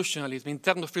constitutionalism in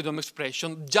terms of freedom of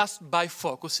expression just by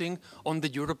focusing on the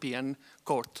European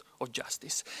Court of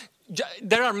Justice.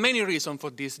 There are many reasons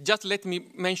for this. Just let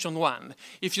me mention one.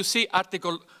 If you see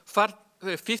Article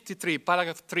 53,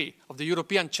 paragraph 3 of the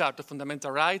European Charter of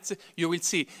Fundamental Rights, you will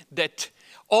see that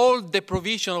all the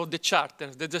provision of the Charter,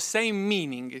 the same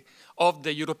meaning of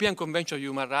the European Convention of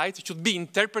Human Rights, should be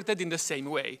interpreted in the same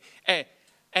way.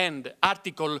 And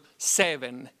Article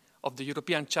 7 of the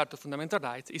European Charter of Fundamental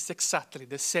Rights is exactly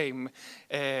the same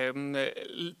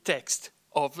text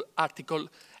of Article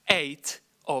 8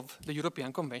 of the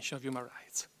European Convention of Human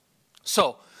Rights.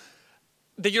 So,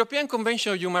 the European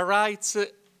Convention of Human Rights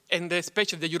and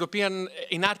especially the European,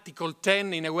 in Article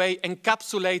 10, in a way,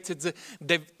 encapsulated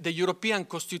the European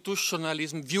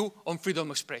constitutionalism view on freedom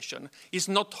of expression. It's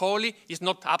not holy, it's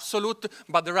not absolute,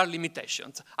 but there are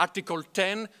limitations. Article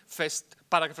 10, first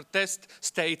paragraph test,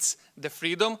 states the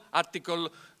freedom. Article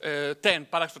 10,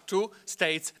 paragraph 2,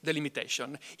 states the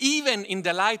limitation. Even in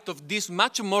the light of this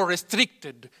much more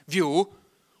restricted view,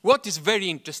 what is very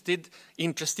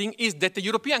interesting is that the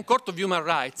European Court of Human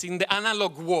Rights, in the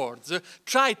analog words,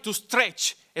 tried to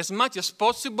stretch as much as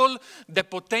possible the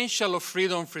potential of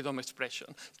freedom of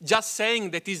expression. Just saying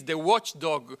that is the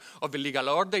watchdog of the legal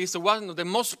order is one of the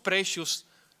most precious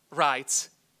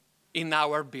rights in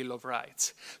our Bill of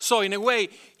Rights. So in a way,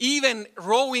 even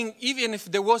if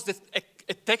there was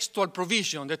a textual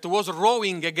provision that was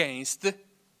rowing against,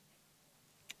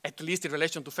 at least in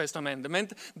relation to First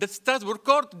Amendment, the Strasbourg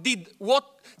Court did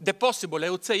what the possible, I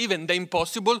would say even the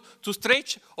impossible, to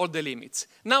stretch all the limits.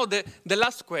 Now the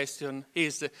last question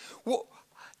is,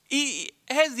 it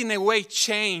has in a way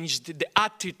changed the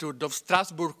attitude of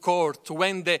Strasbourg Court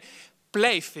when the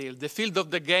playfield, the field of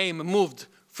the game, moved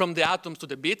from the atoms to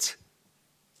the bits?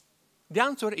 The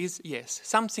answer is yes,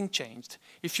 something changed.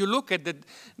 If you look at the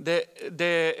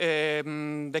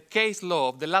case law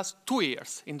of the last 2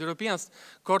 years in the European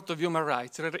Court of Human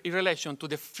Rights in relation to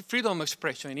the freedom of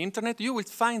expression in internet, you will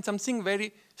find something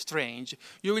very strange.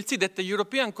 You will see that the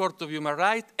European Court of Human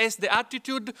Rights has the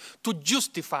attitude to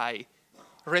justify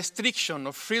restriction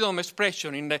of freedom of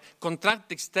expression in the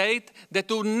contracting state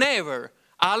that would never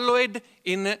allowed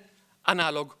in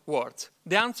analog words.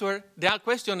 The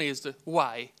question is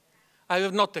why? I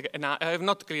have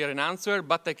not clear an answer,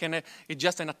 but it's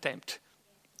just an attempt.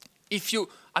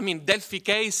 Delphi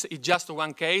case is just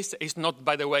one case. It's not,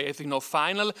 by the way,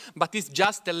 final, but it's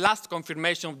just the last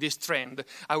confirmation of this trend.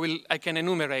 I can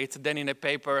enumerate then in a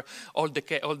paper all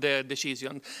the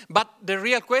decisions. But the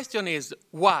real question is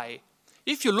why?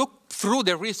 If you look through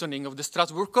the reasoning of the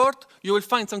Strasbourg Court, you will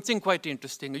find something quite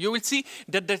interesting. You will see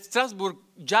that the Strasbourg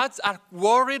judges are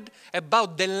worried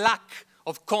about the lack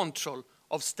of control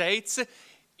of states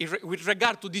with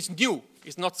regard to this new,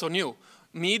 it's not so new,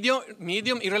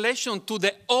 medium in relation to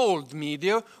the old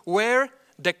media where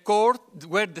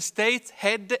the states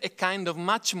had a kind of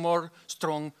much more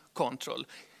strong control.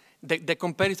 The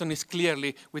comparison is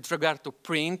clearly with regard to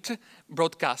print,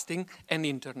 broadcasting, and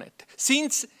internet.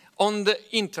 Since on the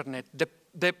internet,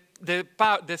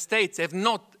 the states have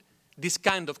not this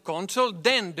kind of control,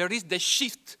 then there is the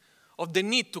shift of the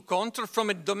need to control from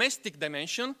a domestic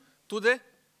dimension to the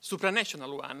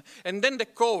supranational one. And then the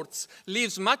courts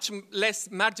leaves much less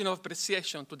margin of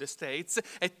appreciation to the states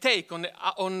and take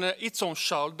on its own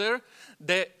shoulder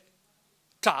the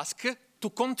task to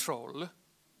control,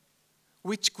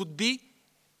 which could be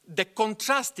the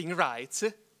contrasting rights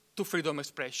to freedom of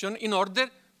expression in order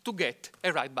to get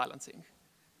a right balancing.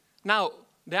 Now,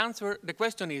 the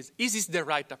question is this the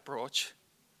right approach?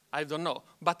 I don't know,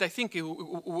 but I think it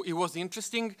was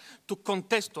interesting to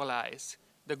contextualize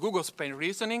the Google Spain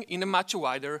reasoning in a much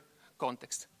wider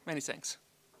context. Many thanks.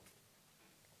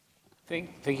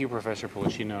 Thank you, Professor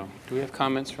Policino. Do we have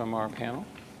comments from our panel?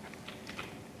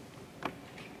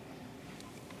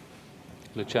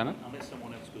 Luciano? Unless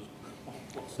someone else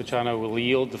goes. Luciano will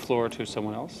yield the floor to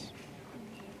someone else.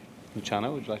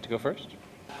 Luciano, would you like to go first?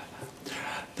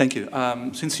 Thank you.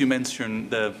 Since you mentioned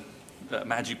the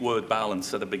magic word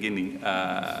balance at the beginning,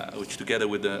 which together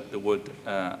with the word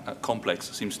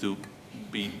complex seems to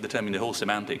be determining the whole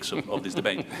semantics of this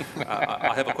debate,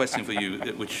 I have a question for you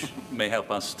which may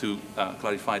help us to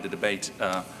clarify the debate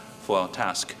for our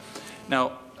task.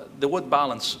 Now, the word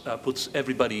balance puts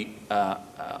everybody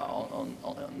on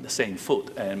the same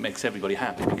foot and makes everybody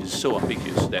happy because it's so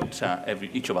ambiguous that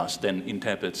each of us then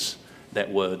interprets that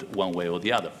word one way or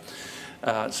the other.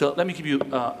 So let me give you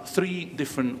 3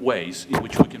 different ways in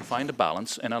which we can find a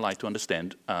balance, and I'd like to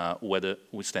understand whether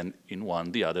we stand in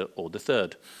one, the other, or the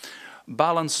third.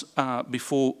 Balance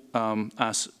before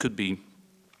us could be,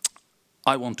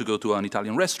 I want to go to an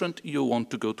Italian restaurant, you want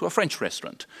to go to a French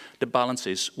restaurant. The balance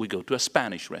is we go to a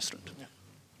Spanish restaurant. Yeah.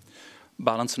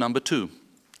 Balance number 2,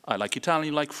 I like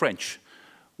Italian, you like French.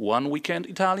 One weekend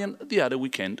Italian, the other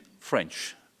weekend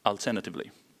French.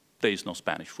 Alternatively, there is no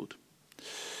Spanish food.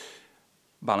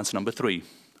 Balance number 3,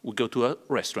 we go to a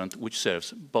restaurant which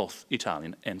serves both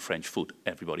Italian and French food,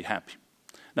 everybody happy.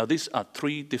 Now these are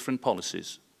 3 different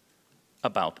policies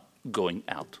about going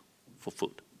out for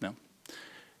food. Now,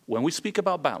 when we speak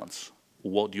about balance,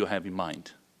 what do you have in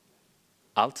mind?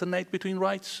 Alternate between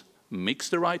rights, mix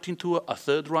the right into a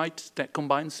third right that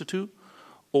combines the 2,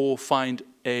 or find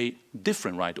a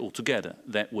different right altogether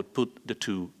that would put the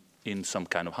 2 in some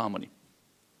kind of harmony?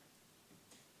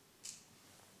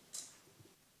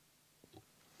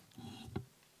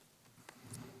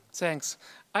 Thanks.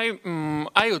 I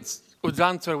would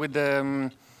answer with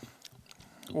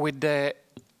the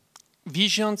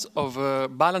visions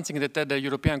of balancing that the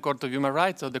European Court of Human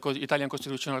Rights or the Italian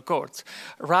Constitutional Courts.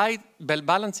 Right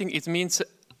balancing, it means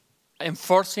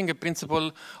enforcing a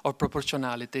principle of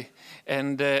proportionality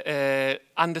and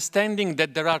understanding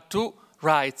that there are 2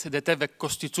 rights that have a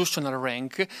constitutional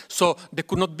rank, so there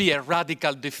could not be a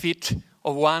radical defeat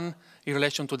of one in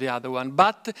relation to the other one,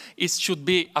 but it should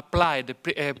be applied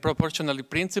a proportionality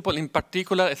principle, in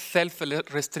particular a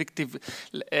self-restrictive,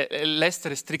 less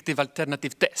restrictive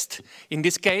alternative test. In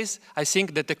this case, I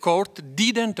think that the court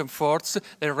didn't enforce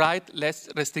the right less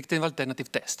restrictive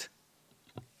alternative test.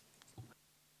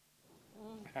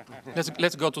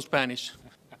 Let's go to Spanish.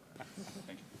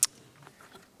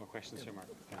 More questions here, Mark?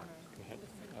 Go ahead.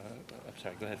 I'm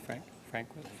sorry, go ahead, Frank.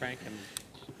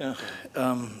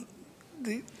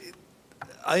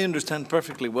 I understand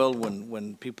perfectly well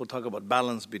when people talk about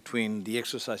balance between the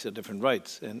exercise of different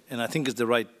rights, and I think it's the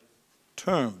right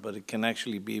term, but it can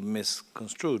actually be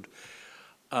misconstrued.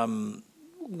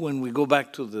 When we go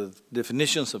back to the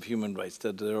definitions of human rights,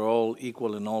 that they're all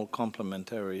equal and all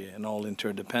complementary and all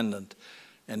interdependent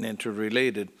and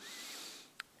interrelated,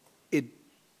 it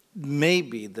may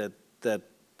be that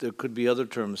there could be other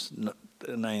terms,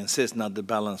 and I insist not the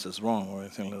balance is wrong or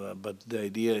anything like that, but the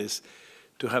idea is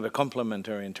to have a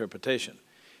complementary interpretation.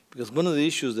 Because one of the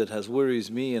issues that has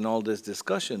worries me in all this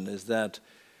discussion is that,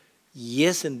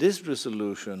 yes, in this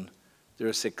resolution,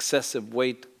 there's excessive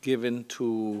weight given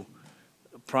to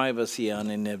privacy in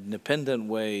an independent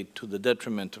way to the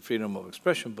detriment of freedom of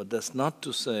expression, but that's not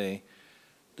to say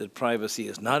that privacy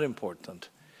is not important.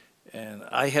 And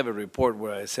I have a report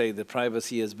where I say that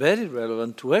privacy is very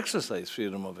relevant to exercise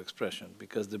freedom of expression,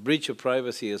 because the breach of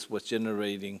privacy is what's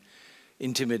generating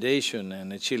intimidation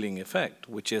and a chilling effect,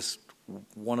 which is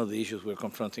one of the issues we're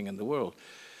confronting in the world.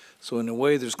 So in a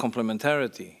way, there's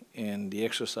complementarity in the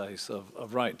exercise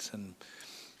of rights. And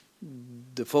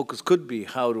the focus could be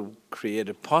how to create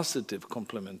a positive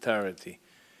complementarity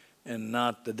and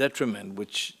not the detriment,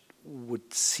 which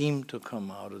would seem to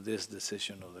come out of this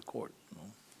decision of the court.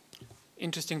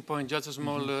 Interesting point, just a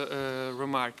small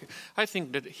remark. I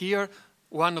think that here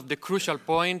one of the crucial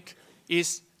points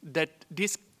is that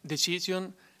this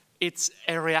decision, it's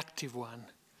a reactive one.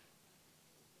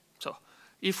 So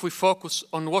if we focus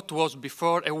on what was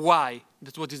before and why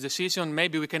that was this decision,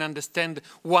 maybe we can understand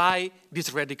why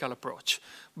this radical approach.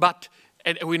 But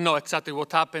and we know exactly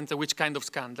what happens and which kind of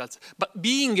scandals. But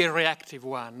being a reactive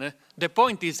one, the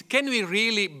point is, can we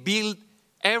really build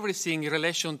everything in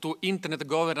relation to internet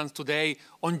governance today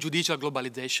on judicial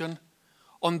globalization,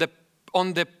 on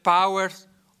the power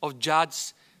of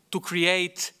judges to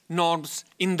create norms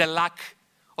in the lack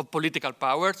of political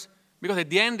powers? Because at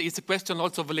the end, it's a question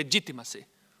also of legitimacy,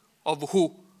 of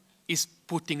who is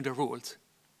putting the rules.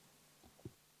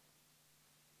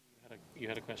 You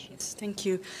had a question? Yes, thank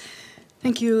you.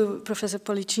 Thank you, Professor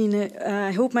Pollicino.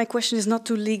 I hope my question is not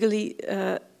too legally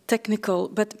technical,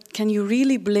 but can you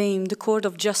really blame the Court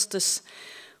of Justice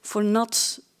for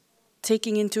not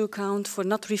taking into account, for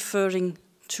not referring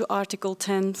to Article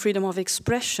 10, freedom of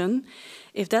expression,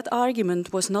 if that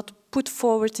argument was not put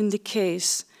forward in the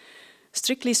case?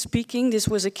 Strictly speaking, this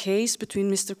was a case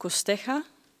between Mr. Costeja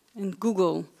and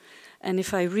Google. And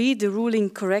if I read the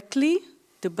ruling correctly,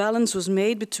 the balance was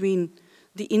made between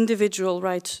the individual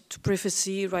right to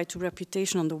privacy, right to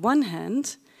reputation on the one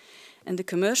hand, and the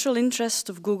commercial interest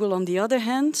of Google on the other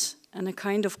hand, and a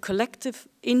kind of collective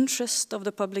interest of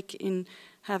the public in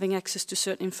having access to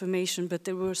certain information. But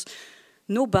there was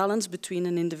no balance between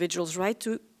an individual's right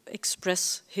to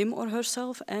express him or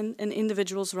herself and an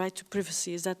individual's right to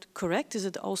privacy. Is that correct? Is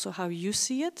it also how you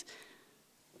see it?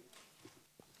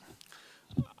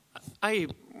 I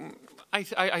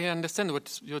understand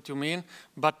what you mean,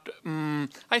 but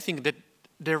I think that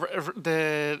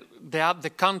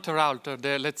the counter-alter,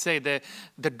 let's say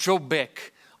the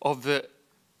drawback of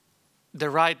the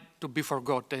right to be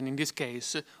forgotten in this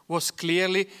case was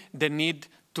clearly the need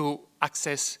to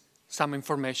access some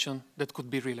information that could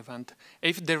be relevant.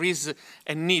 If there is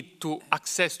a need to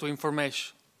access to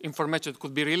information that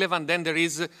could be relevant, then there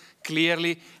is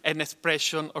clearly an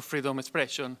expression of freedom of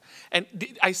expression. And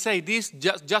I say this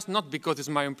just not because it's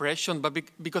my impression, but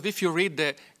because if you read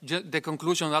the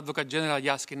conclusion of Advocate General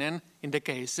Jaskinen in the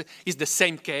case, it's the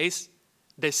same case,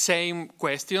 the same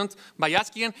questions, but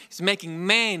Jaskinen is making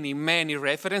many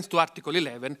references to Article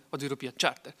 11 of the European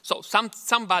Charter. So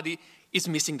somebody is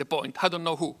missing the point. I don't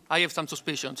know who. I have some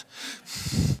suspicions.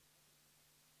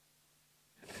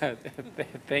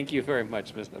 Thank you very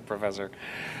much, Mr. Professor.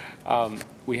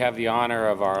 We have the honor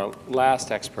of our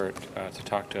last expert to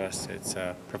talk to us. It's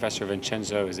Professor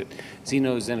Vincenzo, is it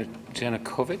Zeno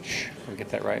Jankovic? Did I get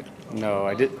that right? No,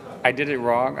 I did it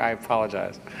wrong. I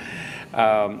apologize.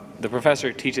 The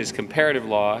professor teaches comparative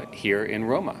law here in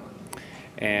Roma.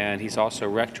 And he's also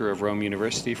rector of Rome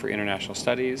University for International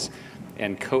Studies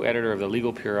and co-editor of the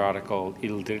legal periodical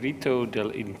Il Diritto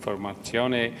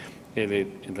dell'Informazione e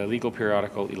the legal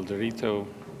periodical Il Diritto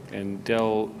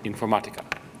dell'Informatica,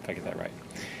 if I get that right.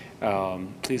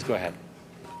 Please go ahead.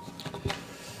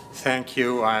 Thank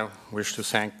you. I wish to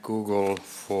thank Google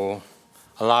for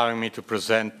allowing me to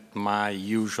present my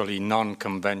usually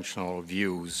non-conventional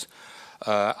views.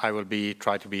 I will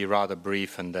try to be rather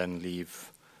brief and then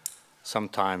leave some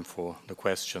time for the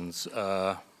questions.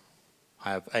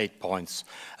 I have 8 points.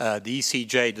 The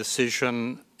ECJ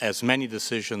decision, as many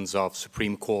decisions of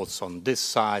Supreme Courts on this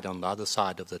side, on the other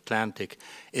side of the Atlantic,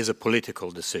 is a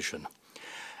political decision.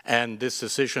 And this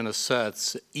decision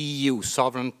asserts EU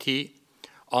sovereignty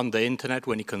on the internet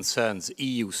when it concerns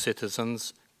EU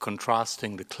citizens,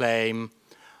 contrasting the claim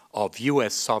of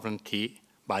US sovereignty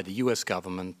by the US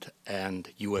government and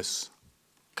US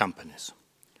companies.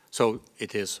 So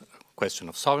it is a question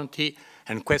of sovereignty,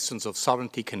 and questions of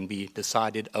sovereignty can be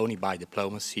decided only by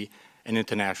diplomacy and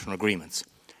international agreements.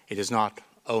 It is not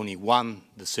only one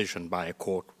decision by a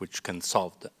court which can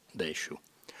solve the issue.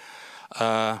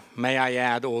 May I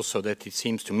add also that it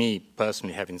seems to me,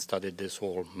 personally, having studied this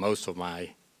all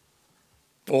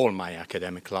my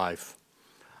academic life,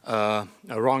 a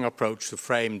wrong approach to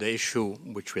frame the issue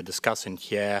which we're discussing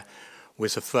here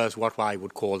with the first, what I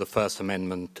would call the First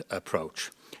Amendment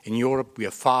approach. In Europe, we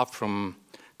are far from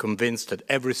convinced that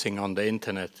everything on the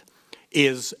internet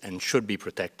is and should be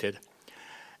protected,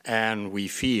 and we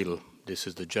feel, this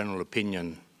is the general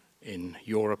opinion in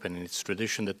Europe and in its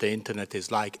tradition, that the internet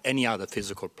is like any other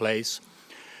physical place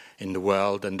in the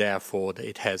world, and therefore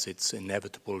it has its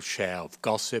inevitable share of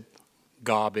gossip,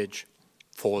 garbage,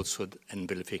 falsehood, and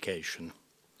vilification.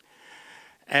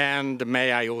 And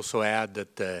may I also add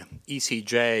that the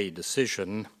ECJ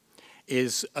decision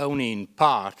is only in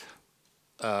part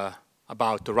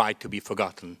about the right to be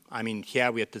forgotten. I mean,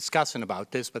 here we are discussing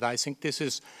about this, but I think this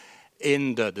is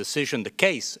in the decision, the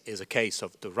case is a case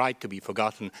of the right to be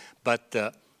forgotten, but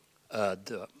the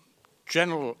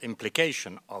general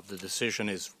implication of the decision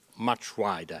is much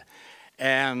wider.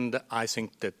 And I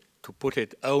think that to put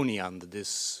it only under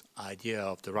this idea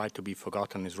of the right to be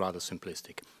forgotten is rather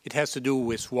simplistic. It has to do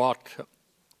with what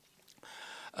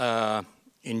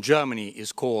in Germany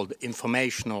is called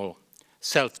informational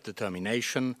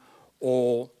self-determination,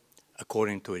 or,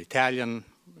 according to Italian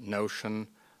notion,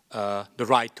 the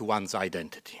right to one's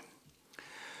identity.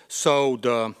 So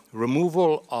the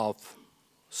removal of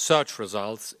search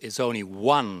results is only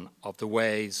one of the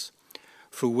ways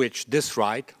through which this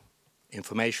right,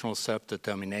 informational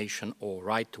self-determination or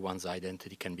right to one's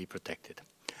identity, can be protected.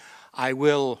 I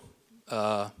will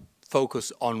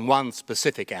focus on one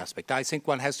specific aspect. I think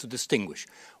one has to distinguish.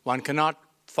 One cannot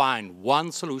find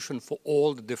one solution for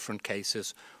all the different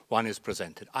cases one is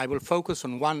presented. I will focus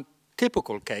on one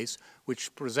typical case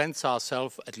which presents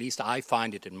ourselves, at least I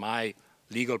find it in my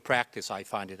legal practice, I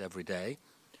find it every day,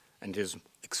 and it is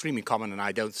extremely common, and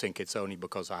I don't think it's only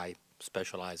because I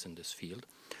specialize in this field.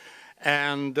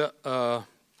 And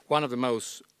one of the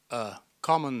most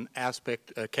common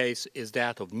case is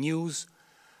that of news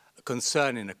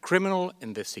concerning a criminal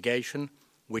investigation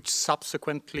which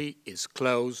subsequently is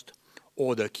closed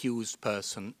or the accused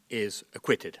person is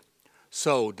acquitted.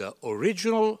 So the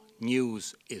original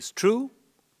news is true,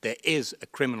 there is a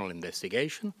criminal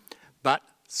investigation, but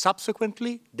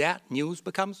subsequently that news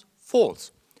becomes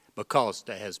false because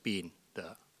there has been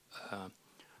the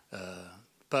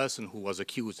person who was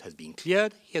accused has been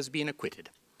cleared, he has been acquitted.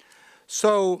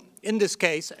 So in this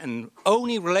case, and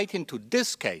only relating to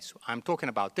this case, I'm talking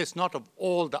about this, not of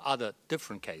all the other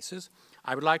different cases,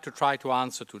 I would like to try to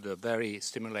answer to the very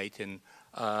stimulating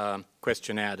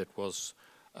questionnaire that was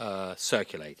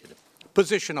circulated.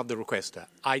 Position of the requester.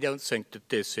 I don't think that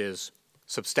this is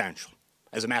substantial.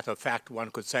 As a matter of fact,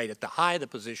 one could say that the higher the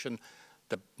position,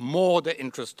 the more the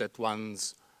interest that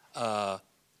one's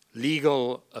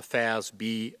legal affairs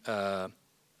be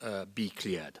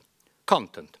cleared.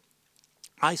 Content.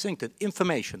 I think that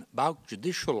information about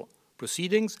judicial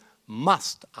proceedings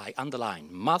must, I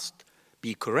underline, must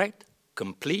be correct,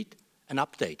 complete, and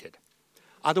updated.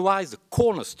 Otherwise, the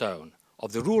cornerstone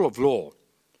of the rule of law,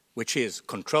 which is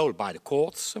controlled by the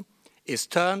courts, is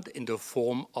turned into a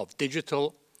form of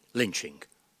digital lynching.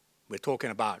 We're talking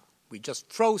about, we just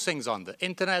throw things on the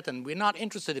internet and we're not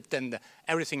interested if then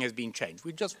everything has been changed.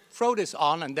 We just throw this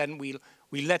on and then we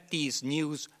let this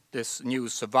news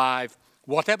survive,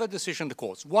 whatever decision the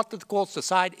courts. What the courts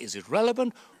decide is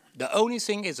irrelevant. The only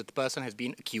thing is that the person has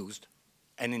been accused.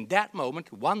 And in that moment,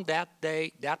 that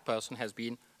day, that person has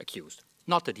been accused,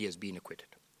 not that he has been acquitted.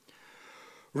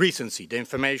 Recency, the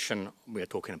information we're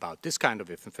talking about, this kind of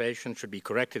information should be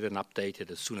corrected and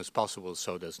updated as soon as possible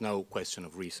so there's no question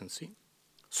of recency.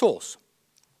 Source.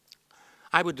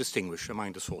 I would distinguish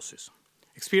among the sources.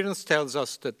 Experience tells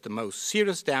us that the most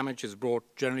serious damage is brought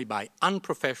generally by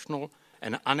unprofessional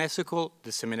and unethical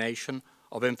dissemination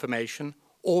of information,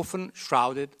 often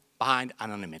shrouded behind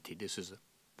anonymity. This is a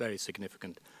very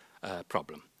significant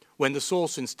problem. When the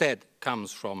source instead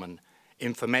comes from an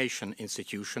information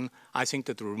institution, I think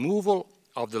that the removal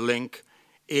of the link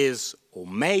is, or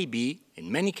may be, in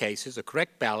many cases, a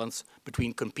correct balance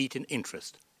between competing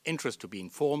interests. Interest to be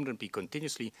informed and be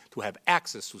continuously to have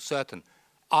access to certain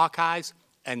archives,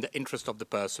 and the interest of the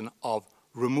person of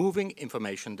removing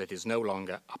information that is no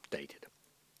longer updated.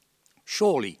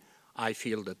 Surely, I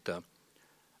feel that the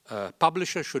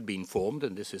publisher should be informed,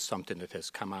 and this is something that has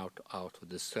come out of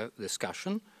this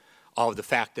discussion, of the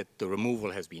fact that the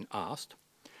removal has been asked.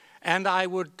 And I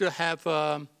would have,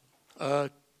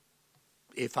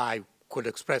 if I could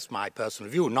express my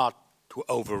personal view, not to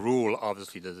overrule,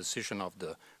 obviously, the decision of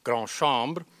the Grand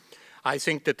Chambre, I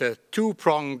think that a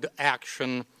two-pronged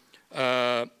action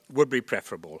would be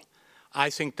preferable. I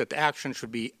think that action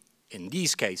should be, in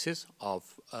these cases of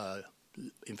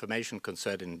information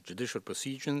concerning judicial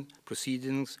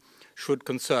proceedings, should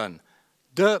concern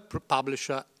the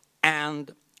publisher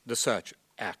and the search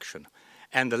action,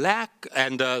 and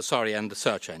the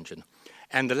search engine.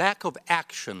 And the lack of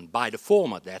action by the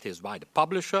former, that is, by the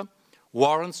publisher,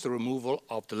 warrants the removal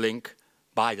of the link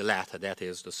by the latter, that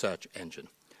is, the search engine.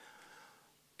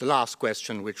 The last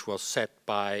question, which was set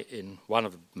by, in one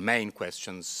of the main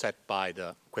questions set by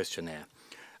the questionnaire.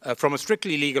 From a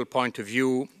strictly legal point of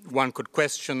view, one could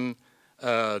question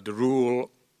the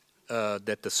rule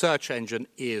that the search engine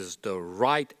is the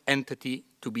right entity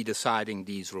to be deciding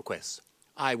these requests.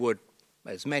 I would,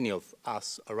 as many of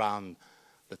us around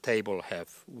the table have,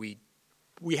 we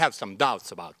have some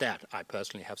doubts about that. I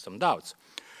personally have some doubts.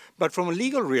 But from a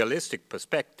legal realistic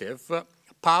perspective,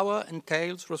 power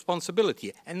entails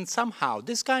responsibility. And somehow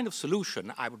this kind of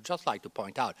solution, I would just like to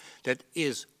point out, that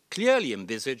is clearly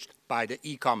envisaged by the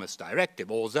e-commerce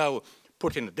directive, although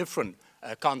put in a different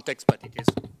context, but it is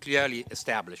clearly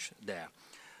established there.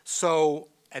 So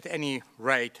at any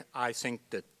rate, I think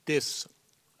that this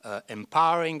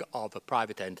empowering of a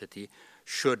private entity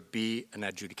should be an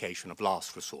adjudication of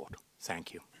last resort.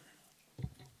 Thank you.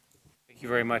 Thank you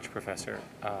very much, Professor.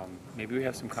 Maybe we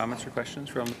have some comments or questions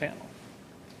from the panel.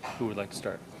 Who would like to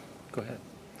start? Go ahead.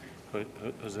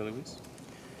 José Luis.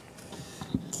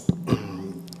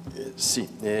 Sì,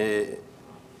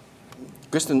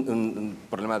 questo è un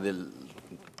problema del,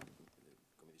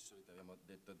 come di solito abbiamo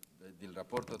detto, del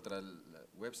rapporto tra il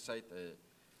website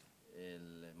e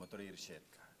il motore di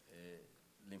ricerca.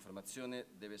 L'informazione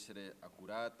deve essere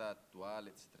accurata, attuale,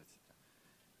 eccetera,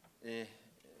 eccetera.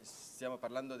 Stiamo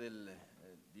parlando del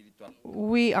diritto al...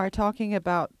 We are talking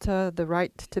about the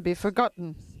right to be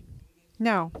forgotten.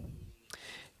 Now,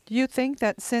 do you think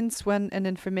that since when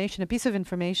a piece of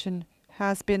information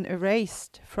has been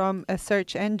erased from a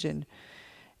search engine,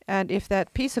 and if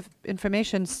that piece of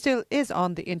information still is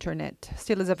on the internet,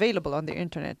 still is available on the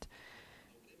internet,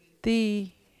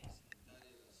 the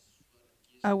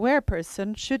aware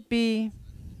person should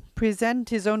present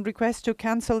his own request to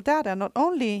cancel data, not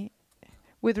only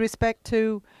with respect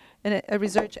to a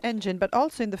research engine, but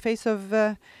also in the face of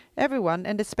everyone,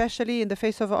 and especially in the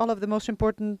face of all of the most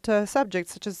important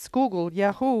subjects, such as Google,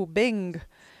 Yahoo, Bing,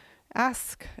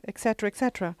 Ask, etc.,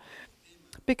 etc.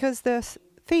 Because the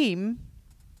theme,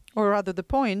 or rather the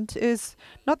point, is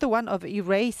not the one of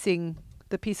erasing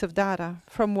the piece of data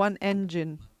from one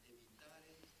engine,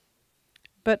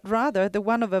 but rather the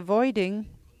one of avoiding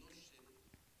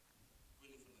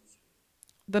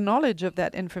the knowledge of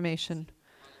that information.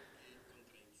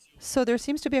 So there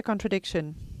seems to be a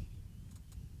contradiction.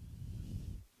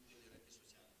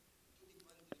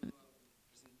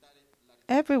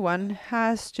 Everyone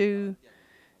has to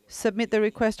submit the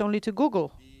request only to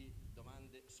Google.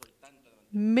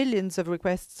 Millions of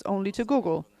requests only to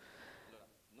Google.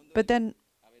 But then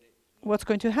what's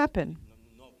going to happen?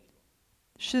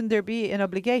 Shouldn't there be an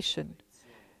obligation?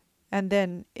 And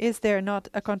then is there not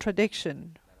a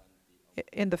contradiction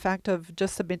in the fact of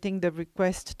just submitting the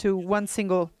request to one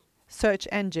single search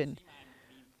engine?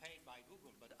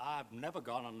 But I've never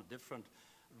gone on a different,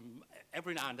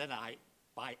 every now and then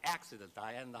by accident,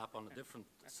 I end up on a different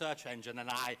search engine, and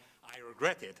I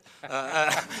regret it,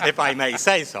 if I may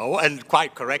say so. And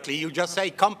quite correctly, you just say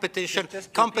competition.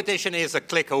 Competition is a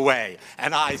click away,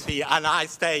 and I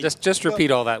stay. Just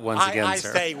repeat all that once again, I sir.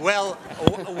 I stay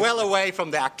well away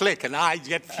from that click, and I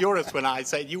get furious when I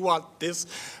say, "You want this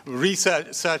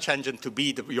search engine to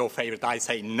be your favorite?" I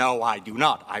say, "No, I do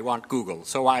not. I want Google."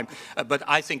 So but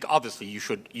I think obviously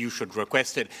you should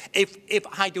request it. If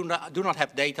I do not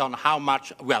have data on how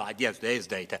much. Well, yes, there is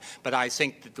data, but I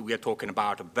think that we are talking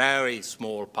about a very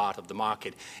small part of the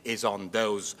market is on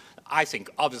those. I think,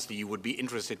 obviously, you would be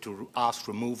interested to ask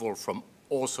removal from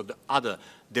also the other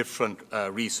different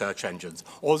research engines.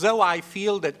 Although I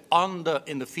feel that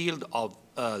in the field of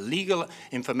legal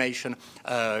information,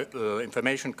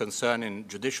 information concerning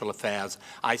judicial affairs,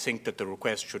 I think that the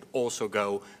request should also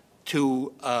go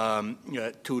to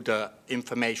the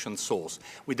information source.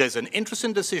 There's an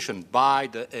interesting decision by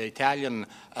the Italian,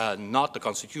 not the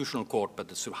Constitutional Court, but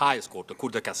the highest court, the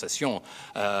Cour de Cassation,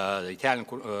 the Italian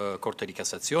Corte di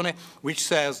Cassazione, which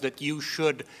says that you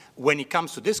should, when it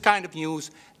comes to this kind of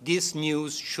news, this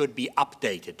news should be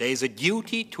updated. There is a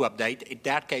duty to update. In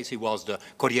that case, it was the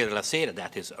Corriere della Sera,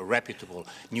 that is a reputable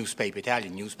newspaper,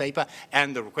 Italian newspaper,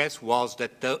 and the request was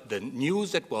that the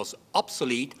news that was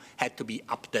obsolete had to be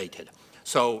updated.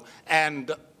 So,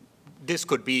 and this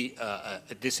could be,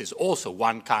 this is also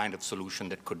one kind of solution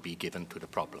that could be given to the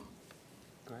problem.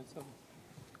 Go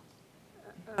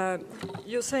ahead,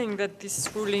 You're saying that this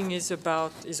ruling is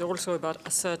also about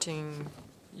asserting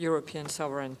European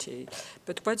sovereignty.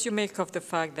 But what do you make of the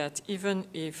fact that even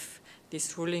if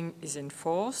this ruling is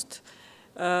enforced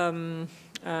and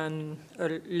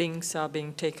links are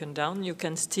being taken down, you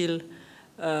can still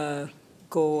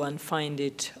go and find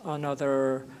it on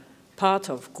other part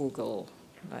of Google,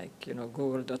 like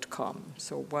Google.com.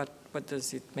 So what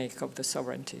does it make of the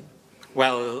sovereignty?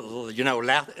 Well,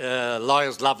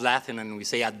 lawyers love Latin, and we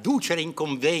say adducere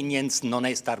inconveniens non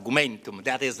est argumentum.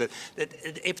 That is, that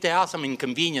if there are some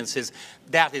inconveniences,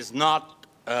 that is not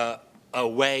a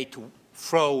way to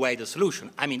throw away the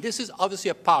solution. I mean, this is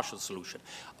obviously a partial solution.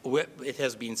 It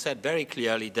has been said very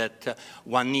clearly that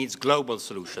one needs global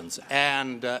solutions.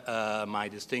 And my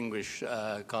distinguished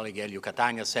colleague Elio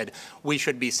Catania said we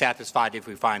should be satisfied if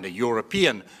we find a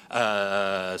European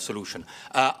solution.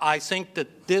 I think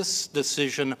that this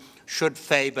decision should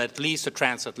favor at least a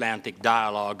transatlantic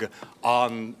dialogue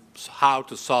on how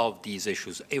to solve these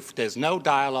issues. If there's no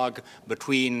dialogue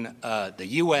between the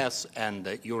US and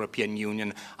the European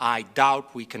Union, I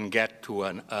doubt we can get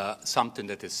to something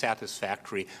that is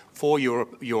satisfactory for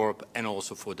Europe and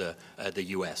also for the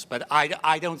US. But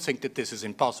I don't think that this is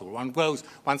impossible.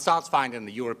 One starts finding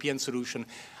the European solution.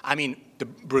 I mean,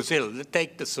 Brazil,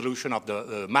 take the solution of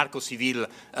the Marco Civil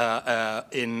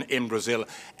in Brazil,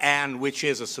 and which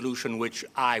is a solution which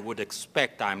I would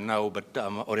expect, but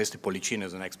Oreste Pollicino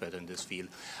is an expert in this field,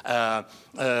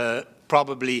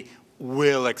 probably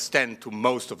will extend to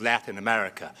most of Latin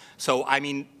America. So, I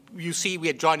mean, you see we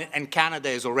are joining, and Canada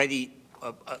is already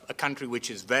a country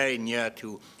which is very near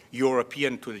to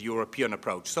the European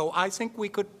approach. So I think we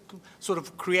could sort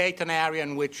of create an area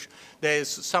in which there's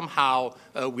somehow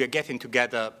we are getting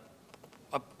together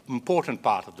an important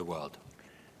part of the world.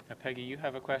 Now, Peggy, you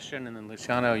have a question, and then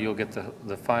Luciano, you'll get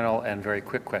the final and very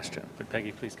quick question. But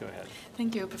Peggy, please go ahead.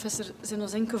 Thank you, Professor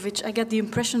Zenozenkovic. I get the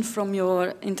impression from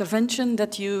your intervention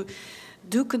that you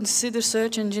do consider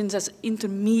search engines as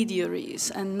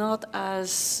intermediaries and not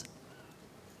as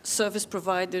service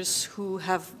providers who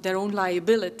have their own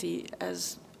liability,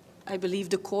 as I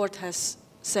believe the court has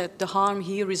said. The harm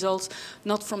here results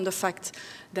not from the fact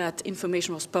that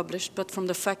information was published, but from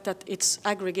the fact that it's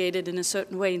aggregated in a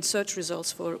certain way in search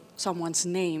results for someone's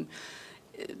name.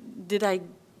 Did I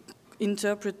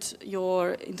interpret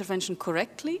your intervention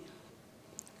correctly?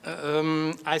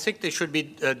 I think there should be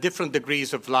different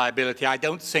degrees of liability. I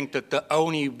don't think that the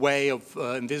only way of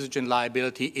envisaging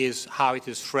liability is how it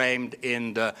is framed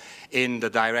in the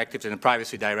directive, in the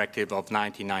Privacy Directive of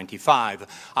 1995.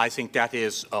 I think that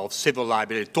is of civil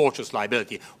liability, tortious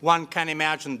liability. One can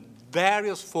imagine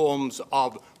various forms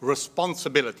of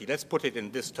responsibility, let's put it in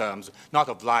these terms, not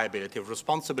of liability, of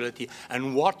responsibility,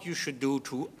 and what you should do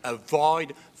to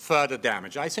avoid further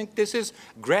damage. I think this is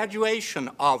graduation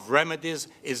of remedies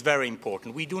is very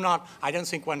important. We do not, I don't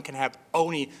think one can have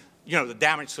only, the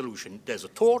damage solution. There's a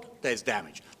tort, there's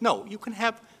damage. No, you can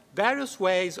have various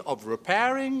ways of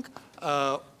repairing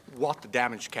what the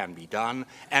damage can be done.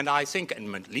 And I think,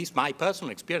 and at least my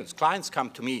personal experience, clients come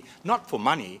to me not for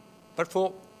money, but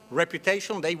for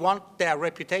reputation. They want their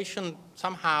reputation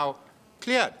somehow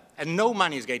cleared, and no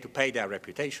money is going to pay their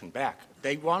reputation back.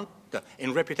 They want,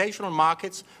 in reputational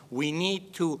markets, we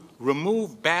need to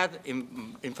remove bad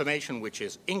information which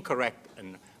is incorrect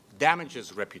and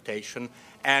damages reputation,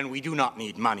 and we do not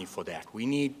need money for that. We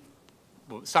need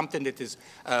something that is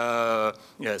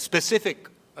specific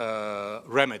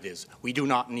remedies. We do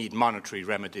not need monetary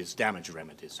remedies, damage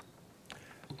remedies.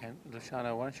 And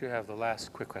Luciano, why don't you have the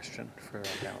last quick question for our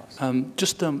panelists?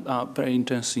 Just a very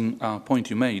interesting point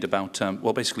you made about,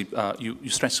 well, basically, you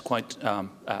stressed quite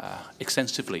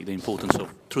extensively the importance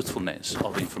of truthfulness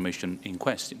of the information in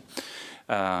question.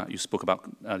 You spoke about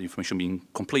the information being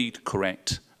complete,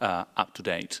 correct, up to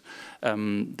date.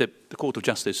 The Court of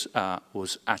Justice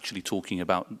was actually talking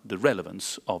about the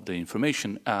relevance of the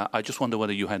information. I just wonder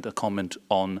whether you had a comment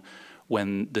on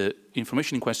when the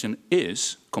information in question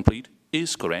is complete,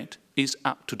 is correct, is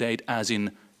up to date, as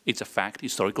in it's a fact,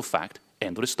 historical fact,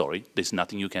 end of the story, there's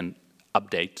nothing you can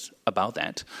update about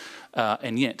that,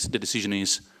 and yet the decision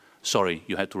is, sorry,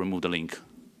 you had to remove the link.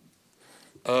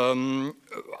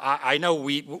 I know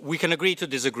we can agree to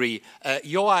disagree.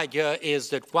 Your idea is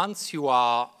that once you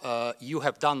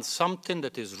have done something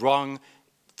that is wrong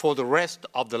for the rest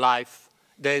of the life,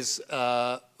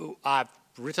 I've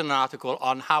written an article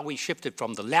on how we shifted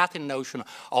from the Latin notion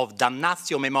of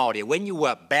damnatio memoriae. When you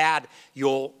were bad,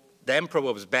 the emperor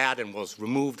was bad and was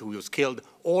removed, who was killed,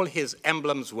 all his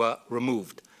emblems were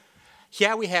removed.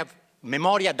 Here we have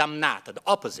memoria damnata, the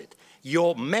opposite.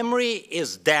 Your memory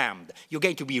is damned. You're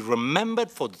going to be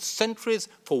remembered for centuries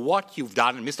for what you've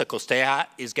done. And Mr. Costea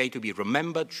is going to be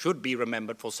remembered, should be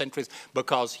remembered for centuries,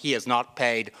 because he has not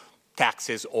paid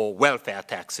taxes or welfare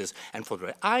taxes. And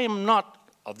I am not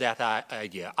of that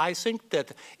idea. I think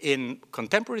that in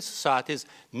contemporary societies,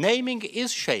 naming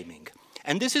is shaming.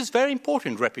 And this is very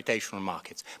important in reputational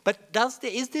markets. But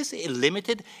is this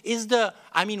limited?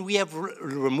 I mean, we have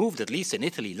removed, at least in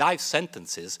Italy, life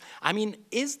sentences. I mean,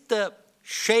 is the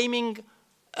shaming,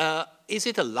 is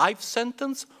it a life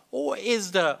sentence? Or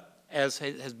is as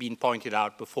has been pointed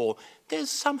out before, there's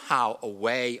somehow a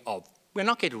way of, we're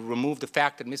not going to remove the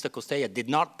fact that Mr. Costea did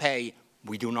not pay,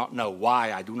 we do not know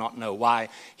why, I do not know why,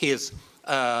 his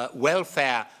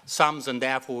welfare sums, and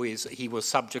therefore he was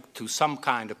subject to some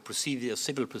kind of procedure,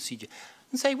 civil procedure,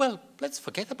 and say, well, let's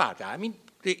forget about that. I mean,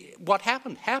 what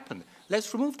happened, happened.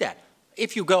 Let's remove that.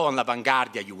 If you go on La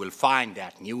Vanguardia, you will find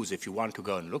that news if you want to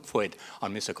go and look for it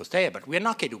on Mr. Costea, but we're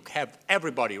not going to have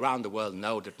everybody around the world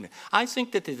know that. I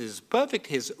think that it is perfect,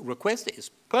 his request is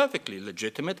perfectly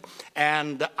legitimate,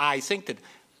 and I think that,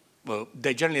 well,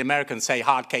 they generally, Americans say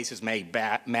hard cases make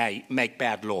bad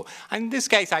law. And in this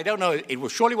case, I don't know,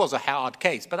 surely was a hard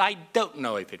case, but I don't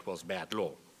know if it was bad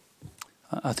law.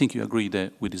 I think you agree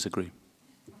that we disagree.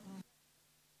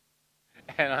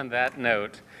 And on that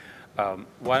note,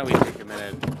 why don't we take a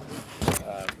minute,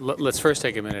 let's first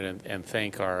take a minute and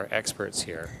thank our experts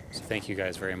here. So thank you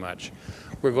guys very much.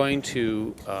 We're going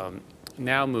to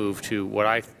now move to what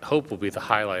I hope will be the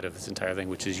highlight of this entire thing,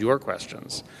 which is your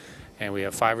questions. And we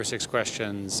have 5 or 6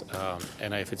 questions,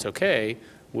 and if it's okay,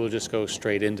 we'll just go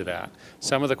straight into that.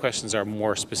 Some of the questions are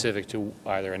more specific to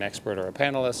either an expert or a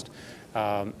panelist,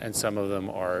 and some of them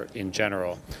are in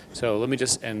general. So let me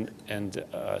just,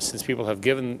 since people have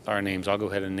given our names, I'll go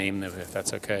ahead and name them if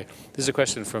that's okay. This is a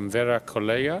question from Vera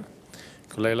Colela,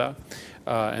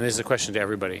 and this is a question to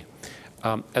everybody.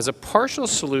 As a partial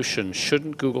solution,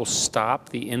 shouldn't Google stop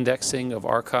the indexing of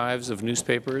archives of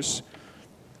newspapers?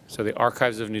 So the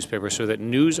archives of newspapers, so that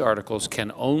news articles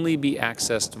can only be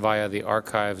accessed via the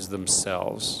archives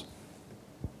themselves.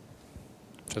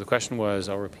 So the question was,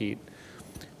 I'll repeat,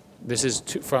 this is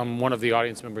from one of the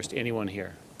audience members to anyone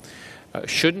here.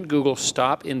 Shouldn't Google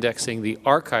stop indexing the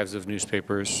archives of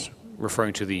newspapers,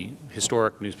 referring to the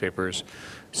historic newspapers,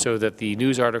 so that the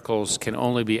news articles can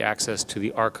only be accessed to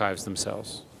the archives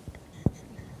themselves?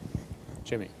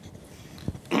 Jimmy.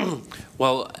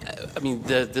 Well, I mean,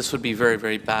 this would be very,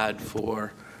 very bad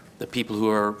for the people who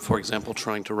are, for example,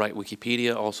 trying to write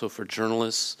Wikipedia, also for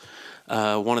journalists.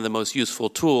 One of the most useful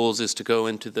tools is to go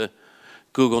into the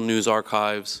Google News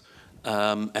archives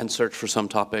and search for some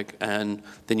topic, and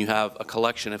then you have a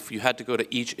collection. If you had to go to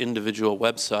each individual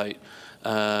website,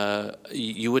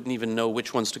 you wouldn't even know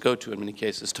which ones to go to in many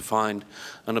cases to find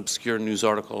an obscure news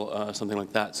article, something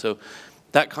like that. So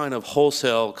that kind of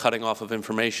wholesale cutting off of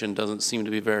information doesn't seem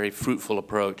to be a very fruitful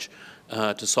approach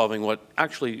to solving what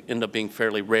actually end up being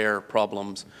fairly rare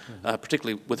problems,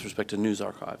 particularly with respect to news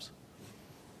archives.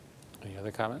 Any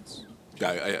other comments?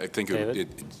 Yeah, I think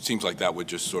it seems like that would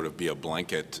just sort of be a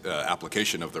blanket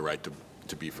application of the right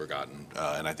to be forgotten,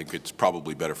 and I think it's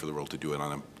probably better for the world to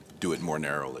do it more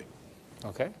narrowly.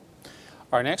 Okay.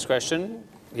 Our next question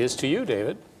is to you,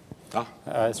 David.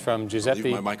 It's from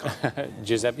Giuseppe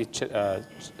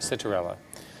Citarella.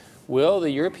 Will the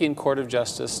European Court of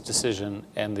Justice decision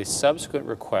and the subsequent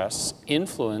requests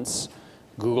influence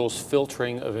Google's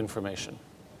filtering of information?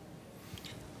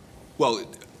 Well,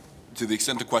 to the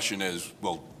extent the question is,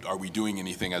 well, are we doing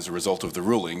anything as a result of the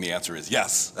ruling? The answer is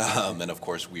yes. And of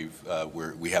course, we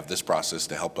have this process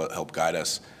to help guide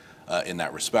us in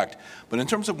that respect. But in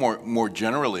terms of more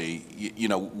generally, you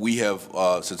know, we have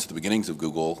since the beginnings of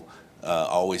Google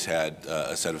always had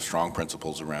a set of strong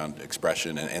principles around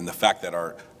expression, and the fact that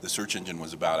the search engine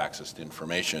was about access to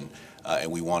information,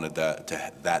 and we wanted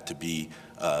that to be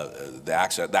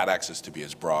that access to be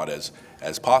as broad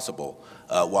as possible,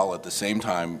 while at the same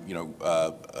time, you know,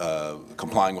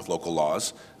 complying with local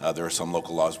laws. There are some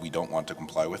local laws we don't want to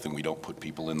comply with, and we don't put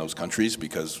people in those countries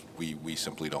because we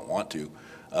simply don't want to.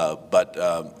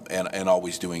 And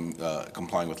always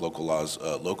complying with local laws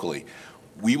locally.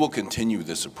 We will continue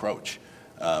this approach.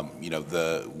 You know,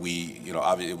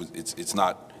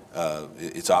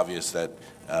 it's obvious that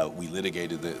we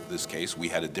litigated this case. We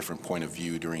had a different point of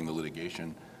view during the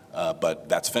litigation, but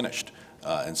that's finished.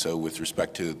 And so, with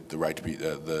respect to the right to be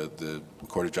the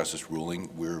Court of Justice ruling,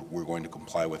 we're going to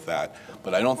comply with that.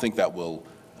 But I don't think that will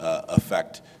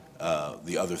affect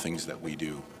the other things that we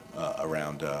do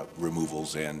around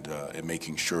removals and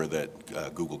making sure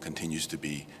that Google continues to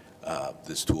be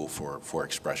this tool for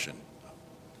expression.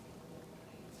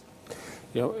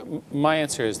 You know, my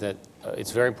answer is that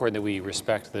it's very important that we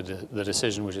respect the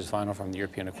decision which is final from the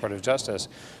European Court of Justice,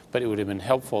 but it would have been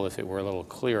helpful if it were a little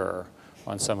clearer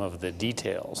on some of the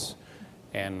details.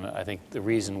 And I think the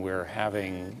reason we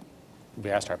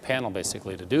asked our panel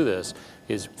basically to do this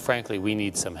is, frankly, we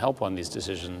need some help on these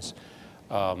decisions.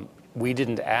 We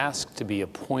didn't ask to be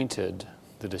appointed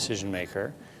the decision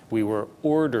maker. We were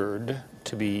ordered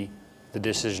to be the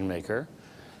decision maker.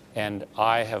 And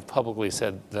I have publicly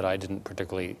said that I didn't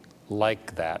particularly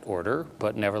like that order,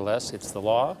 but nevertheless, it's the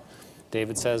law.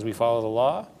 David says we follow the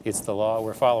law. It's the law.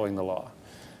 We're following the law.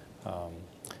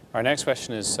 Our next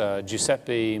question is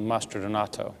Giuseppe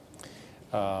Mastrodonato.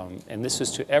 And this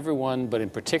is to everyone, but in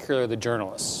particular the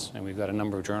journalists. And we've got a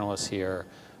number of journalists here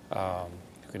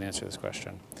who can answer this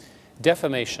question.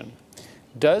 Defamation.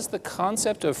 Does the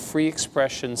concept of free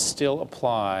expression still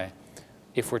apply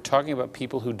if we're talking about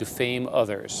people who defame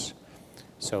others?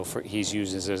 So he's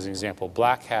used as an example,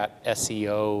 black hat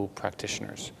SEO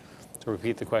practitioners. To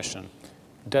repeat the question,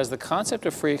 does the concept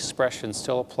of free expression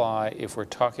still apply if we're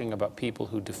talking about people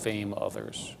who defame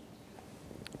others?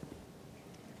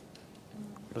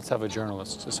 Let's have a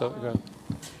journalist. So, go ahead.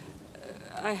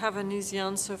 I have an easy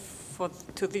answer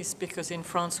to this because in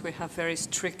France we have very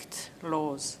strict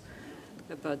laws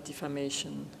about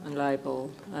defamation and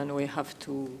libel, and we have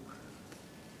to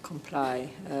comply,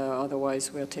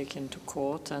 otherwise we are taken to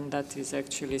court, and that is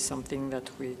actually something that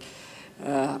we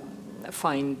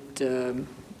find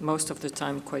most of the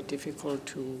time quite difficult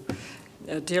to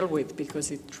deal with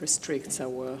because it restricts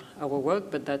our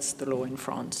work, but that's the law in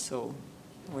France, so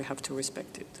we have to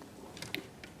respect it.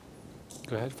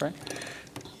 Go ahead, Frank.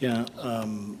 Yeah,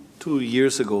 2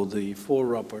 years ago, the 4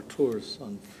 rapporteurs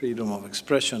on freedom of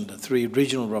expression, the 3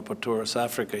 regional rapporteurs,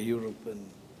 Africa, Europe, and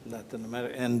Latin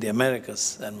America, and the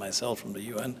Americas, and myself from the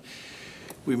UN,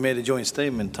 we made a joint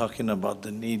statement talking about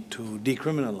the need to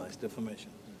decriminalize defamation.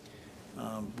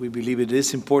 We believe it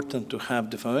is important to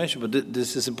have defamation, but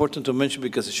this is important to mention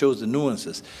because it shows the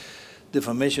nuances.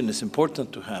 Defamation is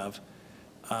important to have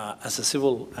as a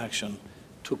civil action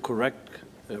to correct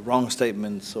wrong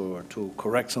statements or to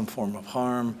correct some form of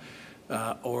harm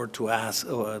or to ask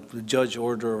the judge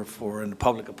order for a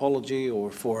public apology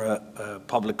or for a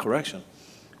public correction,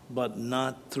 but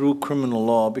not through criminal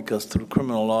law, because through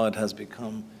criminal law it has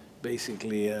become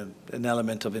basically an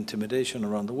element of intimidation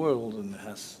around the world and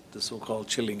has the so-called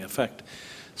chilling effect.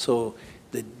 So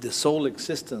the sole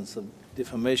existence of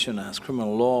defamation as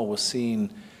criminal law was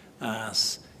seen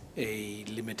as a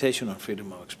limitation on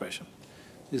freedom of expression.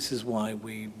 This is why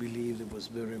we believe it was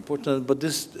very important. But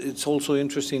it's also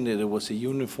interesting that it was a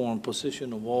uniform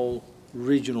position of all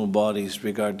regional bodies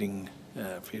regarding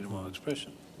freedom of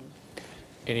expression.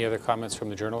 Any other comments from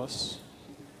the journalists?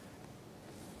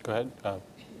 Go ahead,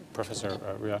 Professor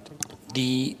Rialto.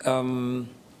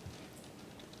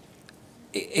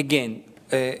 Again,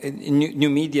 new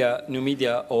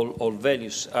media, all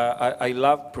values. I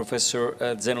love Professor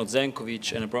Zeno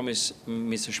Zenkovic, and I promise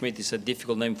Mr. Schmidt is a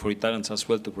difficult name for Italians as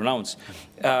well to pronounce.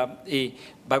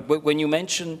 But when you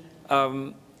mention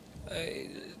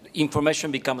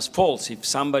information becomes false, if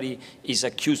somebody is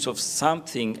accused of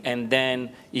something and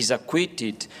then is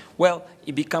acquitted, well,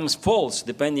 it becomes false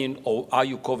depending on how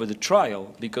you cover the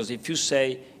trial, because if you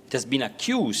say it has been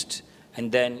accused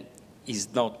and then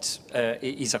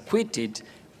is acquitted,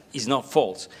 is not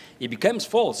false. It becomes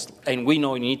false, and we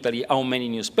know in Italy how many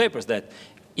newspapers that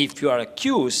if you are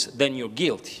accused, then you're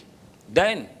guilty.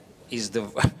 Then is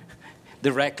the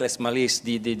the reckless malice,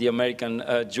 the American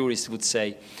jurists would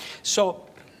say. So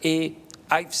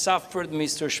I've suffered,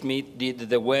 Mr. Schmidt did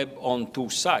the web on two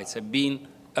sides. I've been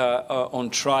on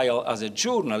trial as a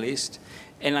journalist,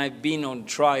 and I've been on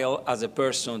trial as a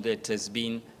person that has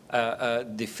been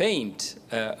defamed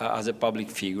as a public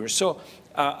figure. So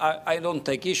I don't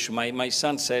take issue. My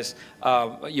son says,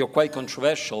 you're quite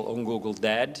controversial on Google,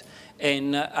 Dad.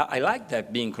 And I like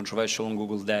that, being controversial on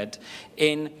Google, Dad.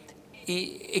 And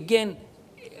again,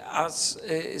 as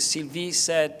Sylvie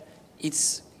said,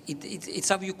 it's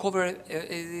how you cover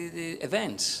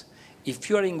events. If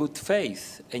you are in good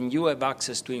faith and you have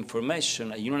access to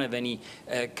information, and you don't have any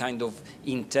kind of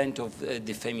intent of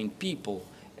defaming people,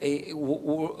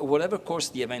 whatever course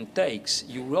the event takes,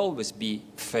 you will always be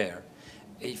fair.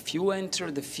 If you enter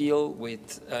the field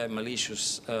with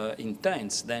malicious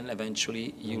intents, then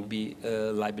eventually you'll be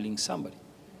libeling somebody.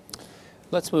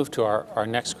 Let's move to our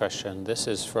next question. This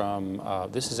is from,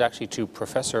 this is actually to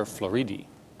Professor Floridi.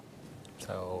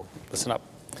 So listen up.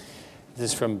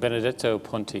 This is from Benedetto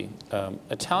Ponti.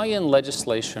 Italian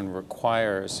legislation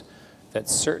requires that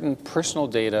certain personal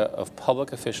data of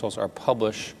public officials are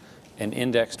published and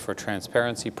indexed for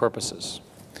transparency purposes,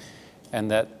 and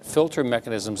that filter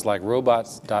mechanisms like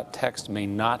robots.txt may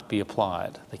not be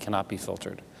applied. They cannot be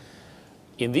filtered.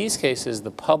 In these cases,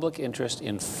 the public interest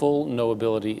in full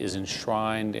knowability is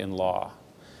enshrined in law.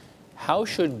 How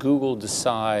should Google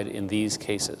decide in these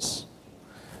cases?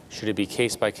 Should it be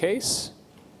case by case,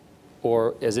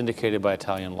 or as indicated by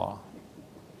Italian law?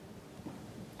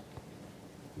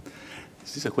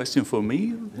 Is this a question for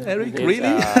me, Eric? Really?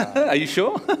 Are you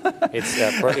sure?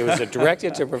 It was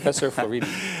directed to Professor Floridi.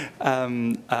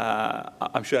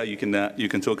 I'm sure you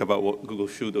can talk about what Google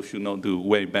should or should not do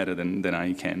way better than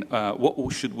I can.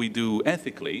 What should we do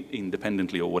ethically,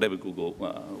 independently, or whatever Google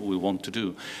will want to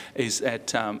do, is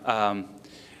that,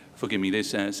 forgive me, this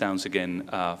sounds again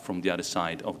from the other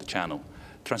side of the channel.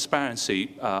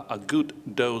 Transparency, a good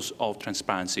dose of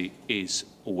transparency is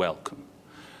welcome,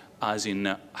 as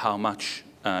in how much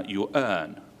you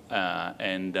earn,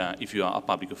 and if you are a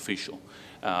public official.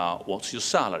 What's your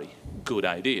salary? Good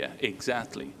idea.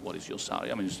 Exactly what is your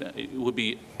salary? I mean, it would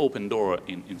be open door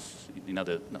in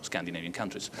other Scandinavian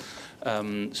countries.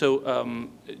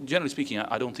 Generally speaking,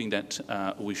 I don't think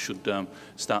that we should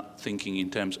start thinking in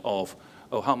terms of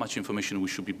how much information we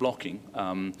should be blocking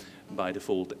by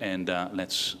default, and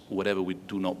let's, whatever we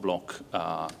do not block,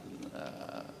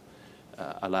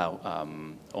 allow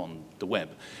on the web.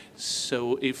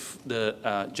 So if the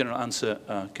general answer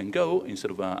can go,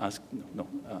 instead of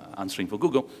answering for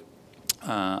Google,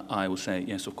 I will say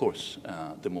yes, of course,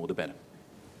 the more the better.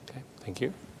 Okay, thank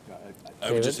you.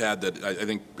 I would just add that I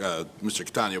think Mr.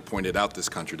 Catania pointed out this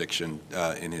contradiction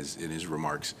in his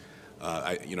remarks.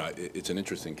 It's an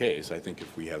interesting case. I think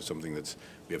if we have something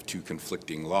we have two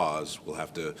conflicting laws, we'll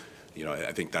have to,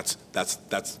 I think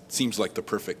that seems like the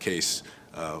perfect case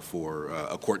for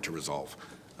a court to resolve,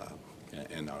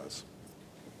 and ours.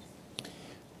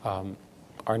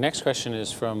 Our next question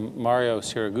is from Mario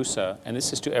Siragusa, and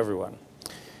this is to everyone.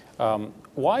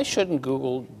 Why shouldn't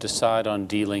Google decide on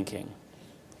delinking?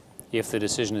 If the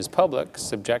decision is public,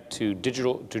 subject to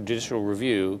judicial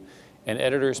review, and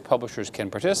editors, publishers can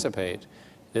participate,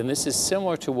 then this is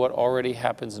similar to what already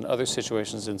happens in other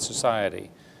situations in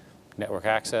society: network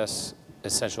access,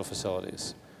 essential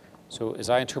facilities. So as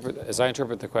I interpret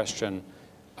the question,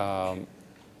 the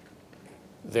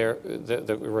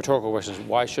rhetorical question is,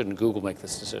 why shouldn't Google make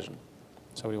this decision?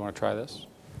 Somebody want to try this?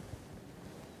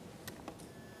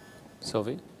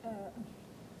 Sylvie?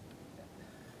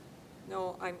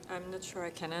 No, I'm not sure I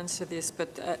can answer this,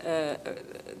 but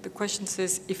the question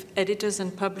says if editors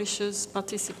and publishers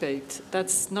participate.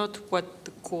 That's not what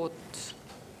the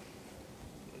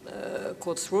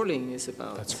court's ruling is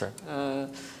about. That's correct.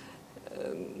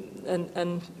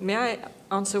 And may I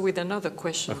answer with another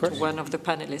question to one of the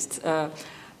panelists?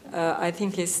 I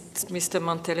think it's Mr.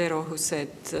 Montelero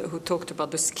who talked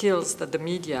about the skills that the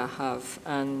media have,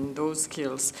 and those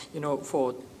skills,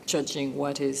 for judging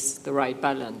what is the right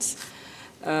balance.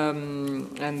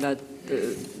 And that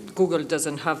Google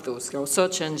doesn't have those skills.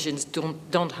 Search engines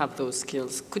don't have those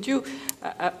skills. Could you?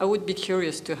 I would be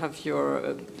curious to have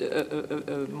your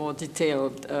more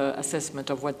detailed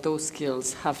assessment of what those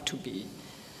skills have to be.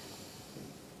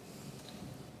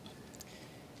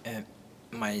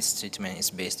 My statement is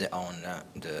based on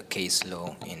the case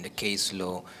law. In the case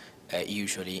law,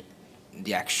 usually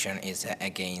the action is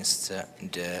against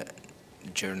the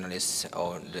journalist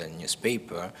or the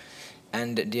newspaper.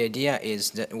 And the idea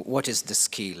is that what is the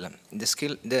skill?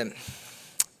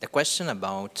 The question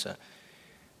about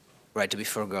right to be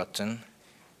forgotten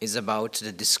is about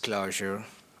the disclosure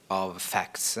of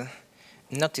facts,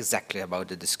 not exactly about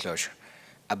the disclosure,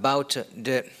 about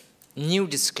the new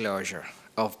disclosure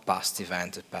of past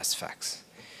events, past facts.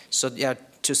 So there are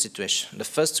two situations. The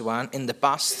first one, in the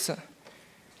past,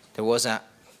 there was a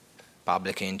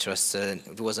public interest, there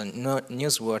was a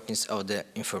newsworthiness of the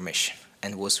information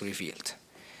and was revealed.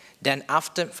 Then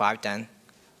after 5, 10,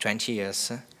 20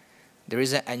 years, there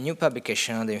is a new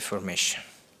publication of the information.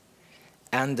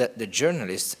 And the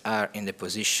journalists are in the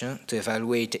position to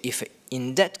evaluate if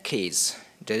in that case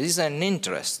there is an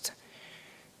interest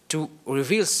to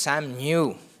reveal some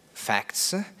new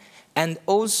facts and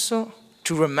also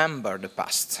to remember the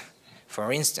past.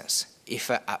 For instance, if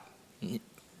a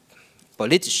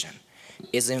politician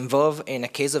is involved in a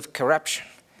case of corruption,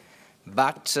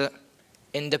 but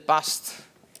in the past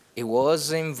he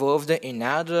was involved in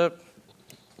other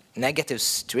negative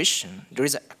situation, there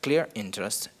is a clear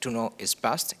interest to know his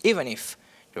past, even if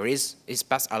there is his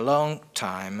past a long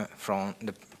time from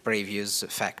the previous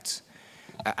facts.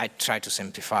 I try to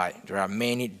simplify. There are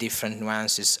many different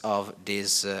nuances of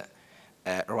this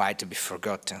right to be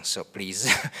forgotten, so please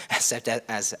accept that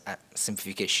as a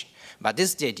simplification. But this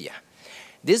is the idea.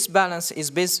 This balance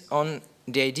is based on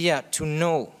the idea to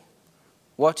know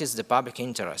what is the public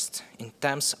interest in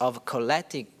terms of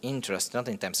collective interest, not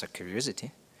in terms of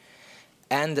curiosity.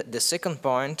 And the second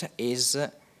point is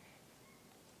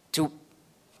to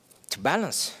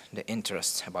balance the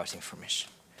interest about information.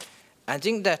 I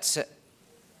think that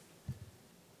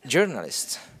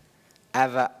journalists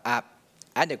have an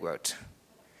adequate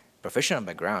professional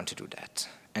background to do that,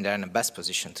 and they're in the best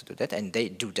position to do that, and they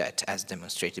do that as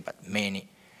demonstrated by many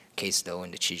case law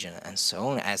in decision and so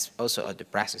on, as also the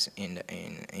practice in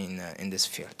this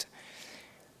field.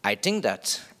 I think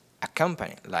that a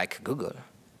company like Google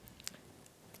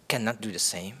cannot do the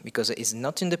same because it is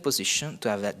not in the position to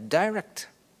have that direct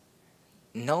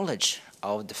knowledge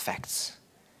of the facts.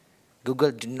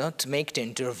 Google did not make the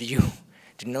interview,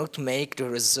 did not make the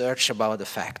research about the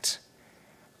facts,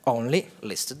 only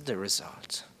listed the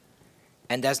results.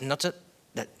 And there's not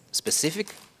that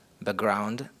specific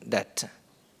background that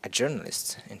a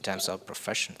journalist in terms of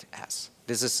profession has.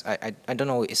 This is, I don't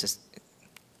know, is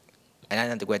an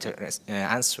inadequate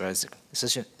answer, is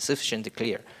sufficiently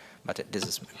clear. But this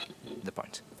is the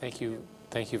point. Thank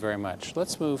you very much.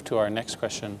 Let's move to our next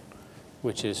question,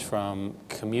 which is from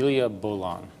Camelia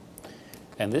Bolon.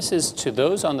 And this is to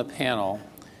those on the panel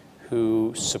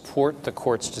who support the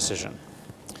court's decision.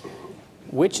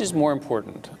 Which is more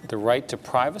important, the right to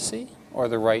privacy or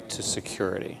the right to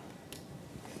security?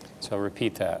 So I'll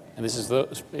repeat that. And this is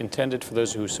intended for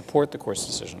those who support the court's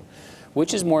decision.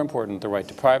 Which is more important, the right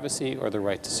to privacy or the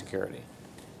right to security?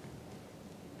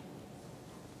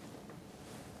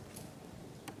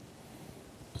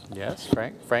 Yes,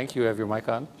 Frank? Frank, you have your mic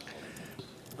on.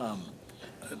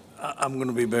 I'm going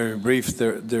to be very brief.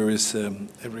 There is a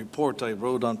report I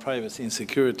wrote on privacy and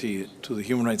security to the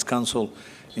Human Rights Council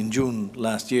in June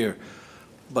last year.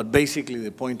 But basically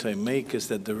the point I make is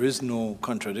that there is no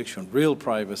contradiction. Real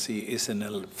privacy is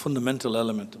a fundamental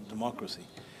element of democracy.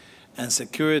 And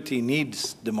security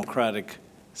needs democratic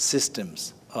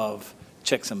systems of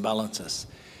checks and balances.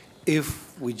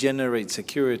 If we generate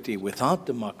security without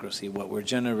democracy, what we're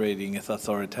generating is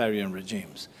authoritarian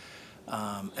regimes.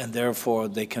 And therefore,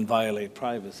 they can violate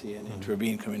privacy and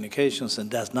intervene in communications, and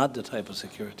that's not the type of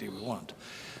security we want.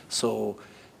 So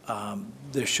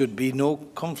there should be no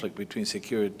conflict between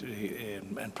security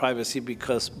and privacy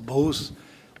because both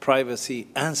privacy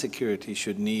and security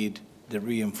should need the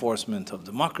reinforcement of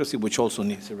democracy, which also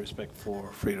needs the respect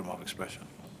for freedom of expression.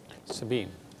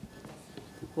 Sabine.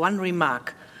 One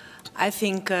remark. I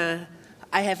think I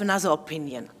have another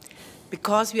opinion.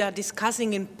 Because we are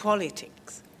discussing in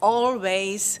politics,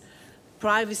 always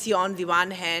privacy on the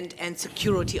one hand and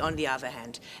security on the other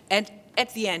hand. And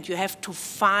at the end, you have to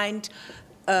find,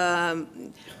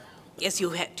 yes, you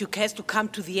have to come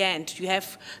to the end. You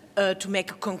have to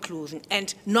make a conclusion,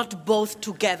 and not both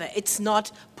together. It's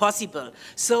not possible.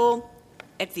 So,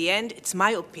 at the end, it's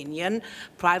my opinion,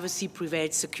 privacy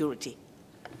prevails security.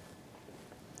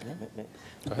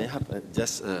 May I have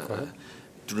just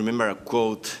to remember a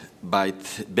quote by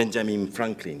Benjamin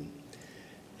Franklin.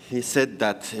 He said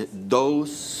that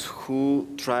those who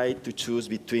try to choose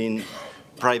between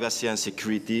privacy and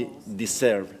security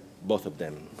deserve both of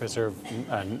them. Preserve,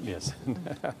 yes.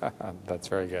 That's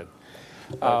very good.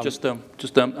 Just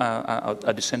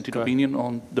a dissenting opinion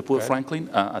on the poor Franklin.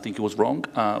 I think he was wrong.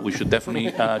 We should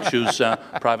definitely choose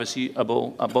privacy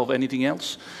above anything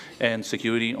else, and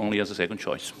security only as a second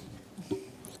choice.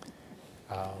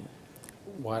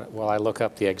 While I look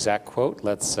up the exact quote,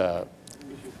 let's.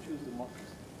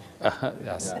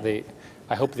 Yes,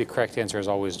 I hope the correct answer is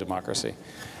always democracy.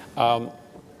 And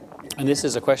this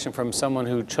is a question from someone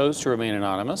who chose to remain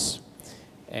anonymous,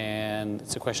 and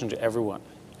it's a question to everyone.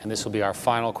 And this will be our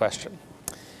final question.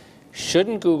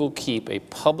 Shouldn't Google keep a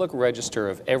public register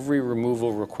of every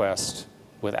removal request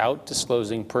without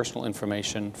disclosing personal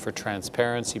information for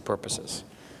transparency purposes?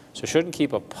 So shouldn't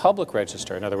keep a public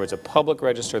register, in other words, a public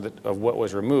register of what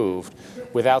was removed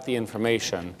without the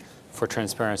information for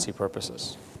transparency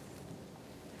purposes.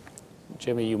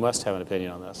 Jimmy, you must have an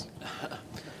opinion on this.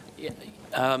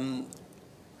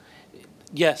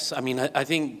 Yes, I mean, I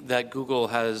think that Google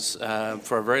has,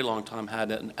 for a very long time,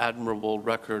 had an admirable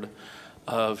record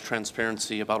of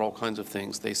transparency about all kinds of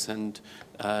things. They send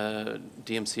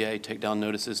DMCA takedown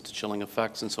notices to chilling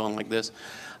effects and so on like this.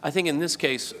 I think in this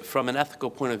case, from an ethical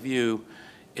point of view,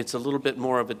 it's a little bit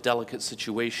more of a delicate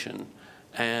situation.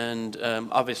 And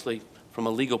obviously, from a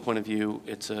legal point of view,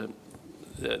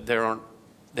 they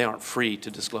aren't free to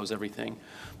disclose everything.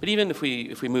 But even if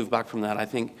we move back from that, I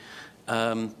think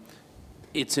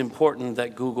it's important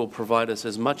that Google provide us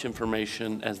as much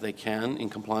information as they can in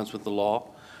compliance with the law,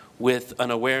 with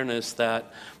an awareness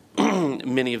that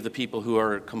many of the people who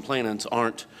are complainants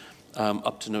aren't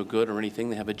up to no good or anything.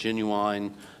 They have a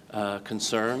genuine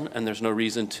concern, and there's no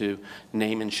reason to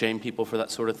name and shame people for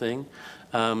that sort of thing.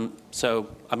 So,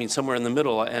 I mean, somewhere in the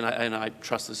middle, and I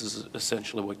trust this is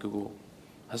essentially what Google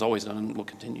has always done and will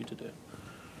continue to do.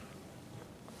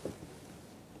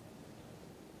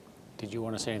 Did you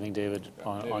want to say anything, David,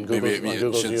 on Google's view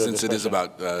of this since it is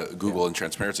question? about Google and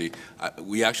transparency,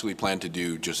 we actually plan to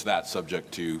do just that,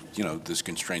 subject to this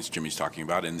constraints Jimmy's talking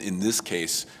about. And in this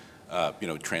case,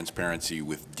 transparency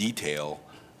with detail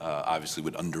obviously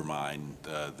would undermine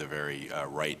the very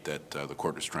right that the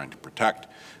court is trying to protect.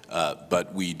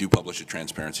 But we do publish a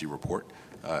transparency report,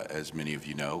 as many of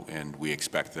you know, and we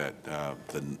expect that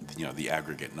the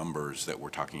aggregate numbers that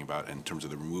we're talking about in terms of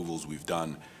the removals we've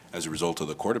done as a result of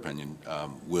the court opinion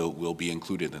will be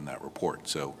included in that report.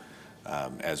 So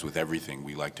as with everything,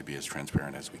 we like to be as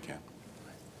transparent as we can.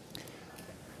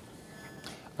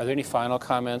 Are there any final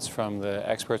comments from the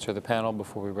experts or the panel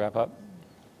before we wrap up?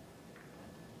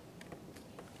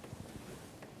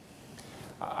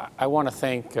 I want to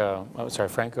thank, oh, sorry,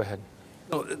 Frank, go ahead.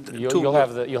 No, you'll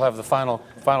have the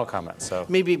final comment, so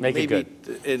maybe it good.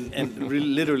 And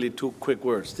literally 2 quick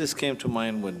words. This came to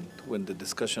mind when the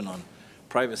discussion on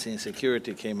privacy and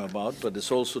security came about, but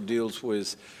this also deals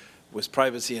with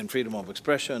privacy and freedom of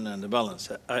expression and the balance.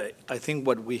 I think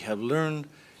what we have learned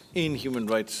in human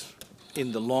rights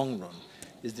in the long run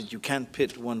is that you can't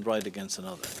pit one right against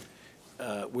another.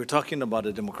 We're talking about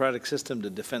a democratic system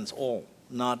that defends all,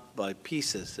 not by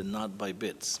pieces and not by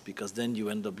bits, because then you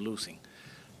end up losing.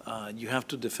 You have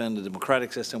to defend a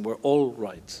democratic system where all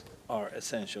rights are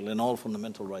essential and all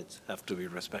fundamental rights have to be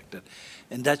respected.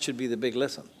 And that should be the big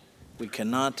lesson. We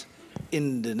cannot,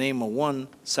 in the name of one,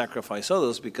 sacrifice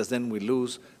others, because then we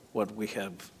lose what we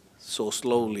have so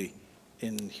slowly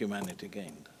in humanity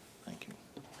gained. Thank you.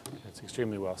 That's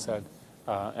extremely well said.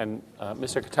 And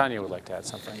Mr. Catania would like to add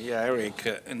something. Yeah,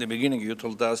 Eric, in the beginning you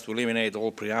told us to eliminate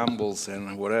all preambles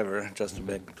and whatever, just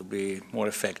to be more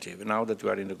effective. Now that we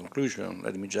are in the conclusion,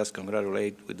 let me just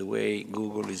congratulate with the way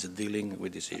Google is dealing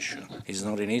with this issue. It's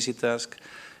not an easy task.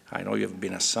 I know you have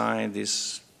been assigned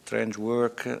this strange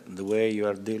work, the way you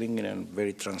are dealing in a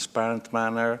very transparent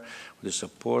manner, with the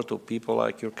support of people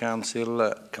like your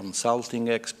council, consulting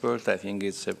expert. I think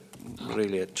it's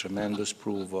really a tremendous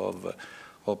proof of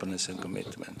openness and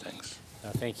commitment. Thanks.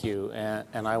 Thank you.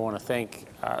 And I want to thank,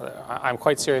 I'm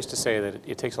quite serious to say that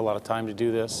it takes a lot of time to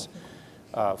do this.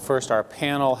 First, our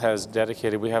panel has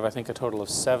dedicated, we have I think a total of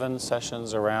 7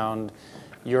 sessions around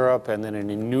Europe, and then an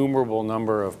innumerable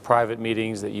number of private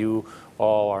meetings that you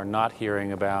all are not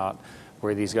hearing about,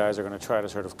 where these guys are going to try to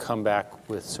sort of come back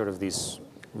with sort of these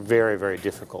very, very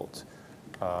difficult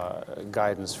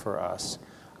guidance for us.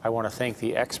 I want to thank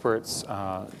the experts.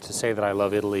 To say that I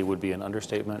love Italy would be an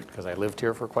understatement, because I lived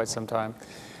here for quite some time.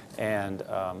 And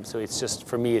so it's just,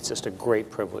 for me, it's just a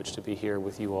great privilege to be here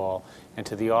with you all. And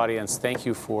to the audience, thank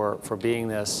you for being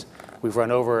this. We've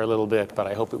run over a little bit, but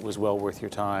I hope it was well worth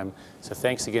your time. So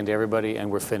thanks again to everybody,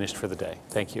 and we're finished for the day.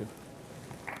 Thank you.